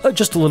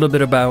just a little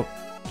bit about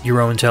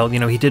Jeroen Tel. You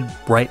know, he did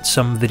write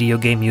some video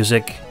game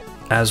music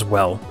as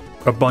well.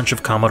 A bunch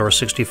of Commodore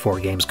 64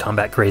 games: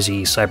 Combat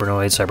Crazy,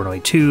 Cybernoid,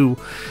 Cybernoid 2,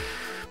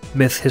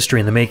 Myth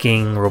History in the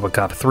Making,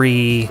 Robocop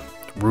 3,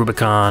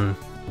 Rubicon.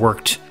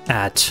 Worked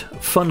at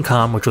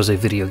Funcom, which was a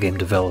video game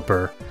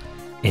developer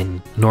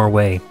in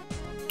Norway.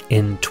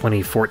 In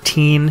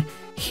 2014,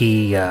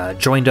 he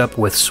joined up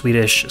with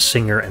Swedish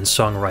singer and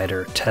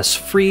songwriter Tess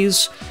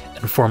Friis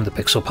and formed the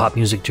pixel pop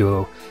music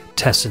duo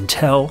Tess and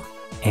Tel,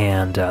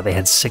 and they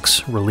had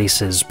 6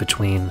 releases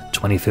between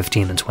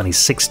 2015 and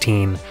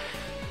 2016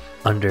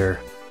 under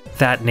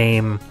that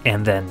name,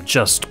 and then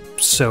just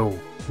so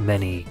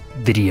many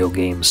video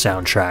game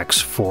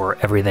soundtracks for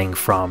everything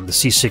from the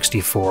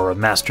C64,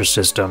 Master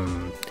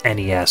System,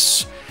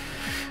 NES,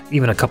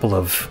 even a couple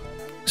of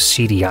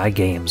CDI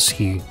games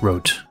he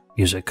wrote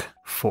music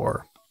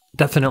for.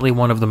 Definitely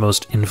one of the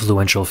most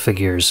influential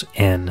figures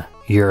in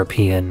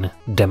European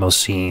demo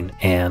scene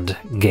and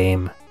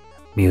game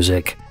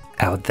music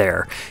out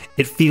there.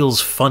 It feels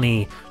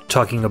funny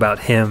talking about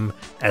him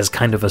as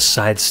kind of a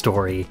side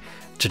story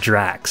to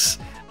DRAX,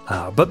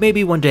 but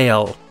maybe one day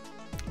I'll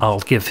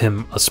give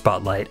him a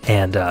spotlight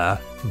and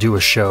do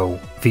a show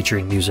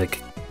featuring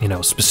music, you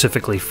know,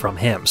 specifically from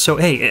him. So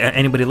hey,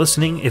 anybody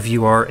listening, if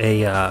you are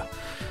a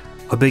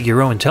big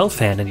Jeroen Tel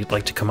fan and you'd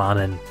like to come on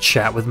and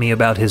chat with me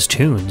about his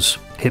tunes,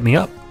 hit me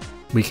up.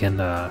 We can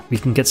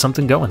get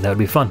something going. That would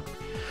be fun.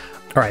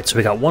 All right, so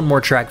we got one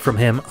more track from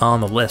him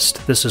on the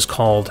list. This is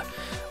called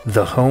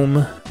 "The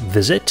Home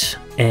Visit,"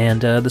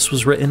 and this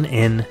was written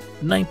in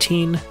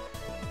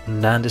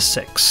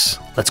 1996.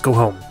 Let's go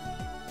home.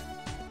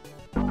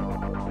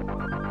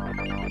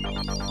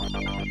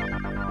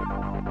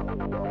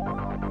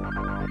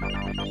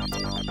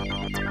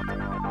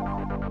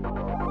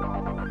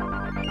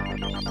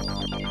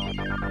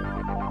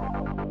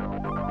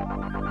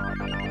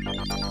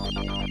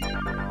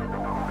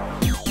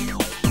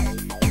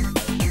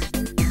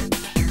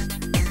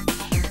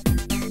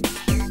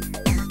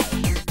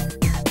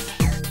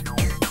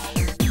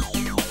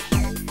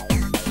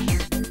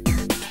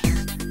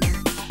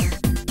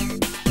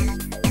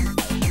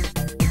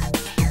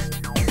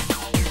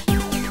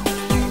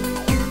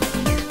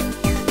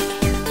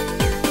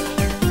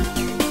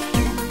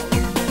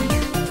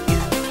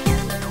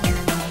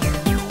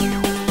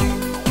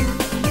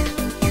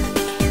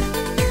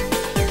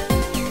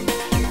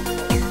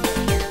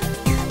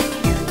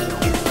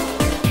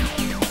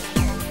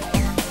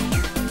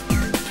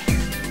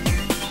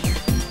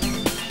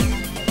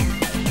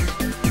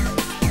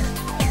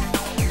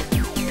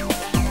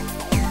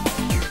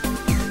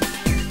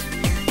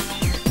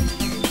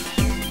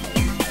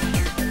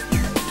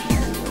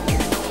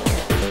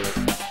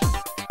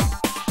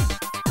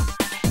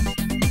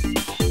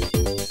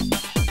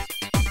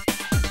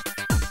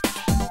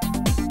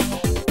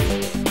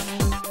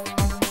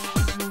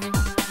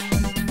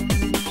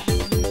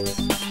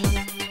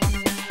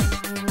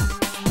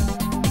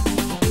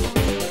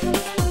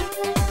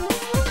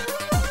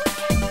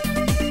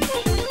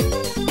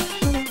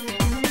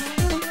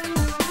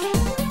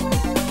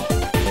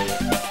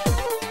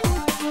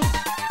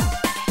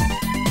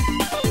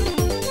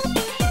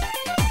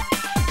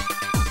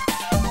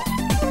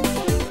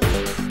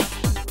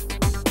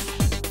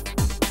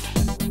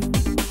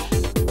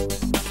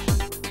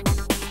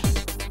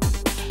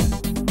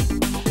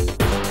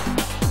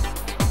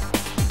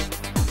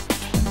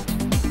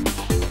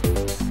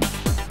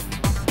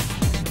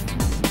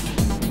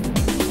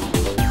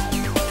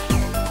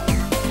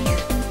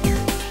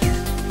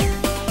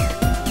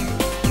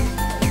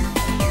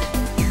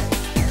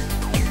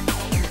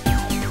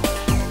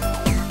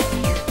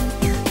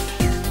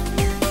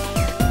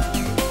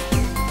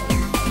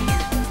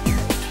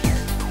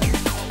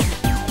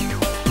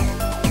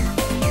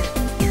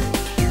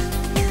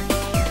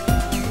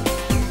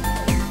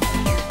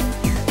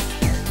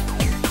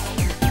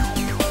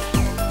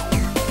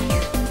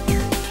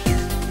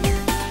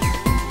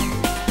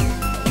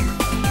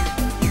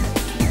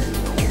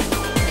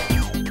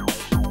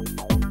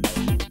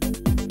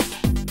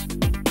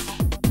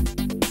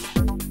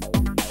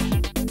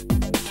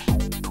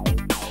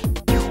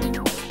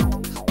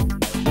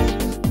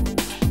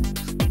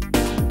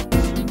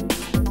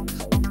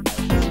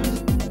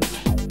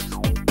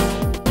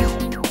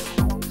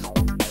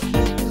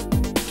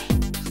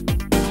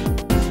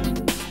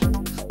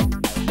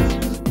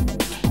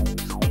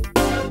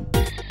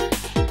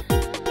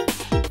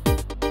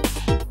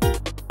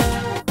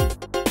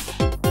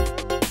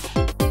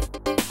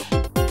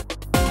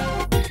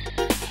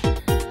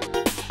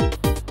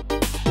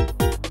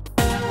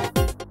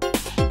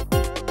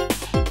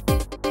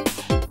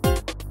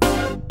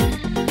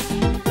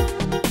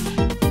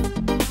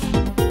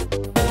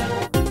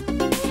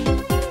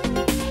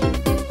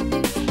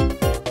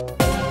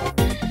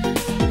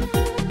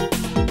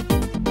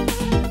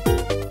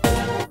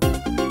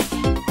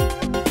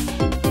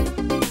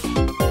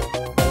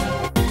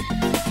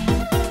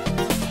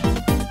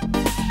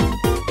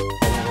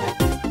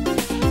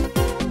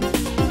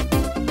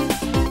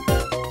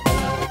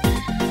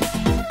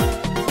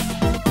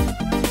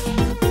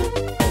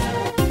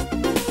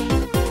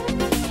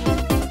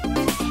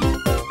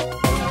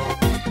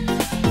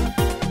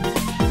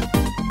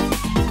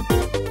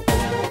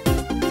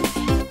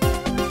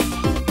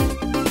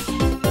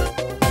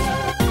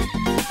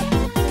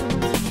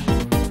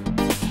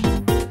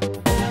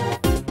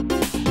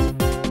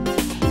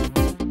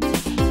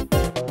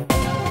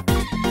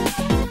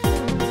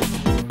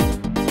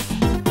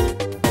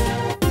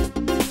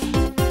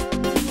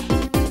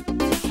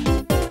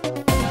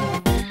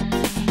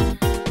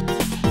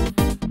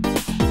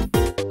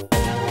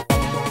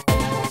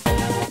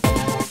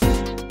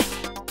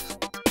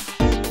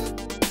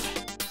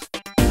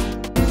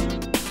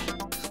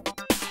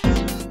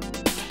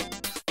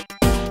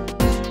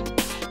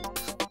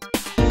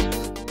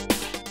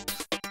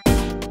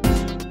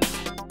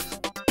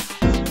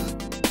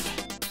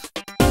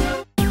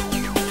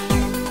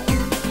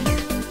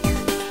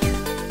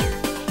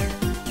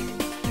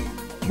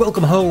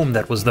 Welcome Home,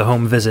 that was the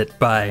home visit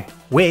by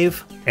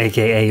Wave,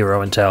 aka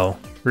Jeroen Tel,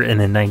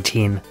 written in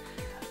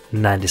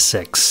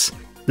 1996.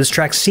 This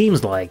track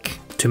seems like,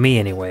 to me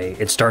anyway,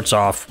 it starts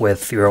off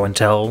with Jeroen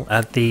Tel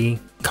at the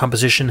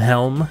composition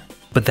helm,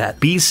 but that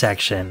B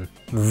section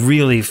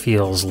really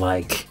feels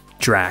like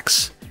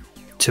DRAX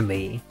to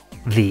me.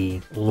 The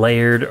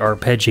layered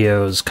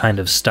arpeggios kind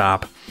of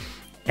stop,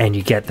 and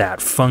you get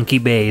that funky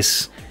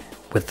bass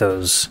with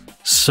those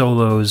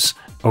solos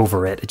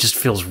over it. It just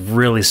feels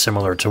really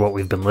similar to what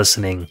we've been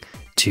listening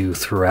to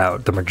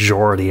throughout the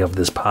majority of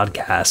this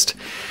podcast.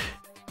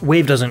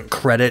 Wave doesn't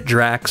credit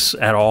DRAX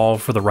at all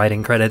for the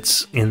writing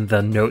credits in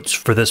the notes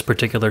for this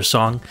particular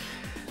song,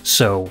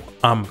 so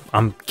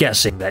I'm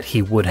guessing that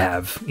he would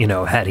have,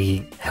 had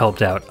he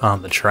helped out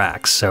on the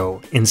track.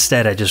 So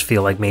instead, I just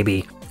feel like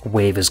maybe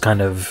Wave is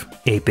kind of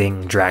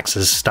aping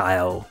DRAX's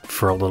style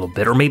for a little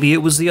bit, or maybe it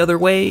was the other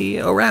way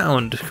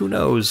around. Who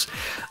knows?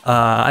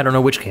 I don't know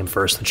which came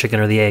first, the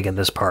chicken or the egg in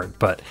this part,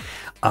 but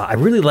I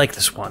really like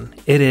this one.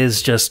 It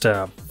is just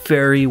a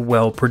very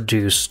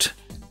well-produced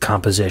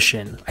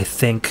composition. I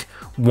think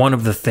one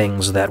of the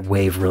things that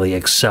Wave really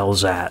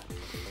excels at,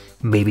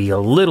 maybe a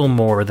little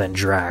more than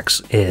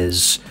DRAX,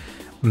 is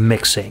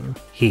mixing.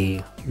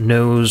 He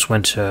knows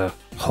when to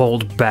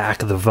hold back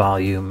the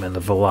volume and the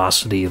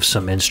velocity of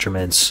some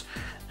instruments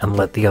and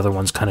let the other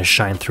ones kind of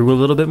shine through a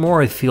little bit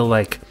more. I feel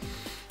like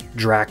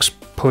DRAX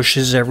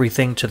pushes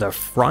everything to the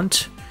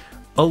front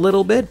a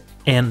little bit,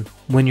 and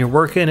when you're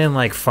working in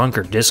like funk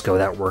or disco,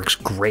 that works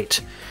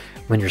great.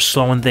 When you're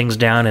slowing things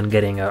down and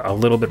getting a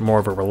little bit more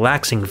of a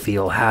relaxing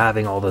feel,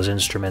 having all those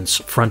instruments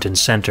front and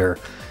center,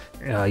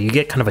 you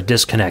get kind of a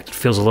disconnect. It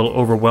feels a little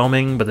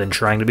overwhelming, but then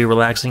trying to be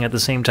relaxing at the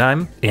same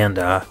time. And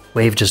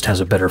Wave just has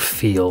a better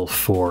feel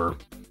for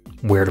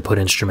where to put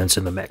instruments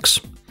in the mix.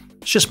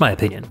 It's just my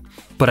opinion,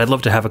 but I'd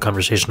love to have a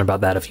conversation about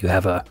that if you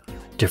have a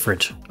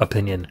different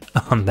opinion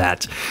on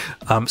that.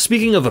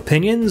 Speaking of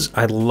opinions,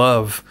 I'd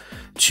love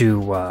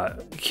to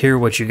hear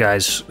what you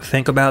guys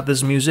think about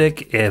this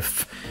music.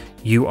 If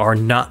you are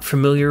not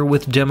familiar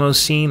with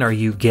demoscene, are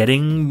you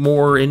getting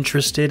more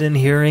interested in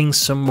hearing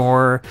some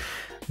more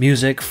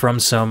music from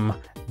some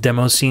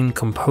demoscene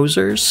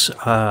composers?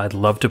 I'd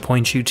love to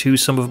point you to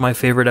some of my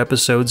favorite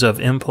episodes of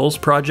Impulse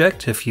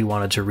Project if you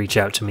wanted to reach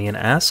out to me and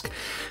ask.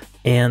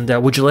 And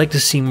would you like to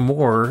see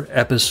more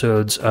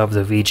episodes of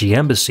the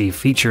VGMbassy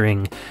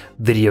featuring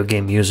video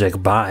game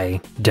music by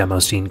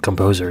demoscene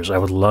composers? I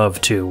would love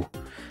to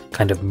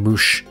kind of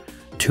moosh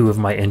two of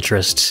my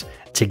interests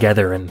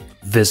together and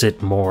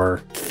visit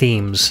more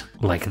themes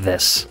like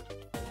this.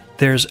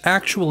 There's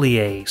actually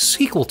a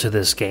sequel to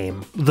this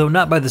game, though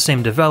not by the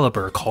same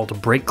developer,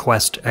 called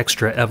BreakQuest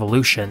Extra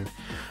Evolution,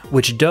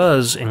 which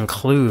does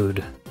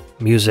include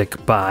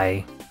music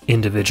by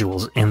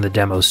individuals in the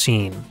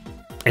demoscene.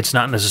 It's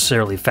not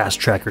necessarily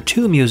FastTracker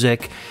 2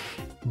 music,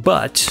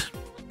 but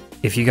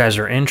if you guys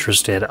are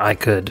interested, I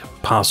could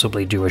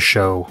possibly do a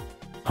show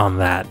on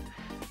that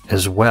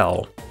as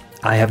well.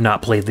 I have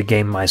not played the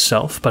game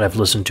myself, but I've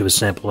listened to a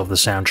sample of the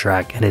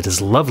soundtrack, and it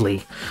is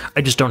lovely.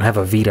 I just don't have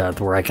a Vita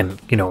where I can,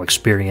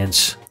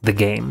 experience the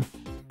game.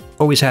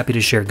 Always happy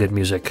to share good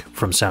music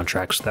from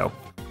soundtracks, though.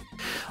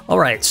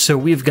 Alright, so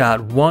we've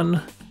got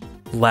one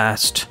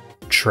last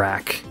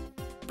track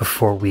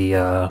before we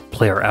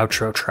play our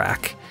outro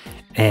track.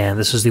 And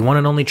this is the one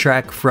and only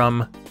track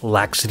from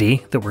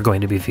Laxity that we're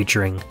going to be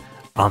featuring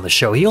on the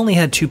show. He only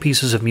had 2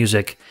 pieces of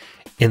music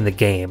in the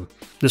game.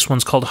 This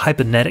one's called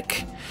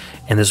Hypnetic,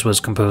 and this was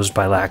composed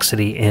by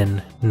Laxity in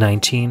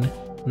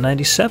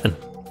 1997.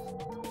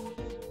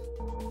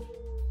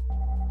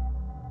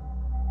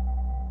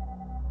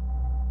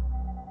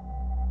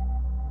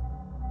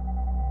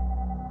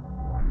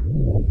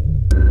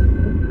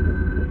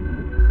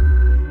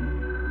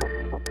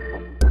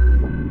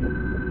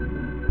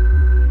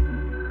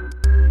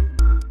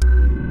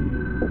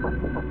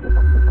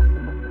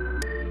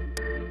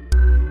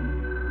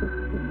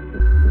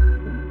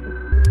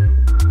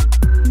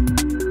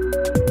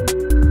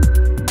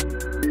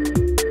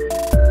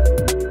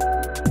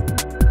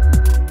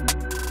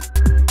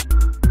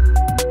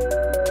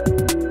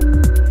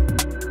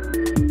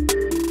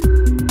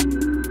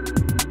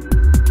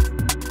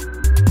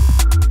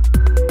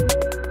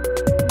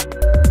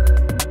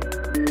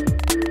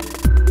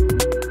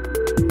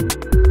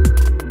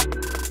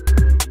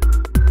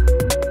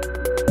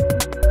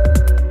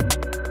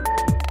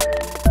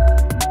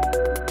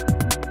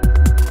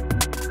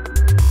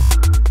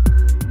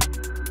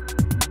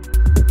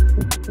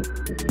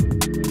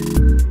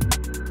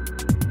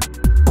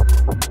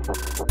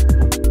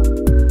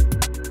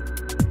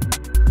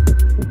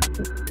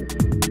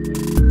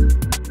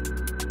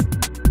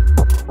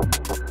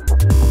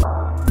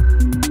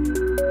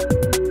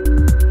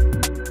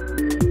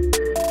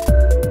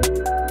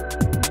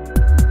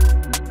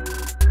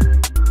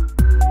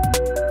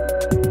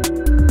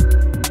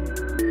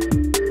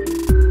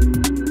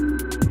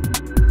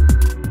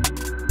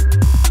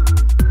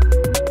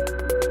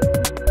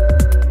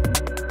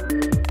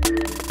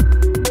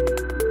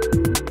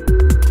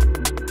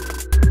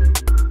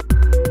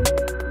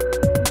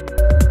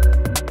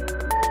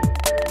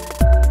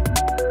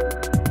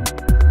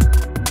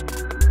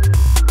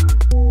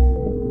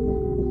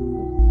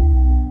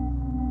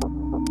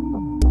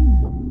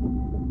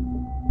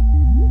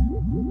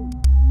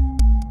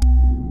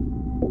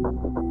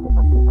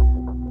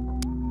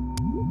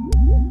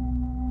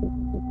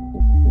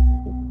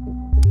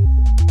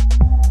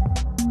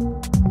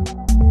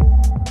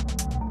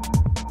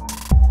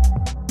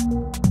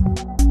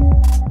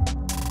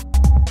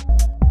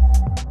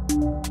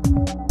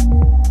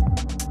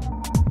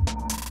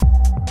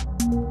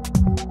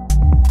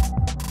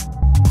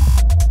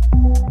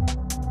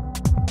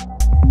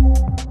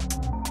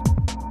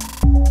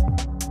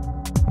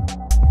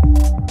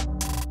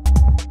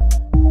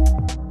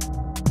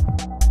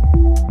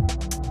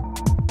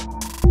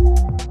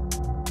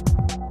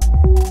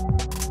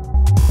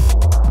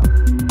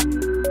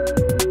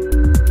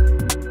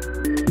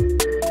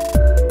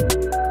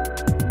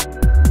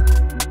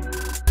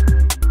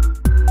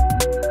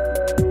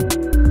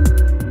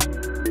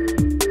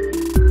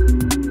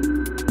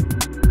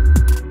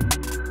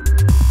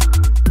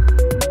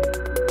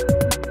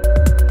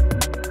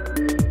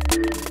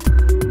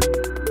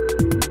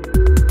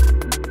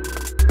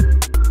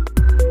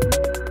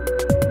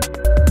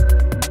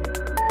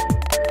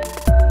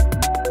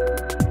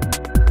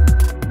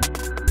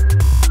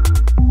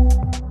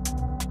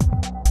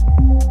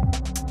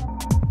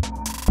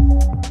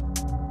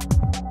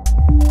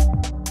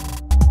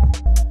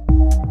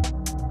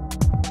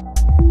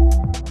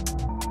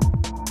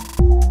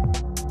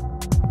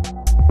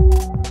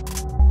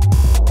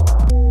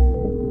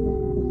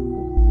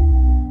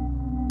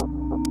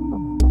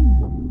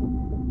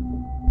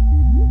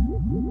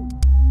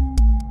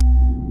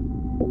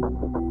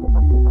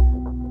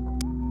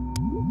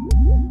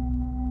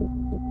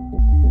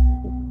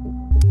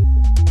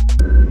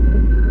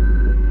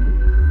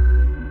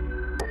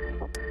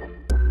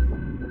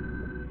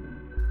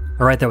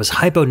 Alright, that was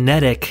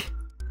Hyponetic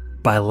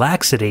by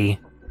Laxity,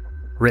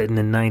 written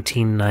in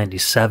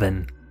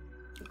 1997.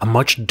 A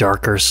much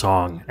darker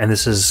song, and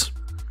this is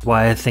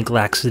why I think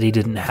Laxity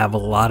didn't have a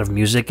lot of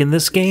music in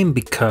this game,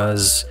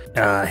 because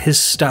his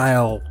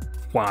style,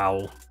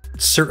 while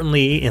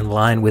certainly in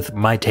line with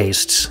my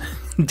tastes,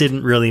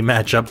 didn't really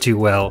match up too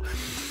well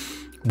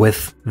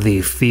with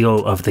the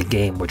feel of the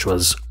game, which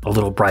was a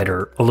little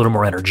brighter, a little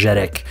more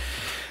energetic.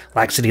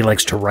 Laxity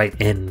likes to write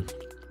in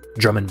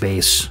drum and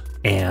bass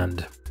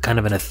and kind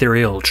of an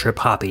ethereal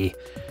trip-hoppy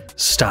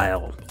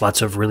style.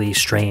 Lots of really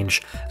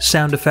strange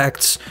sound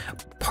effects.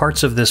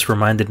 Parts of this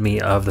reminded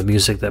me of the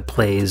music that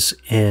plays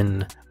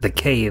in the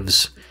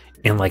caves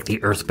in like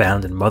the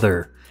Earthbound and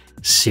Mother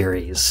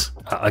series.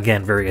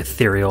 Again, very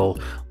ethereal,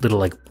 little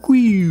like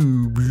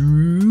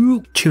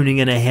tuning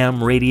in a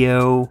ham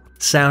radio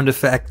sound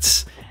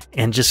effects,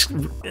 and just,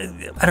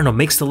 I don't know,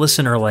 makes the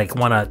listener like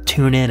want to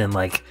tune in and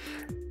like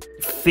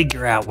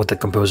figure out what the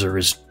composer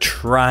is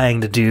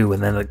trying to do,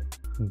 and then the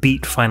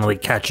beat finally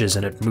catches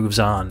and it moves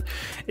on.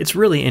 It's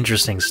really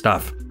interesting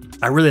stuff.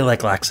 I really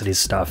like Laxity's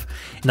stuff.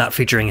 Not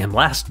featuring him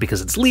last because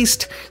it's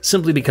least,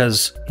 simply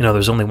because, you know,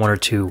 there's only 1 or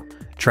 2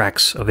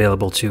 tracks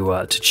available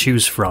to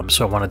choose from,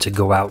 so I wanted to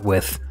go out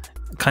with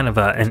kind of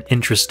an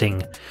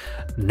interesting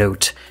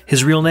note.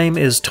 His real name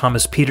is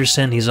Thomas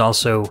Petersen. He's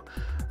also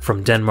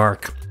from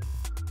Denmark.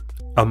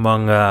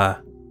 Among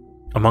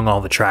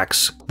all the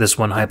tracks, this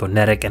one,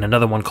 Hyponetic, and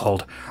another one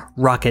called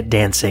Rocket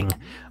Dancing,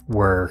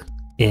 were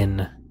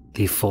in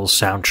the full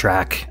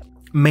soundtrack.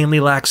 Mainly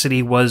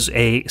Laxity was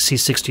a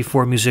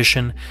C64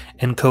 musician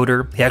and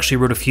coder. He actually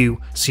wrote a few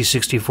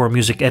C64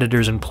 music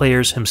editors and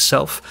players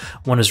himself,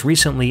 one as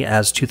recently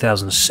as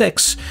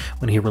 2006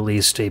 when he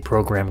released a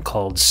program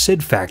called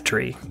Sid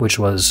Factory, which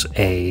was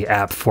an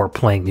app for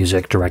playing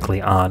music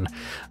directly on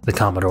the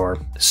Commodore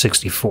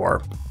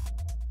 64.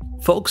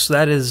 Folks,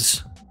 that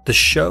is the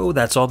show.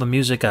 That's all the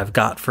music I've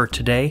got for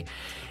today.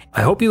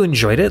 I hope you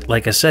enjoyed it.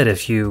 Like I said,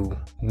 if you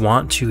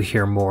want to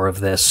hear more of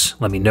this,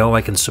 let me know.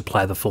 I can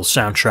supply the full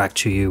soundtrack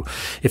to you.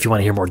 If you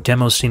want to hear more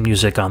demo scene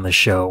music on the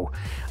show,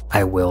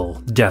 I will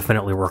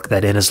definitely work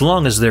that in, as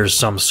long as there's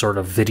some sort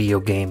of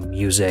video game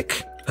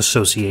music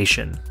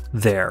association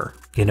there.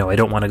 You know, I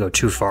don't want to go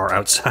too far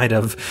outside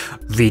of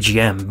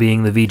VGM,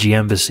 being the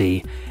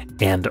VGMbassy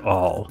and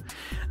all.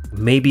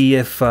 Maybe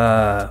if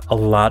a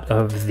lot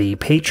of the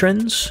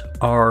patrons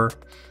are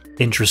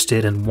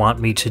interested and want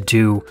me to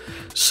do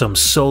some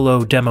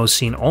solo demo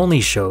scene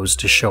only shows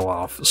to show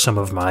off some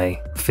of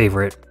my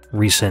favorite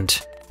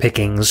recent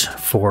pickings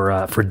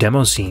for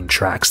demo scene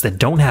tracks that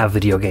don't have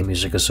video game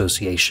music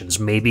associations.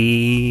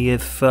 Maybe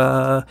if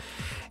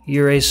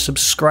you're a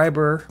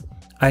subscriber,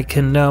 I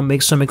can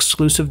make some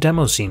exclusive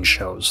demo scene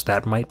shows.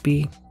 That might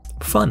be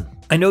fun.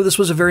 I know this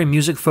was a very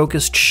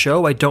music-focused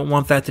show. I don't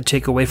want that to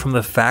take away from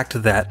the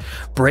fact that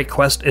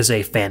BreakQuest is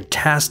a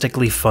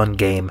fantastically fun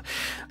game.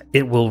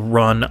 It will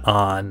run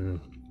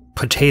on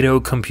potato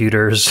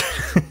computers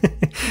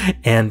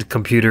and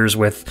computers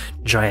with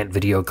giant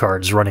video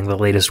cards running the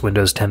latest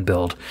Windows 10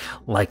 build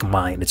like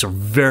mine. It's a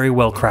very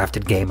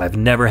well-crafted game. I've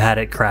never had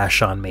it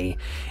crash on me.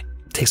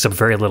 It takes up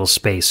very little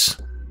space,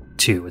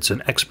 too. It's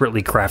an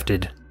expertly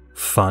crafted,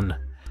 fun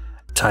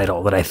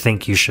title that I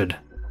think you should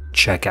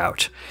check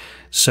out.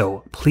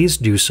 So please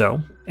do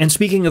so. And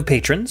speaking of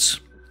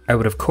patrons, I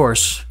would, of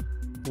course,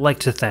 like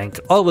to thank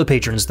all the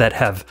patrons that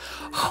have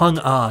hung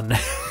on.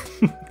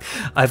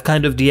 I've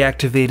kind of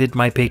deactivated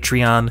my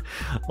Patreon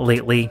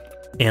lately,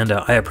 and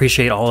I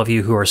appreciate all of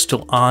you who are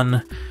still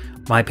on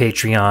my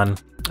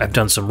Patreon. I've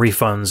done some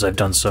refunds, I've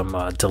done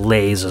some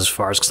delays as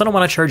far as, because I don't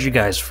want to charge you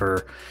guys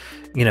for,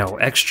 you know,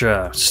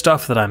 extra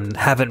stuff that I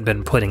haven't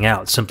been putting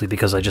out, simply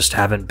because I just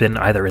haven't been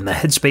either in the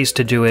headspace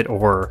to do it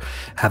or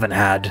haven't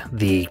had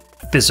the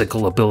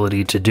physical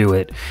ability to do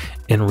it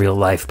in real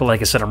life. But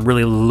like I said, I'm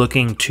really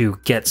looking to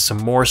get some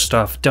more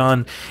stuff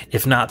done,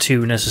 if not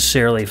to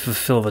necessarily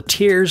fulfill the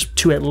tiers,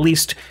 to at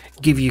least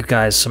give you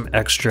guys some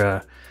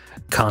extra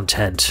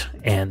content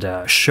and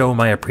show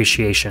my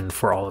appreciation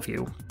for all of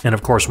you. And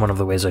of course, one of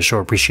the ways I show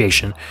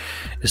appreciation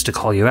is to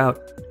call you out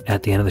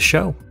at the end of the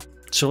show.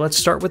 So let's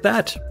start with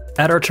that.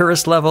 At our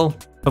tourist level,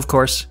 of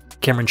course,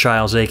 Cameron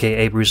Childs,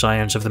 aka Bruce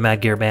Irons of the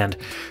Mad Gear Band,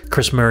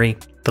 Chris Murray,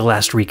 The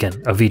Last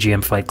Weekend of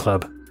VGM Fight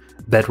Club,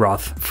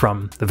 Bedroth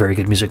from the Very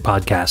Good Music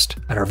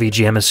Podcast. At our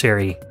VG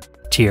Emissary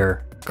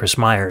tier, Chris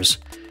Myers,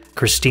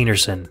 Chris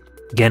Steenerson,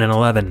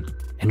 Gannon11,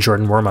 and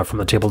Jordan Worma from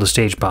the Table to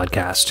Stage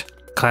Podcast,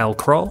 Kyle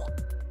Kroll,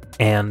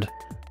 and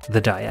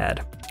The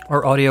Dyad.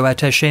 Our audio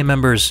attaché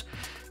members,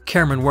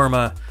 Cameron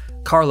Worma,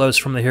 Carlos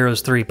from the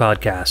Heroes 3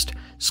 Podcast,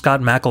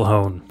 Scott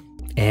McElhone,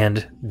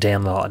 and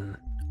Dan Lawton.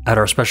 At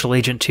our special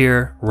agent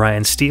tier,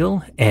 Ryan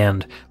Steele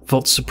and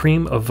Volt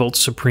Supreme of Volt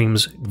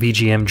Supreme's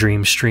VGM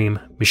Dream Stream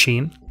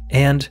Machine,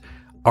 and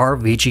our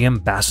VG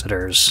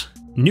ambassadors.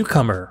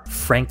 Newcomer,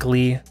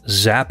 Frankly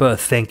Zappa,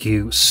 thank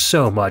you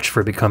so much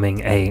for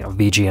becoming a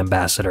VG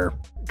ambassador.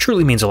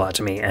 Truly means a lot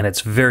to me, and it's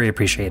very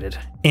appreciated.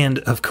 And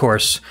of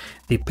course,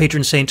 the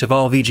patron saint of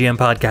all VGM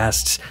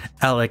podcasts,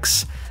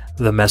 Alex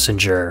the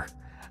Messenger.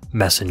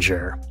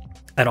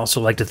 I'd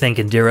also like to thank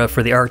Indira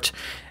for the art,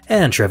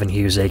 and Trevin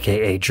Hughes,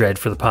 aka Dread,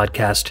 for the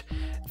podcast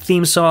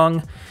theme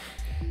song.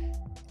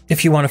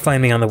 If you want to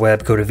find me on the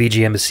web, go to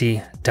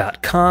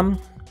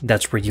VGMbassy.com.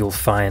 That's where you'll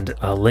find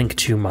a link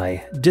to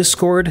my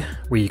Discord,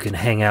 where you can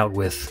hang out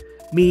with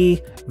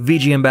me,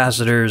 VG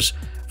ambassadors,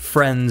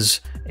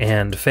 friends,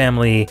 and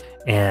family,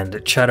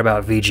 and chat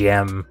about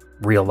VGM,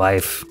 real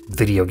life,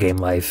 video game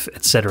life,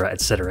 etc.,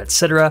 etc.,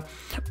 etc.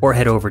 Or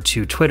head over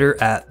to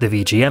Twitter at the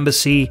VG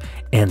Embassy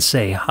and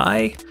say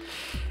hi.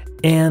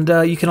 And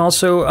you can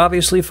also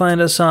obviously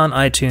find us on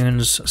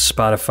iTunes,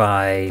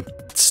 Spotify,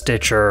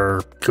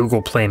 Stitcher,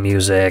 Google Play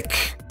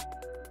Music.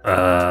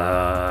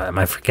 Am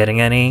I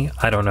forgetting any?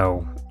 I don't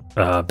know.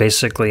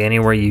 Basically,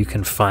 anywhere you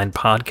can find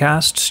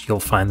podcasts, you'll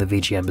find the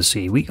VG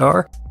Embassy. We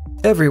are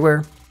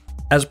everywhere.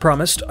 As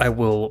promised, I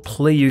will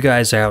play you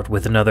guys out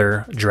with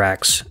another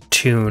DRAX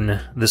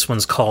tune. This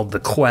one's called The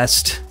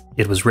Quest.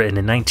 It was written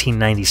in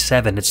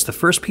 1997. It's the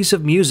first piece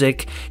of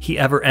music he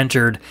ever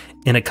entered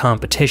in a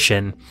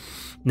competition,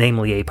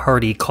 namely a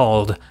party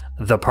called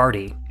The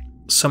Party.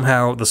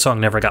 Somehow, the song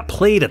never got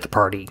played at the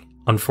party,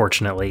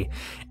 unfortunately,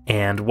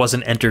 and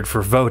wasn't entered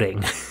for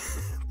voting.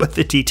 But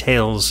the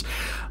details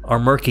are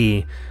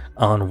murky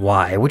on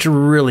why, which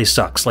really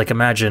sucks. Like,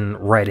 imagine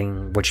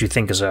writing what you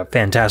think is a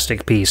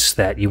fantastic piece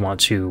that you want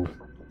to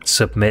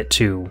submit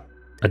to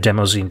a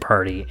demoscene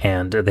party,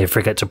 and they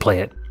forget to play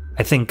it.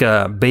 I think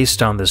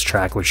based on this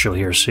track, which you'll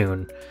hear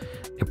soon,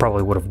 it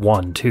probably would have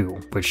won too,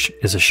 which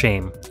is a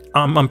shame.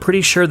 I'm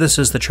pretty sure this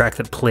is the track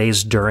that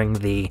plays during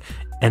the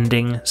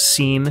ending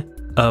scene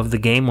of the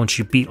game once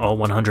you beat all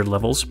 100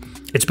 levels.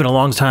 It's been a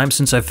long time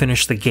since I've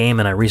finished the game,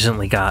 and I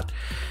recently got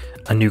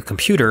a new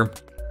computer,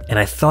 and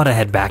I thought I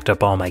had backed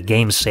up all my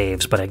game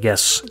saves, but I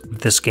guess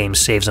this game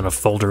saves in a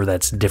folder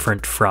that's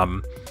different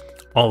from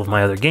all of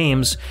my other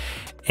games,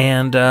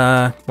 and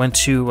went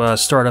to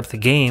start up the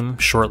game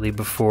shortly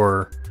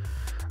before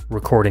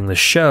recording the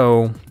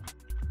show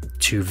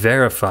to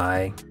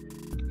verify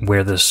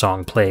where this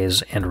song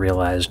plays, and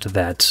realized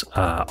that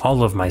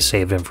all of my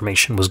saved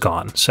information was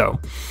gone. So,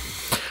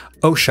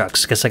 oh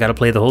shucks, guess I gotta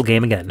play the whole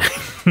game again.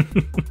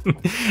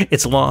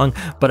 It's long,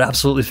 but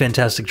absolutely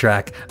fantastic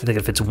track. I think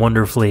it fits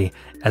wonderfully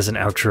as an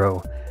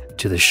outro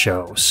to the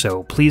show.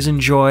 So please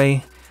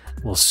enjoy.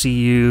 We'll see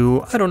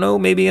you, I don't know,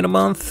 maybe in a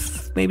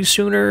month, maybe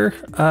sooner.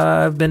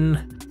 I've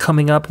been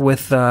coming up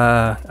with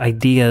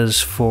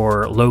ideas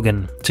for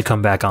Logan to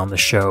come back on the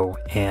show,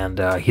 and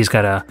he's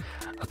got a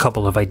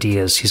couple of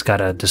ideas he's got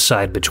to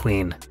decide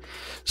between,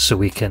 so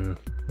we can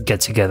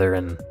get together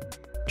and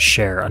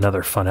share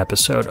another fun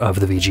episode of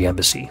the VG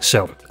Embassy.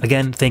 So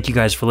again, thank you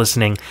guys for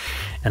listening,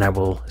 and I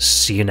will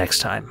see you next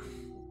time.